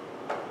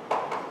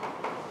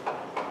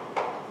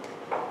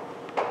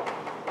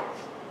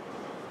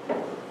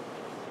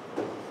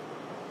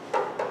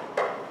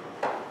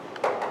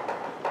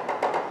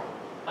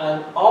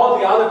and all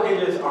the other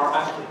pages are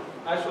active.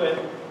 Actually,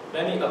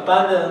 let me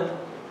abandon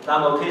that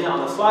notation on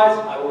the slides.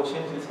 I will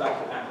change this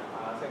back to M.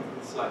 I think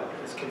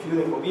it's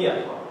confusing for me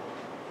as well.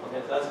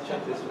 Okay, so let's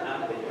change this to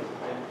M pages.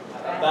 Okay.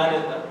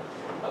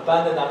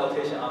 Abandon that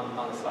notation on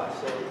the slide.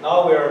 So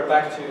now we're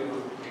back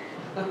to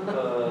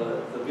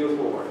the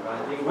beautiful world,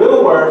 right? In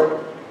real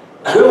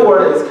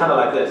world is kind of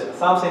like this.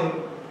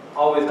 Something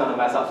always gonna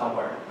mess up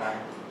somewhere, right?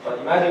 But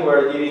imagine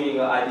we're living in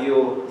an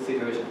ideal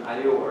situation,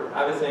 ideal world.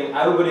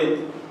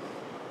 Everybody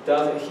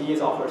does his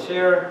or her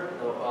share,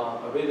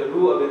 obey the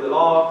rule, obey the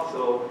law.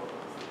 So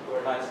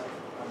we're nice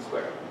and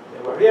square.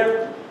 Okay, we're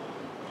here.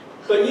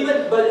 But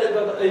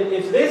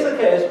if this is the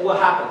case, what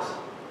happens?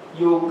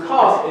 Your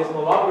cost is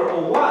no longer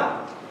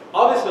O1.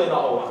 Obviously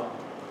not O1.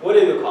 What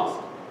is your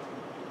cost?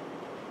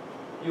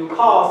 Your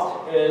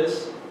cost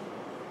is,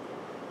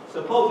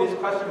 suppose this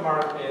question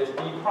mark is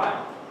B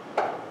prime.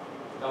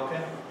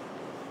 Okay?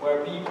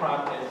 Where B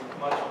prime is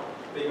much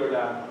bigger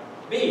than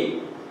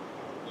B.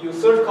 Your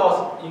search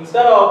cost,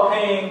 instead of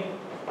paying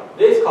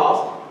this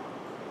cost,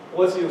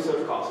 what's your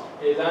search cost?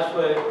 It's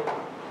actually,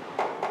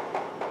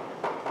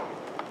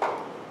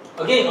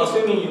 again,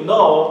 assuming you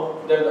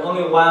know there's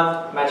only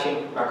one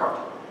matching record.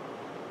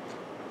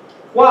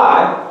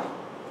 Why?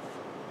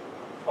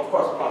 Of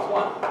course,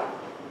 +1.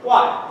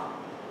 Why?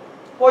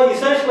 Well,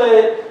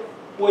 essentially,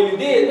 what you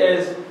did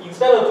is,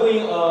 instead of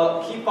doing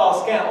a heap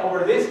file scan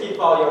over this heap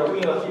file, you're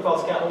doing a heap file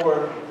scan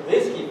over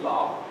this heap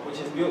file, which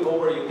is built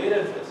over your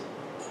data entries.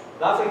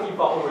 That's a heap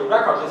file over your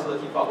record. This is a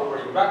heap file over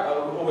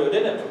your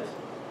data entries.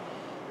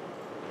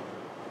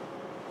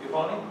 You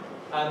follow me?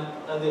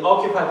 And they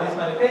occupy this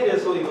many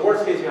pages, so in the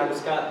worst case, you have to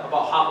scan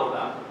about half of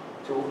them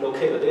to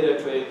locate the data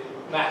entry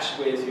match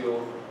with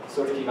your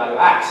search key value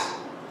X.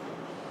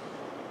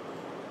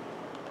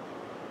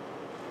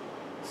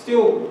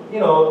 Still,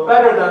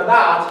 better than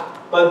that,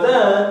 but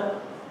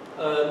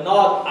then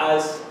not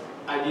as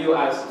ideal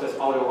as just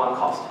order 1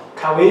 cost.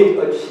 Can we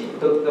achieve,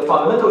 the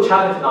fundamental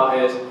challenge now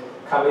is,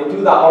 can we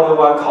do that order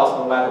 1 cost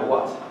no matter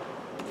what?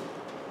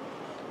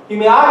 You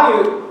may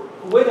argue,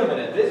 wait a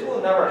minute, this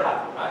will never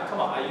happen, right? Come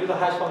on, I use a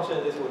hash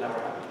function, this will never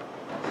happen.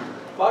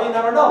 Well, you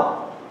never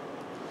know.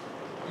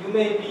 You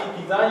may be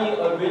designing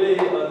a really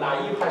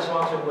naive hash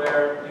function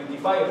where you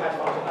define your hash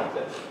function like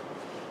this.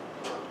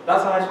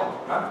 That's a hash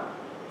function, right?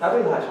 That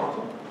is a hash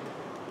function.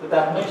 The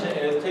definition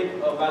is take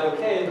a value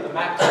k, the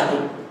max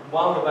to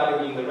one of the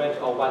value in the range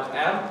of 1 to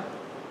m,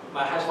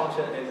 my hash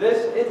function is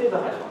this, it is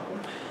a hash function.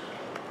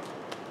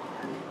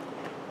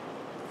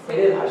 It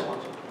is a hash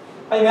function.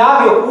 And you may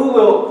argue, who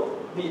will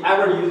be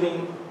ever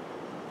using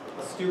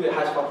a stupid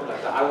hash function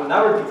like that? I will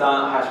never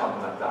design a hash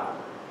function like that.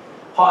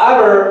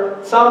 However,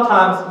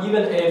 sometimes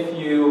even if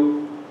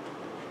you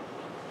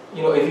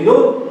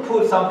don't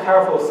put some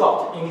careful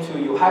thought into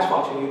your hash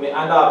function, you may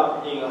end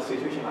up in a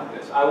situation like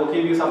this. I will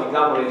give you some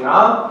example later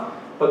on,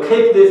 but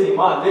keep this in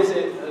mind. This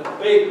is a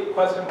big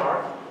question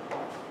mark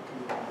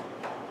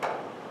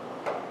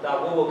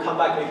that we will come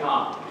back later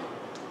on.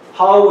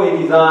 How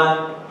we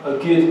design a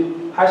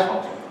good hash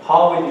function.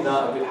 How we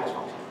design a good hash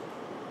function.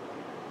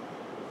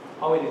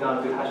 How we design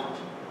a good hash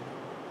function.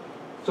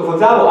 So for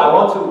example, I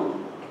want to,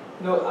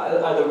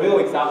 as a real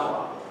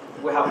example,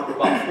 we have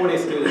about 40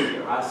 students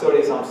here,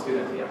 30 some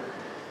students here.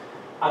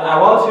 And I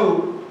want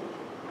to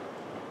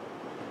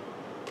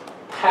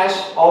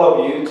hash all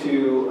of you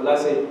to,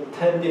 let's say,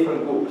 10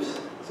 different groups.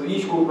 So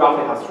each group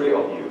roughly has 3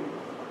 of you.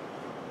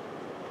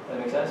 That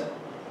make sense?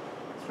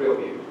 3 of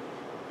you.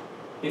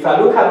 If I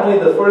look at only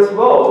the first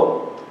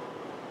row,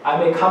 I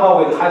may come up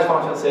with a hash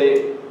function,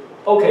 say,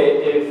 okay,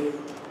 if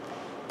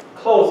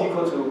close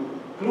equal to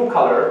blue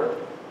color,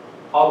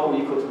 output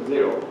equal to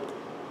 0.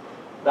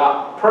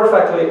 That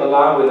perfectly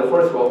align with the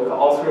first row because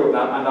all 3 of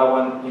them end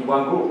up in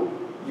one group.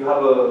 You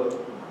have a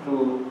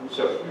blue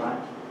shirt, right?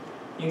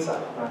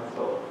 Inside, right?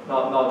 So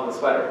not the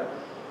sweater.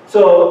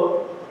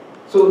 So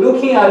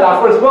looking at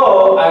that first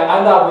row, I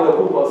end up with a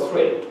group of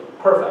 3.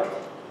 Perfect.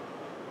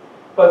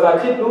 But if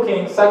I keep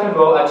looking, second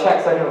row, I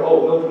check second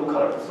row, oh, no blue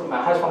color. So my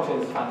hash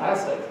function is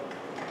fantastic.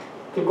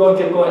 Keep going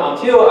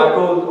until I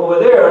go over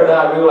there, then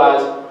I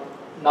realize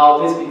now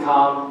this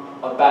becomes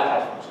a bad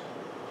hash function.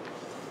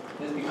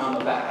 This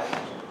becomes a bad hash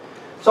function.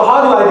 So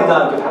how do I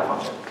design a good hash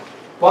function?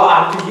 Well,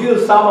 I have to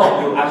use some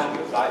of your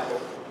attributes, right?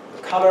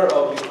 The color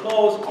of your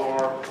clothes,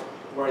 or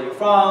where you're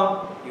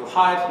from, your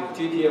height, your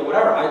GPA,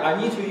 whatever. I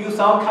need to use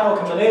some kind of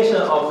combination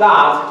of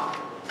that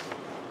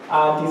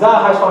and design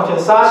a hash function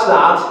such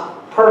that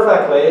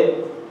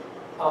perfectly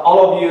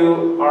all of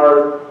you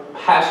are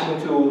hashed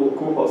into a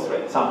group of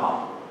 3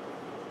 somehow.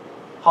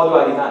 How do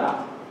I design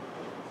that?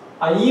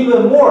 And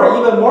even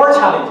more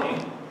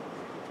challenging.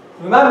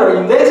 Remember,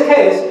 in this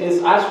case,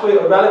 it's actually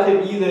a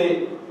relatively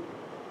easy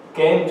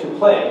game to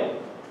play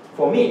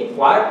for me.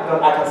 Why?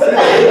 Because I can see the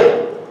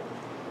data.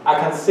 I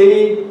can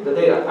see the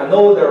data. I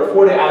know there are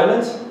 40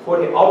 elements,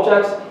 40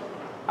 objects.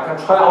 I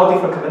can try all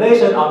different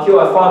combinations until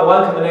I find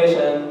one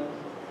combination.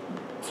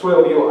 3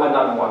 of you end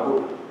up in one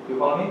group. You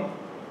follow me?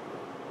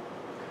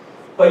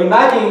 But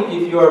imagine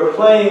if you're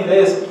playing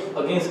this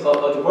against an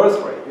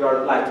adversary.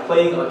 You're like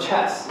playing a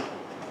chess.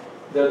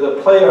 There's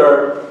a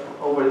player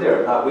over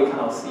there that we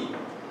cannot see.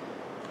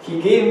 He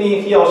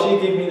or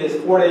she gave me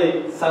this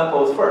 40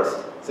 samples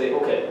first. Say,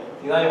 okay,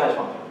 design your hash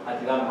function. I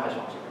design my hash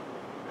function.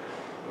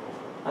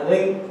 And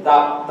then the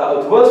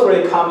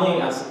adversary come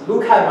in and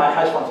look at my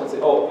hash function and say,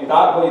 oh, is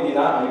that what you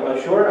designed? Are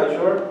you sure? Are you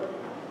sure?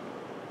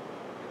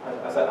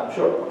 I said, I'm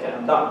sure. Okay,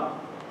 I'm done.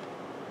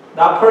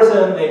 That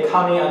person may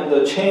come in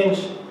and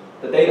change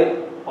the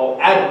data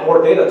or add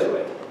more data to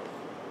it.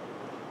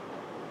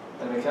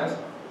 That make sense?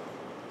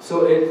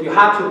 So you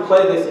have to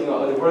play this in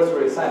an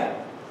adversary setting.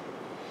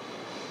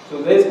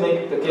 So this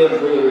makes the game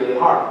really, really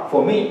hard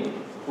for me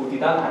who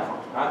design the hash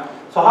function. Right?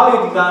 So how do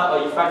you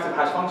design an effective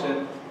hash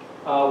function?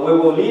 We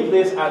will leave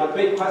this as a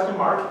big question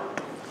mark.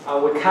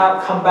 We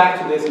can come back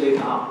to this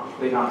later on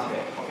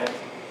today. Okay.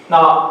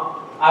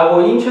 Now I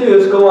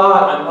will go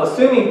on and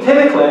assuming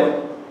typically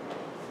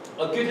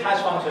a good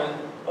hash function,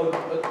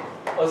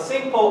 a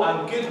simple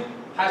and good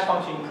hash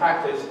function in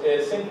practice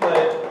is simply,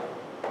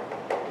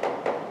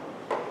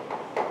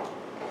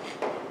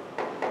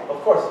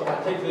 of course, you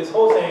can take this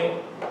whole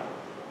thing,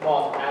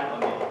 mod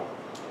and a,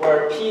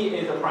 where P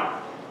is a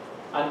prime,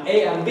 and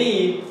A and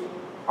B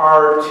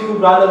are 2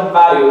 random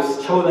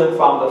values chosen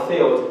from the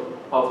field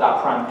of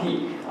that prime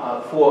P.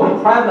 For a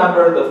prime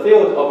number, the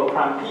field of a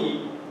prime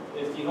P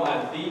is denoted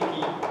as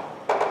VP,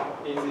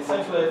 is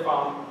essentially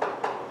from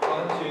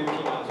 1 to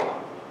P minus 1.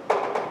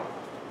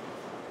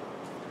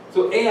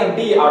 So A and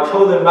B are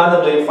chosen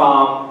randomly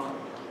from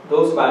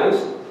those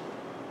values,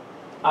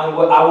 and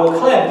I will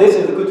claim this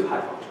is a good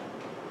hash function.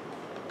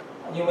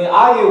 And you may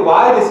argue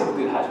why this is a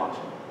good hash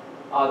function.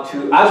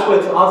 To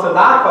answer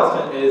that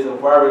question is a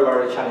very,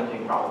 very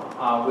challenging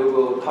problem. We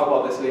will talk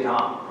about this later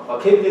on.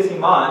 But keep this in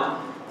mind.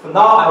 For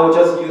now, I will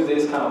just use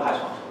this kind of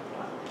hash function.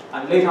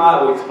 And later on,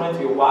 I will explain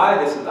to you why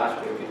this is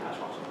actually a good hash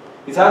function.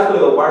 It's actually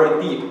a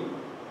very deep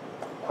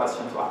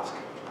question to ask,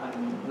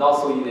 and not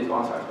so easy to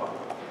answer as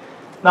well.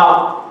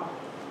 Now,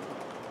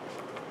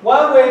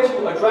 one way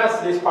to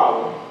address this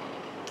problem,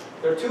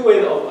 there are 2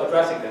 ways of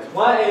addressing this.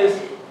 One is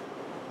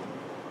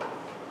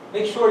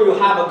make sure you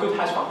have a good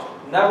hash function.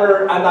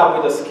 Never end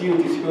up with a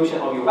skewed distribution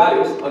of your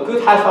values. A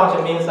good hash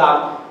function means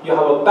that you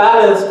have a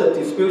balanced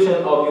distribution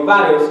of your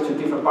values to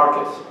different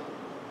buckets.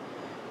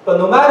 But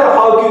no matter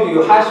how good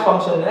your hash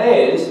function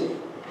is,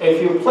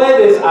 if you play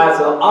this as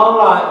an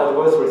online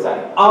adversary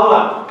setting,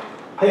 online,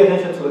 pay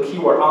attention to the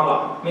keyword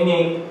online,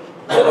 meaning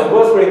the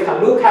adversary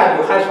can look at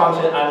your hash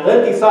function and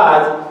then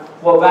decide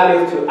what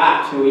values to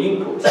add to your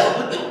input.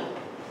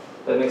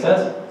 That makes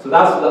sense? So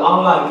that's the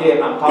online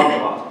game I'm talking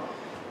about.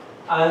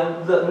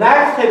 And the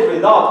negative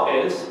result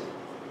is,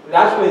 it's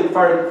actually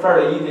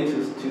fairly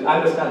easy to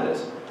understand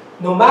this.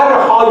 No matter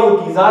how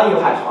you design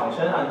your hash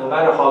function, and no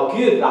matter how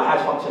good the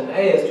hash function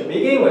is to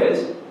begin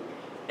with,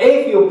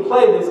 if you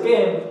play this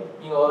game,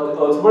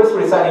 the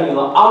adversary setting in an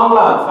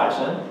online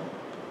fashion,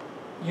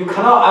 you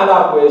cannot end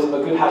up with a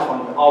good hash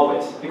function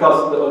always,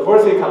 because the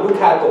adversary can look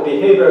at the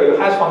behavior of your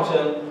hash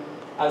function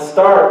and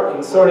start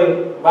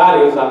inserting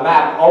values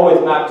that always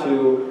map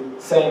to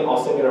same or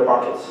similar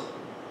buckets.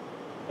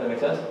 That make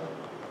sense?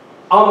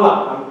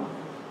 Online,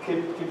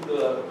 keep this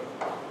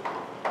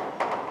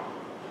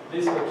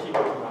the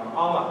keyword program.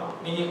 Online,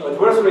 meaning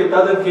adversary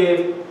doesn't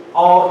give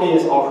all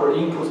his or her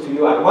inputs to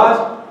you at once,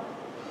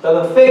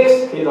 doesn't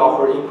fix his or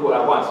her input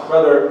at once,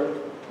 rather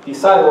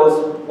decide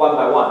those one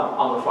by one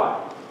on the fly,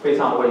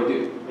 based on what you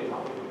do.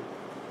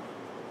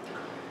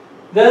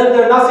 Then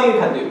there's nothing you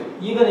can do.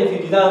 Even if you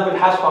design a good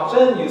hash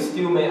function, you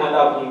still may end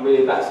up in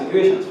really bad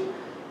situations.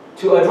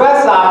 To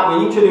address that,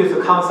 we introduce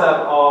the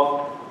concept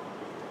of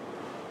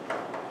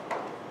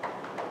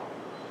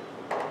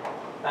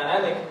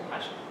dynamic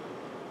hashing.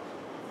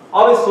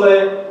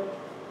 Obviously,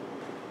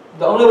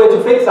 the only way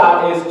to fix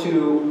that is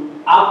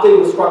to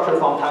update the structure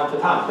from time to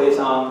time based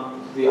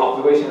on the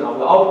observation of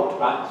the output,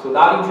 right? So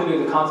that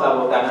introduces the concept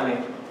of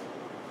dynamic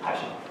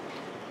hashing.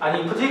 And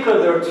in particular,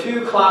 there are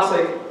two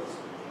classic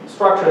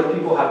structures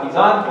people have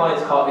designed. One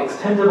is called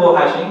extendable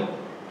hashing.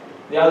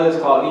 The other is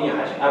called linear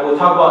hashing. I will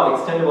talk about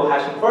extendable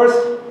hashing first,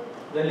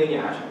 then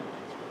linear hashing.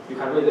 You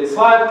can read this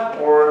slide,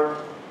 or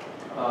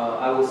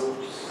I will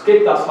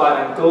skip that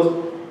slide and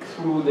go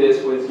through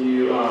this with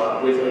you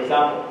with an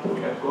example.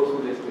 Okay, go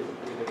through this with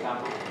an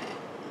example.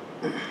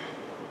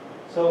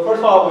 So first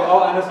of all, we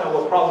all understand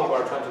what problem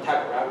we're trying to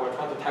tackle, right? We're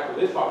trying to tackle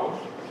this problem.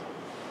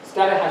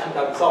 Static hashing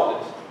doesn't solve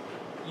this.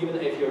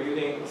 Even if you're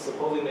using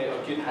supposedly a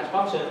good hash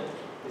function,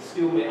 it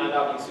still may end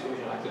up in a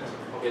situation like this.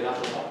 Okay, that's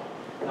the point.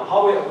 Now,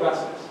 how we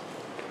address this?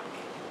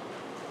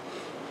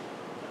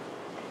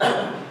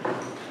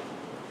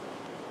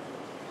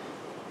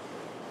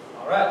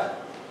 All right.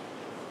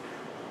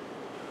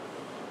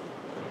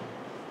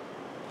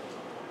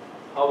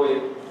 How we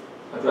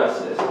address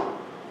this?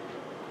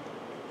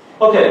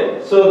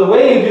 Okay, so the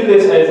way you do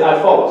this is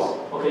as follows.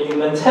 Okay, you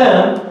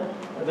maintain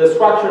the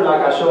structure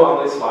like I show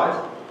on this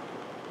slide.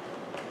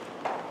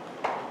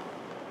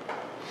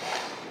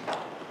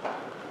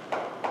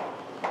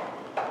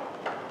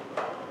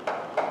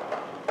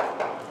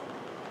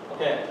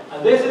 Okay,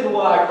 and this is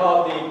what I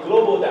call the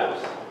global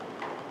depth.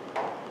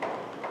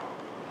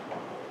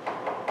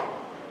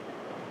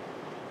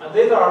 And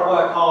these are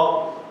what I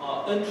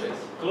call entries,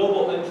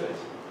 global entries.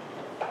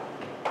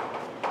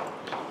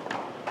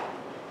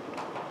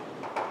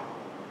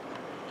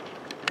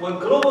 When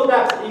global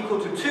depth is equal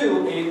to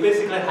 2, it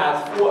basically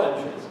has 4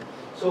 entries.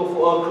 So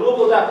for a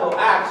global depth of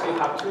x, you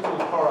have 2 to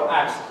the power of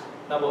x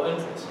number of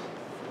entries.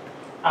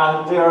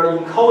 And they are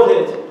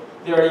encoded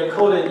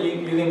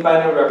using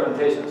binary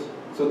representations.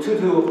 So 2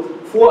 to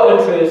 4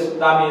 entries,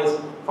 that means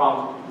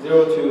from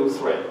 0 to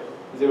 3.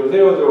 0,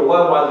 0, 0,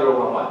 1, 1, 0,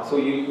 1, 1. So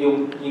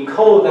you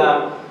encode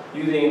them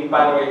using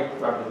binary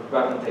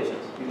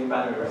representations.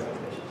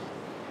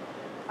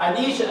 And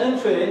each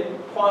entry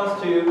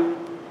points to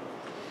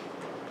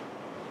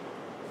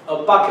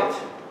a bucket.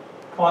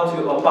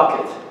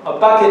 A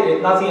bucket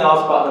is nothing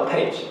else but a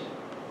page.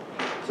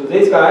 So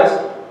these guys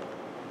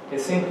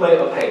is simply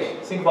a page.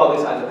 Think about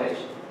this as a page.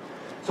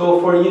 So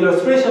for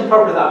illustration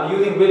purpose, I'm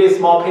using really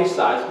small page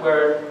size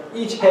where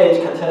each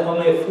page contains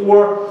only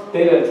 4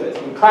 data entries.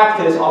 In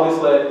practice,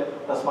 obviously,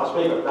 that's much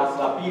bigger. That's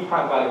the B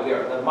prime value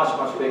there. That's much,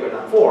 much bigger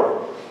than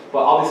 4. But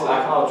obviously,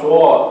 I cannot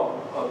draw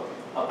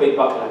a big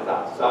bucket like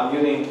that. So I'm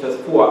using just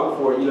 4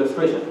 for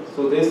illustration.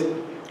 So this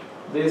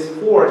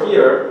 4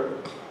 here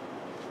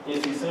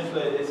is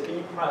essentially this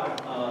B prime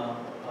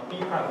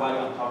value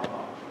I'm talking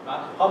about.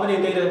 Right? How many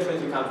data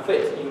entries you can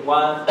fit in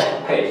one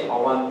page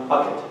or one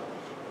bucket?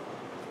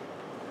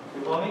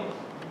 You follow me?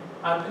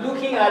 And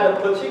looking at a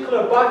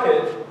particular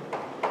bucket,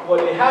 what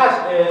it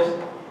has is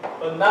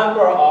a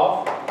number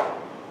of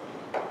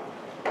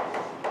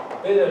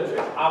data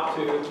entries up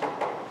to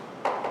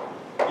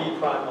B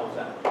prime of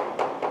them.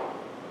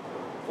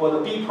 For the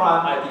B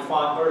prime I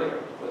defined earlier.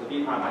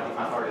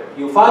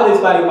 You find this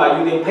value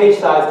by using page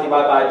size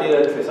divided by data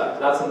entry size.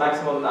 That's the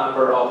maximum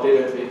number of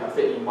data entries you can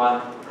fit in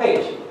one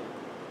page.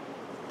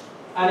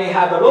 And it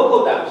has a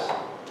local depth.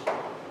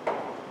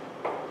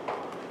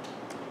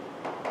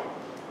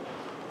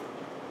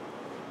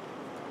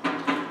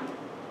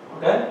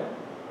 Okay?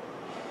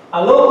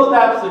 A local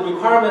depth, the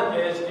requirement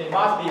is it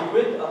must be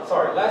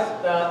less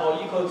than or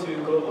equal to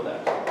global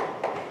depth.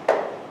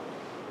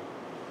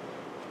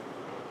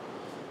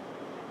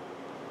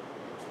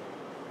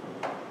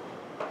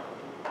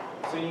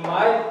 So in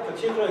my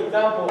particular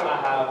example, I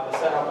have a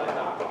setup like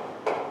that.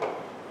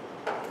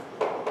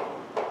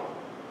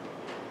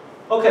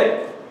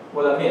 Okay,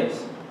 what that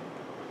means.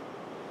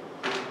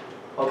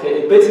 Okay.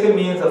 Okay, it basically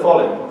means the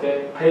following.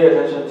 Okay, pay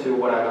attention to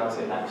what I'm gonna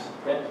say next.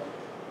 Okay,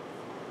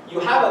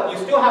 you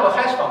still have a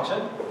hash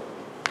function,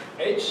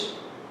 h.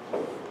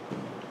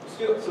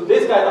 So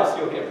these guys are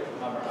still here.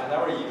 Remember, I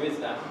never erased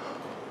them.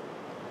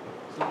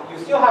 So you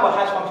still have a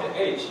hash function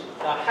h.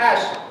 Now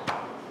hash,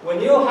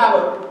 when you have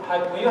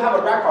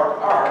a record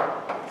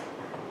R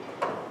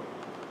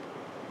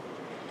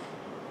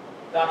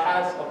that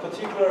has a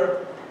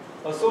particular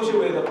associated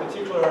with a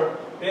particular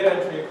data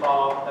entry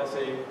called, let's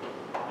say,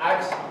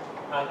 x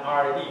and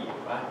RD,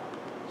 right?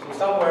 So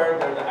somewhere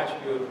there's the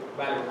attribute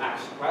value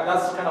x, right?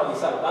 That's kind of the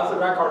set. That's the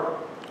record.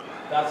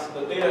 That's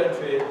the data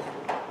entry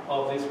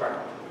of this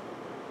record.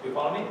 You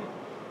follow me?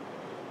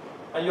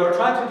 And you're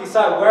trying to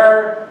decide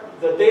where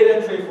the data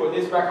entry for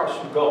this record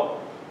should go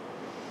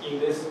in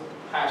this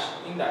hash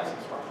indexing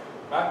structure,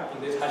 right?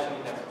 In this hash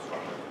indexing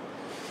structure.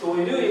 So what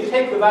you do is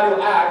take the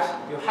value x,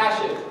 you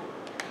hash it.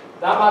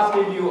 That must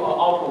give you an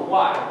output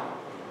y.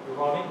 You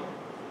follow me?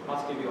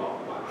 Must give you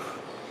output y.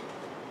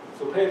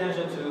 So pay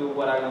attention to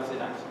what I'm going to say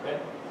next, okay?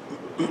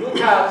 Look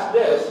at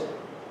this.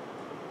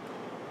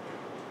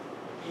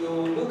 You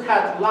look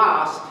at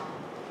last.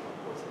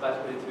 What's the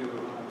best way to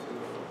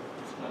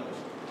explain this?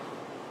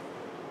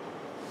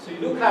 So you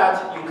look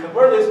at, you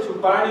convert this to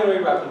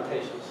binary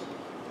representations.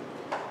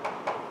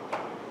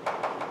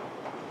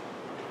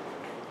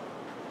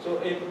 So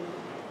if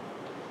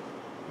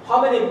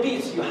how many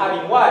bits you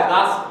have in y,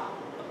 that's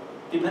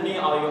depending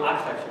on your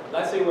architecture.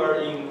 Let's say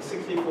we're in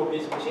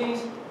 64-bit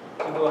machines,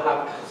 so we'll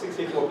have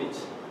 64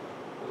 bits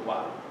with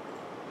y.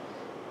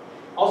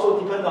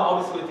 Also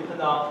obviously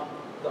depend on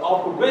the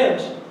output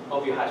range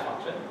of your hash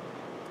function.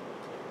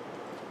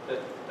 Does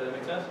that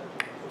make sense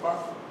so far?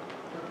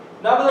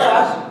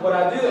 Nevertheless, what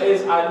I do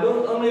is I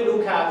only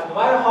look at, no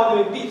matter how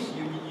many bits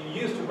you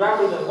use to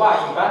represent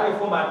y in binary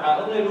format, I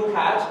only look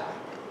at,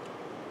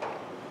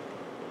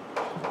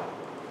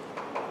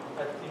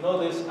 you know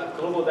this at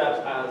global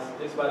depth as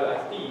this value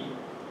as d,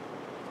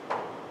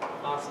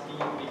 last d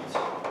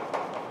bit.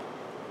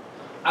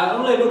 I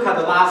only look at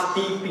the last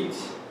d bit.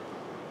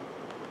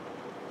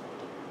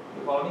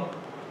 You follow me?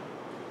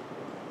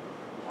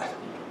 Last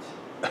d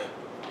bit.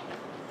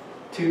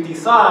 To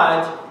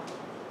decide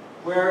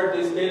where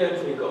this data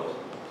entry goes.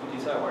 To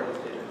decide where this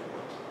data entry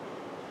goes.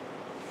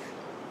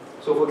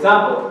 So for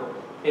example,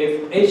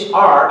 if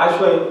HR,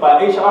 actually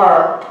by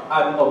HR,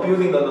 I'm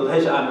abusing the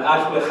notation, I'm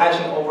actually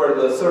hashing over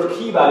the third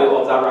key value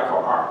of that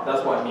record R.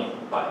 That's what I mean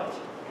by it.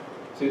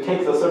 So you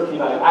take the third key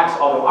value X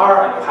out of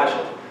R and you hash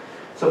it.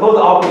 Suppose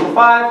the output is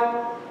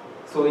 5,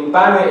 so in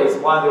binary it's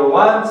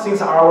 101.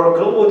 Since our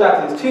global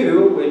depth is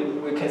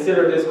 2, we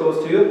consider this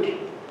goes to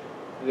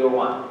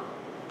 01.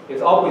 If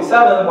the output is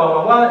 7,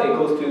 111, it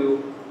goes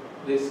to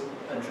this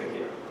entry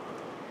here.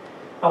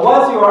 And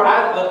once you are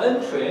at an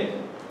entry,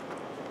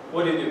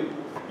 what do?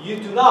 You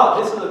do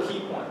not, this is the key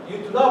point, you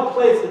do not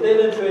place the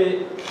data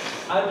entry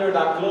under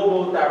that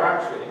global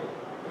directory,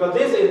 because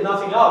this is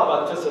nothing else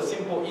but just a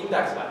simple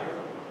index value.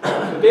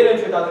 The data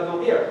entry doesn't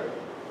go here.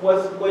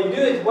 What you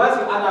do is once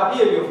you end up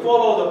here, you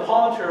follow the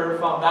pointer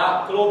from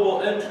that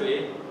global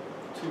entry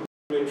to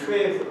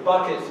retrieve the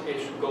buckets it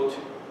should go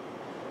to.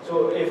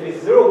 So if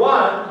it's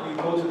 01, you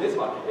go to this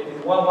bucket. If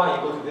it's 11,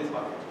 you go to this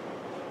bucket.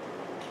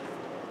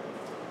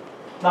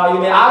 Now you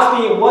may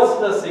ask me, what's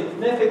the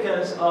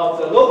significance of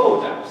the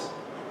local depth?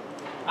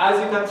 As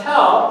you can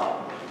tell,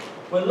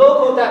 when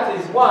local depth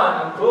is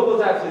 1 and global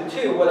depth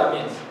is 2, what that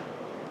means?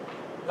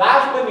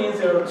 That actually means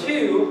there are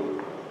 2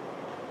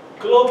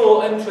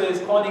 global entries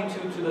pointing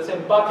to the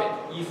same bucket.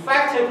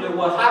 Effectively,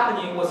 what's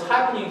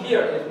happening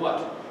here is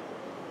what?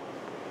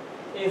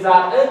 Is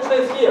that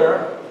entries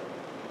here,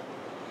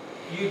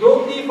 you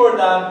don't differ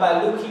them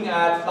by looking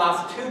at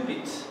last 2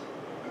 bits.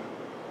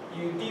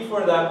 You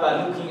differ them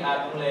by looking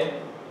at only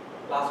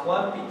last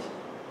 1 bit.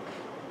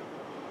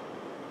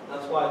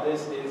 That's why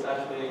this is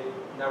actually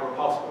never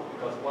possible,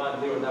 because 1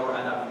 and 0 never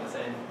end up in the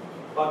same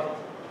bucket.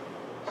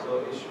 So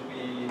it should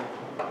be,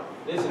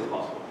 this is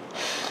possible.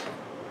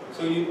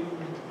 So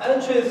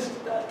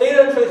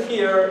data entries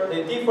here,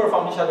 they differ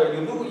from each other.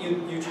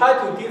 You try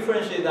to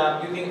differentiate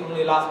them using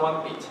only last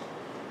 1 bit.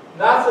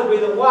 That's the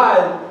reason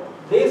why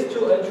these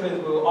 2 entries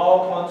will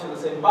all point to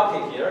the same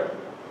bucket here,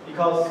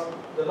 because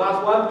the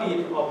last 1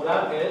 bit of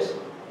them is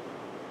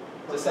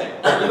the same.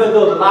 Even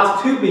though the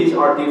last 2 bits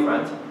are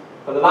different,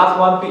 but the last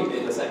 1 bit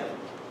is the same.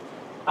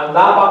 And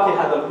that bucket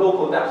has a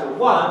local depth of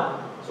 1,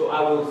 so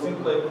I will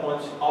simply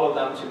point all of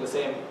them to the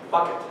same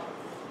bucket.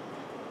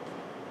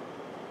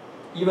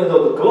 Even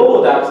though the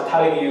global depth is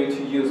telling you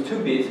to use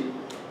 2 bits,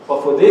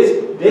 but for this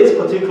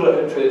particular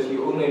entry,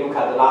 you only look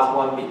at the last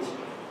 1 bit.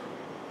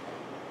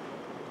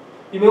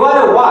 You may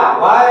wonder why.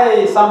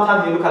 Why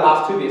sometimes you look at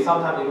last 2 bits,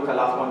 sometimes you look at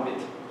last 1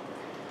 bit.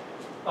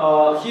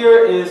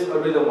 Here is a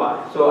reason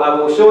why. So I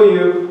will show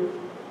you.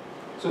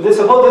 So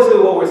suppose this is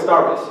what we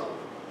start with.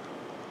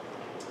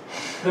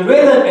 The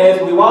reason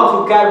is we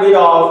want to get rid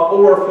of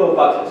overflow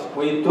buckets.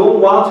 We don't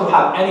want to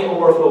have any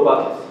overflow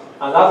buckets.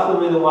 And that's the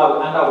reason why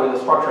we end up with a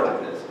structure like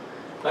this.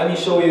 Let me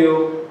show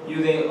you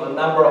using a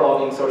number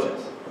of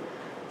insertions.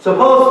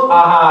 Suppose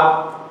I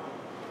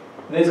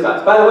have these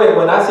guys. By the way,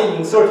 when I say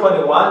insert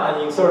 21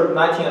 and insert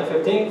 19 and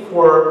 15,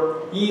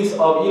 for ease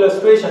of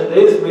illustration,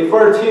 this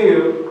refer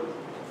to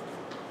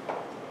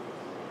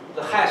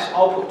the hash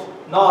output,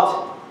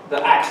 not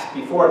the X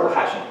before the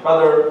hashing,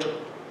 rather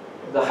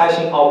the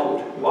hashing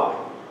output Y.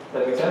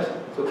 That makes sense?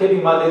 So keep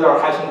in mind these are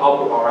hashing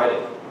output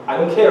already. I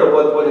don't care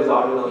what is the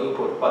original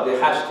input, but they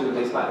hash to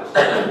these values. Is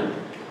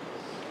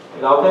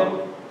that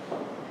okay?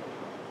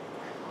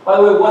 By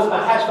the way, what's my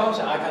hash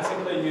function? I can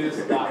simply use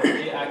that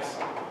AX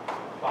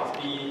plus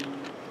B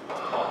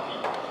plus B.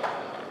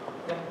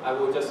 Okay? I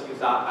will just use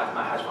that as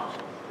my hash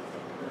function.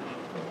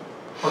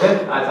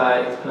 Okay, as I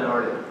explained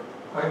earlier.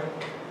 Okay.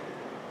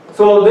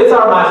 So these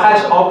are my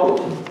hash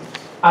output,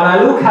 and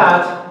I look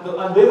at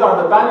and these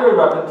are the binary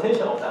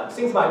representation of them.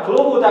 Since my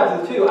global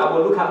depth is 2, I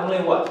will look at only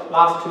what?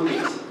 Last 2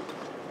 bits.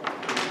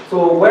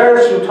 So where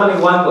should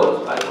 21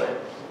 go, by the way?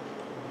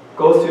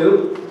 Goes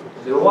to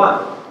 0,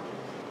 1.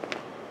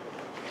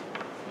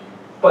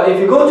 But if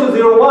you go to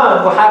 0,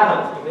 1, what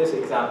happens in this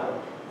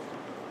example?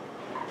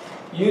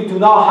 You do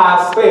not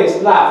have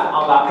space left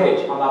on that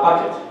page, on that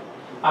bucket.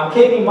 And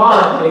keep in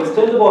mind, the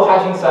extensible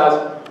hashing says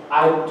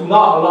I do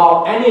not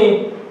allow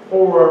any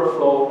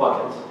overflow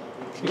buckets.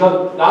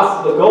 Because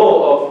that's the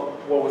goal of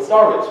what we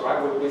start with,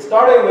 right? We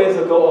started with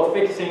the goal of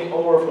fixing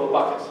overflow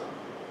buckets.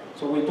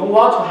 So we don't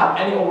want to have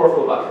any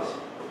overflow buckets.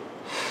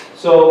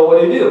 So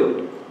what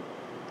do?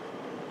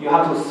 You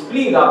have to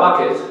split that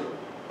bucket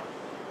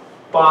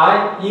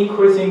by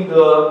increasing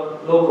the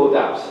local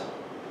depth.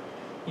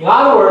 In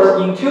other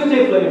words,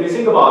 intuitively, if you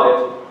think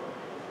about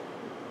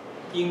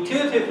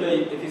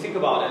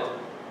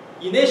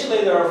it,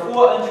 initially there are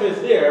 4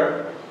 entries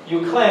there.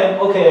 You claim,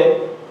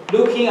 okay,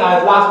 looking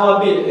at last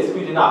 1 bit is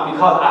good enough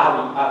because I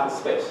have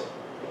space.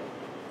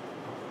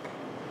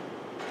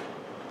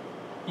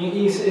 If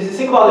you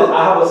think about it,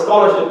 I have a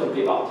scholarship to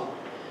give out.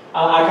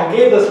 And I can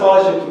give the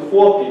scholarship to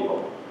 4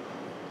 people.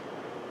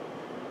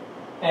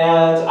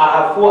 And I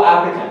have 4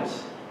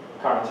 applicants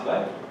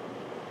currently.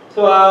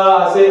 So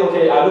I say,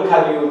 okay, I look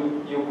at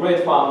you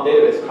grade from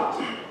database class.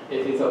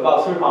 If it's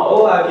about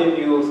 3.0, I give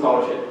you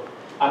scholarship.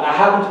 And I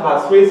happen to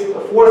have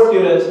 4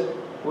 students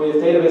with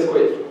database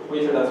grade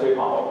greater than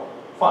 3.0.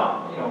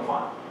 Fine,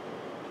 fine.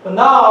 But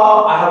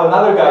now I have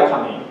another guy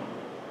coming.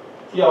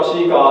 He or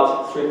she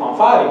got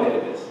 3.5 in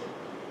database.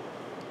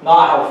 Now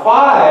I have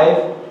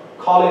 5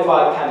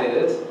 qualified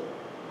candidates,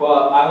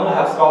 but I only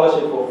have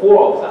scholarship for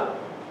 4 of them.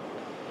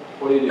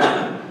 What do?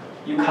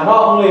 You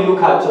cannot only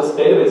look at just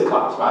database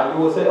class, right? You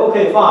will say,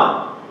 okay,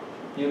 fine.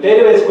 Your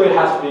database grade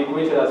has to be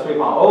greater than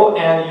 3.0,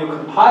 and your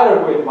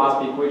compiler grade must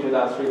be greater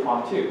than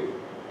 3.2.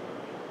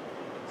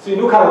 So you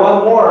look at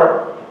one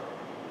more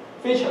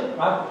feature,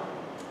 right?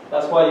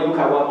 That's why you look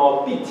at one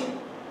more bit.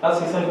 That's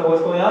essentially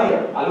what's going on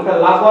here. I look at the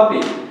last 1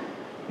 bit.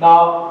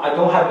 Now, I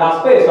don't have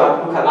enough space, so I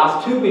have to look at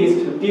last 2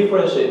 bits to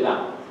differentiate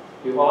them.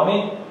 You follow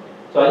me?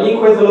 So I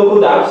increase the local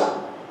depth,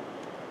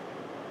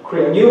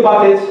 create a new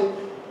bucket,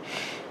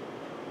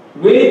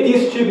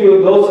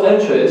 redistribute those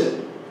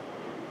entries,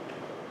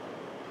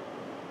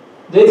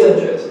 these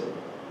entries,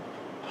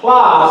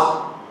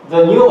 plus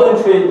the new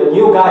entry, the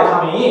new guy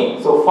coming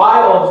in. So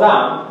 5 of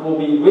them will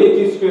be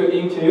redistributed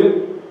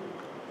into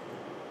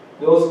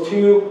those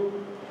 2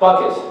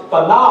 buckets.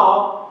 But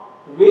now,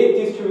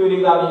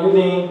 redistributing them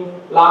using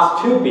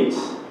last 2 bits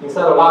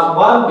instead of last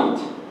 1 bit.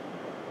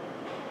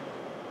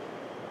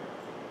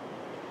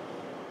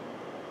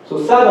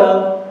 So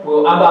 7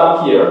 will end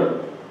up here.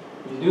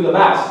 If you do the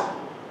math,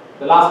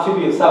 the last 2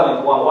 bits 7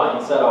 is 1, 1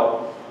 instead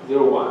of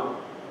 0, 1.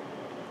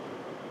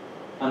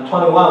 And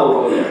 21 will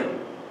go there.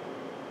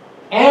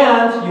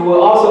 And you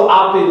will also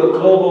update the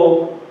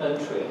global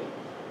entry.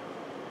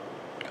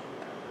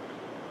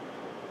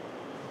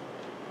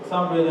 For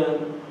some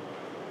reason,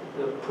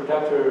 the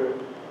projector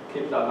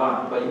keeps that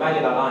line, but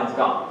imagine that line is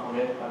gone.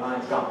 Okay, that line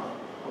is gone.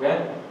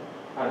 Okay,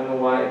 I don't know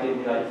why it gave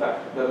me that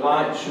effect. The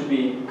line should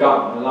be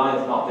gone. The line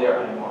is not there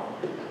anymore.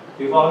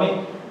 Do you follow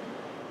me?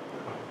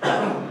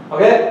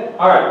 Okay.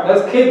 All right.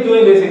 Let's keep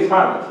doing this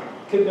experiment.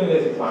 Keep doing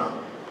this experiment.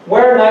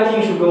 Where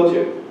 19 should go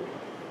to?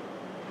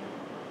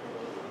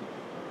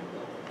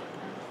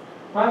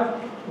 Right?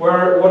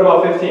 What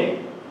about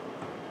 15?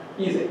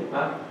 Easy,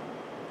 right?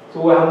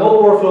 So we have no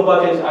overflow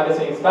buckets,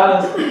 everything is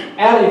balanced.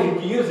 And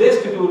if you use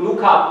this to do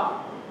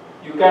lookup,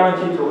 you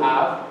guarantee to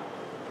have,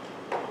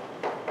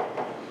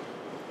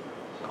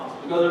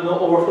 because there's no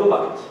overflow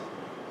buckets.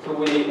 So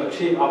we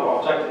achieve our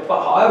objective.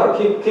 But however,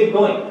 keep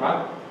going,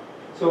 right?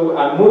 So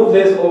I move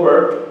this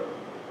over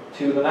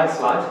to the next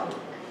slide.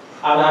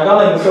 And I'm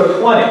going to insert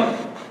 20.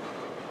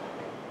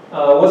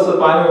 What's the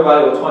binary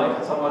value of 20?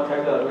 Can someone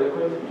check that really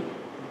quick?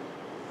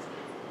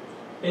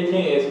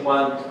 18 is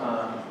 1.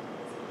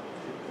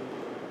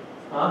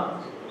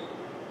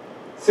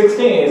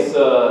 16 is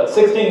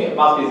 16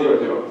 must be 0,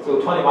 0. So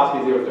 20 must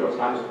be 0, 0.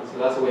 Right? So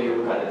that's the way you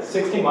look at it.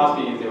 16 must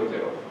be 0,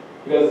 0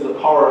 because the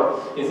power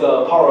is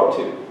a power of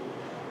 2.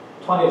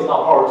 20 is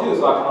not power 2,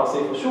 so I cannot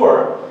say for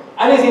sure.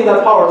 Anything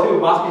that's power 2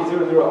 must be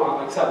 0,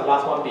 0 except the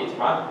last 1 bit,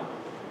 right?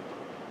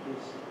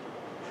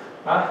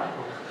 Right?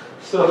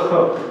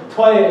 So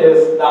 20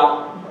 is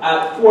that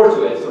add 4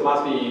 to it, so it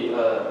must be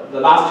the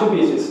last 2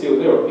 bits is still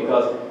 0,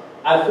 because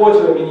add 4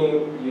 to it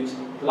meaning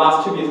the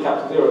last 2 bits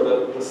kept to 0,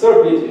 the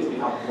third bit is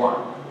become 1.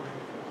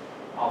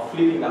 Or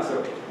flipping that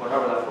third bit,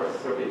 whatever that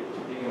third bit to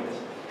begin with.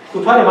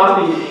 So 20 must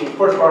be in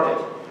first bucket.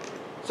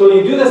 So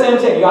you do the same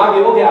thing. You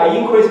argue, okay, I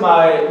increase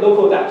my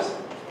local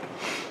depth.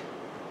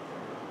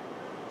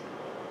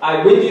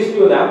 I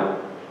redistribute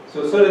them.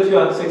 So 32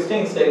 and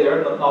 16 stay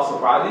there, not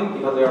surprising,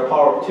 because they are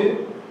power of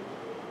 2.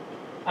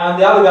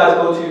 And the other guys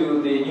go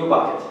to the new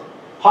bucket.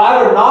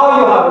 However, now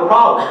you have a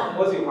problem.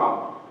 What's your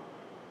problem?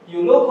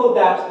 Your local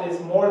depth is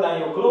more than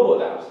your global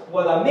depth.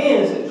 What that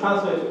means, it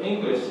translates to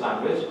English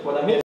language. What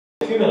that means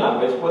is human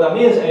language. What that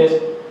means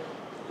is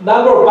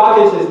number of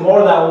buckets is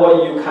more than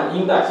what you can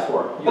index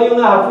for. You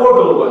only have 4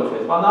 global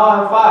entries, but now I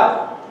have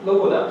 5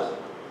 local depths.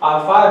 I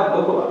have 5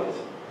 local buckets.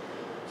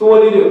 So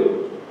what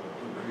do?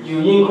 You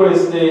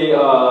increase the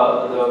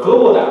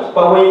global depth.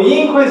 But when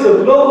you increase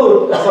the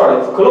global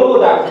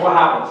depth, what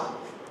happens?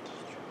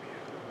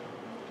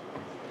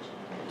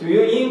 Do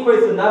you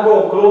increase the number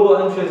of global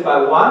entries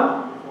by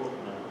 1?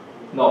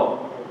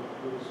 No.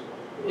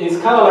 It's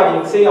kind of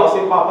like in C or C++.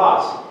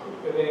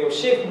 When you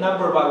shift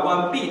number by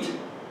 1 bit,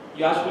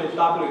 you actually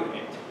doubling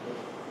it.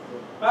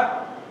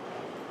 Right?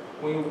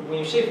 When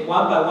you shift 1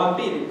 by 1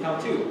 bit, it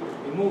becomes 2.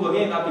 You move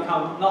again, that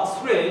becomes not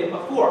 3,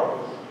 but 4.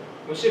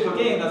 When you shift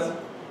again, that's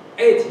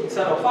 8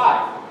 instead of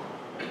 5.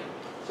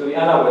 So we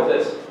end up with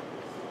this.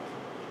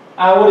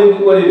 And what do you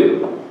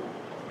do?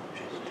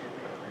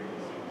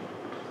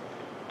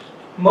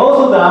 Most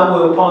of them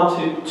will point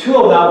to, 2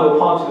 of them will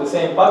point to the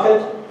same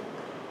bucket.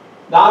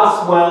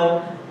 That's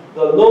when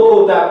the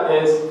local depth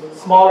is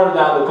smaller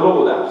than the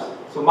global depth.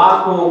 So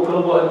multiple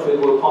global entries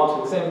will point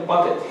to the same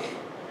bucket.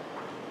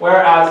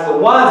 Whereas the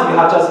ones you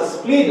have just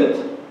split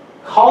it,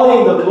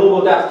 causing the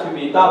global depth to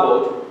be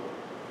doubled,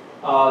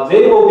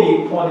 they will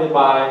be pointed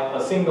by a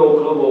single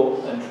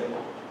global entry.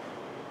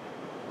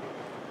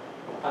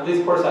 And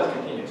this process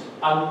continues.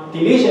 And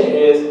deletion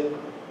is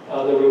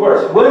the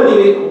reverse. When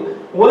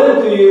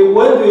do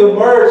you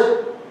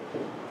merge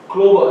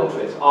global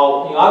entries?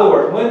 Or in other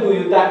words, when do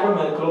you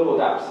decrement global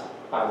depths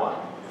by 1?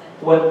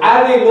 When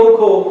every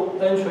local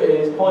entry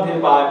is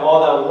pointed by more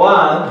than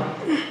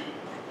 1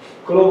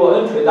 global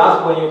entry,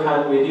 that's when you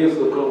can reduce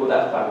the global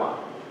depth by 1.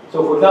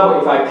 So for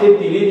example, if I keep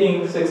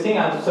deleting 16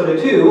 and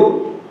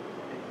 32,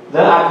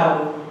 then I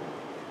can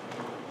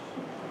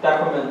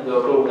decrement the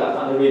global depth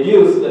and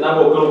reduce the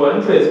number of global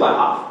entries by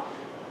half.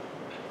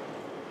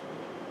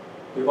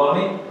 You follow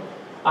me?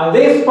 And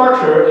this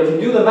structure, if you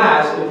do the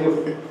math, if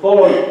you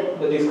follow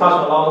the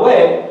discussion along the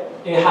way,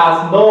 it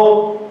has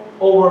no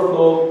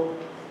overflow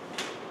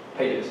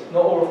pages,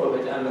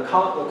 and the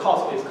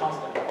cost is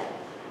constant.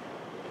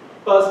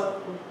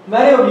 But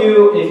many of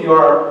you, if you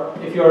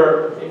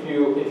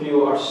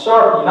are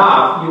sharp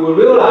enough, you will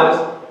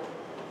realize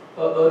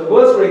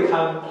adversary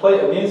can play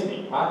against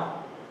me, right?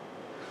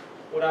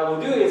 What I will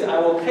do is I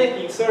will keep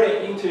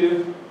inserting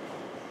into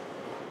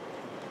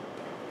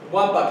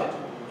one bucket,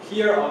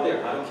 here or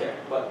there, I don't care.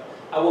 But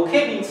I will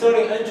keep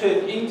inserting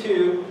entries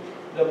into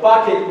the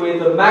bucket with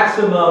the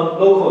maximum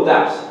local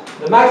depth.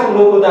 The maximum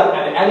local depth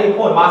at any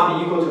point must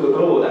be equal to the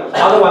global depth.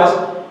 Otherwise,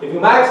 if you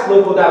max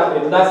local depth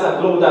with less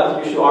than global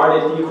depth, you should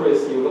already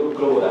decrease your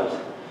global depth.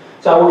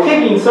 So I will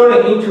keep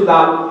inserting into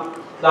that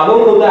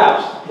local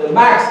depth, the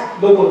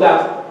max local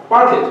depth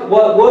bucket.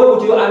 What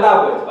would you end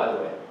up with, by the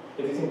way,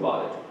 if you think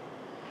about it?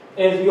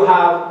 Is you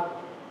have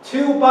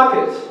 2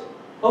 buckets,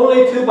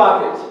 only 2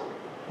 buckets,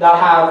 that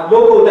have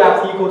local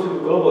depth equal to the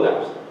global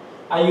depth.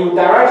 And your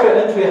directory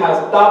entry has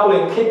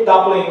keep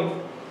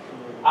doubling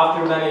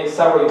after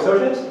several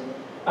insertions.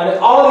 And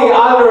all the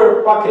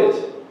other buckets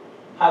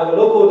have a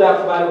local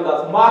depth value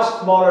that's much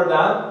smaller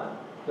than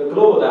the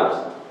global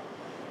depth.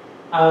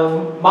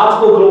 And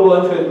multiple global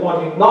entries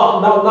pointing,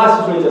 not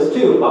necessarily just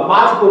 2, but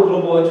multiple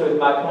global entries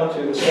might point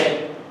to the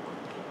same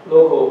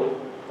local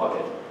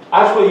bucket.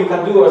 Actually, you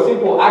can do a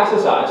simple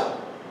exercise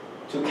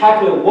to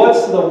calculate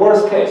what's the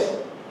worst case.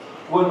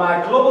 When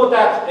my global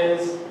depth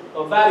is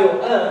a value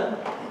n,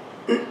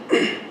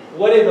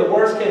 what is the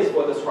worst case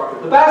for the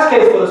structure? The best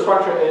case for the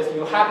structure is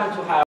you happen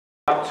to have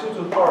 2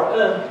 to the power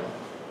n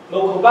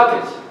local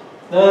buckets.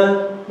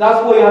 Then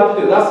that's what you have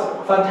to do.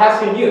 That's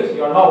fantastic news.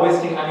 You are not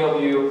wasting any of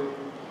your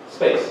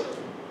space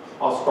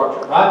or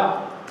structure,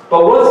 right?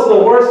 But what's the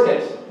worst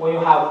case? When you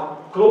have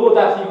global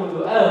depth equal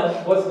to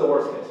n, what's the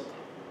worst case?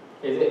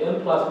 Is it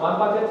n plus 1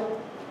 bucket?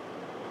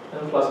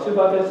 N plus 2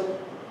 buckets?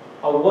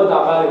 Or what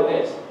that value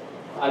is?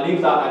 I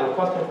leave that as a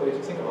question for you to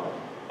think about.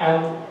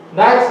 And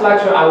next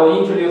lecture, I will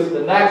introduce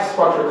the next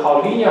structure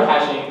called linear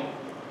hashing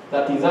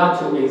that is designed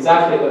to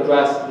exactly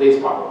address this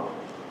problem.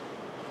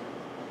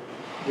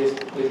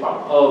 This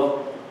problem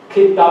of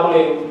keep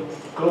doubling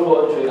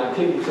global entries and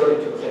keep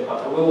inserting to the same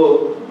bucket. We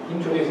will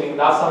introducing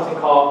that's something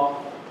called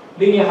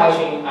linear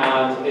hashing,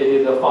 and it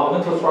is a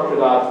fundamental structure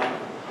that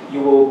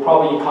you will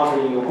probably encounter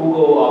in your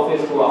Google or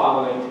Facebook or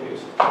other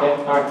interviews. Okay,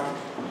 all right.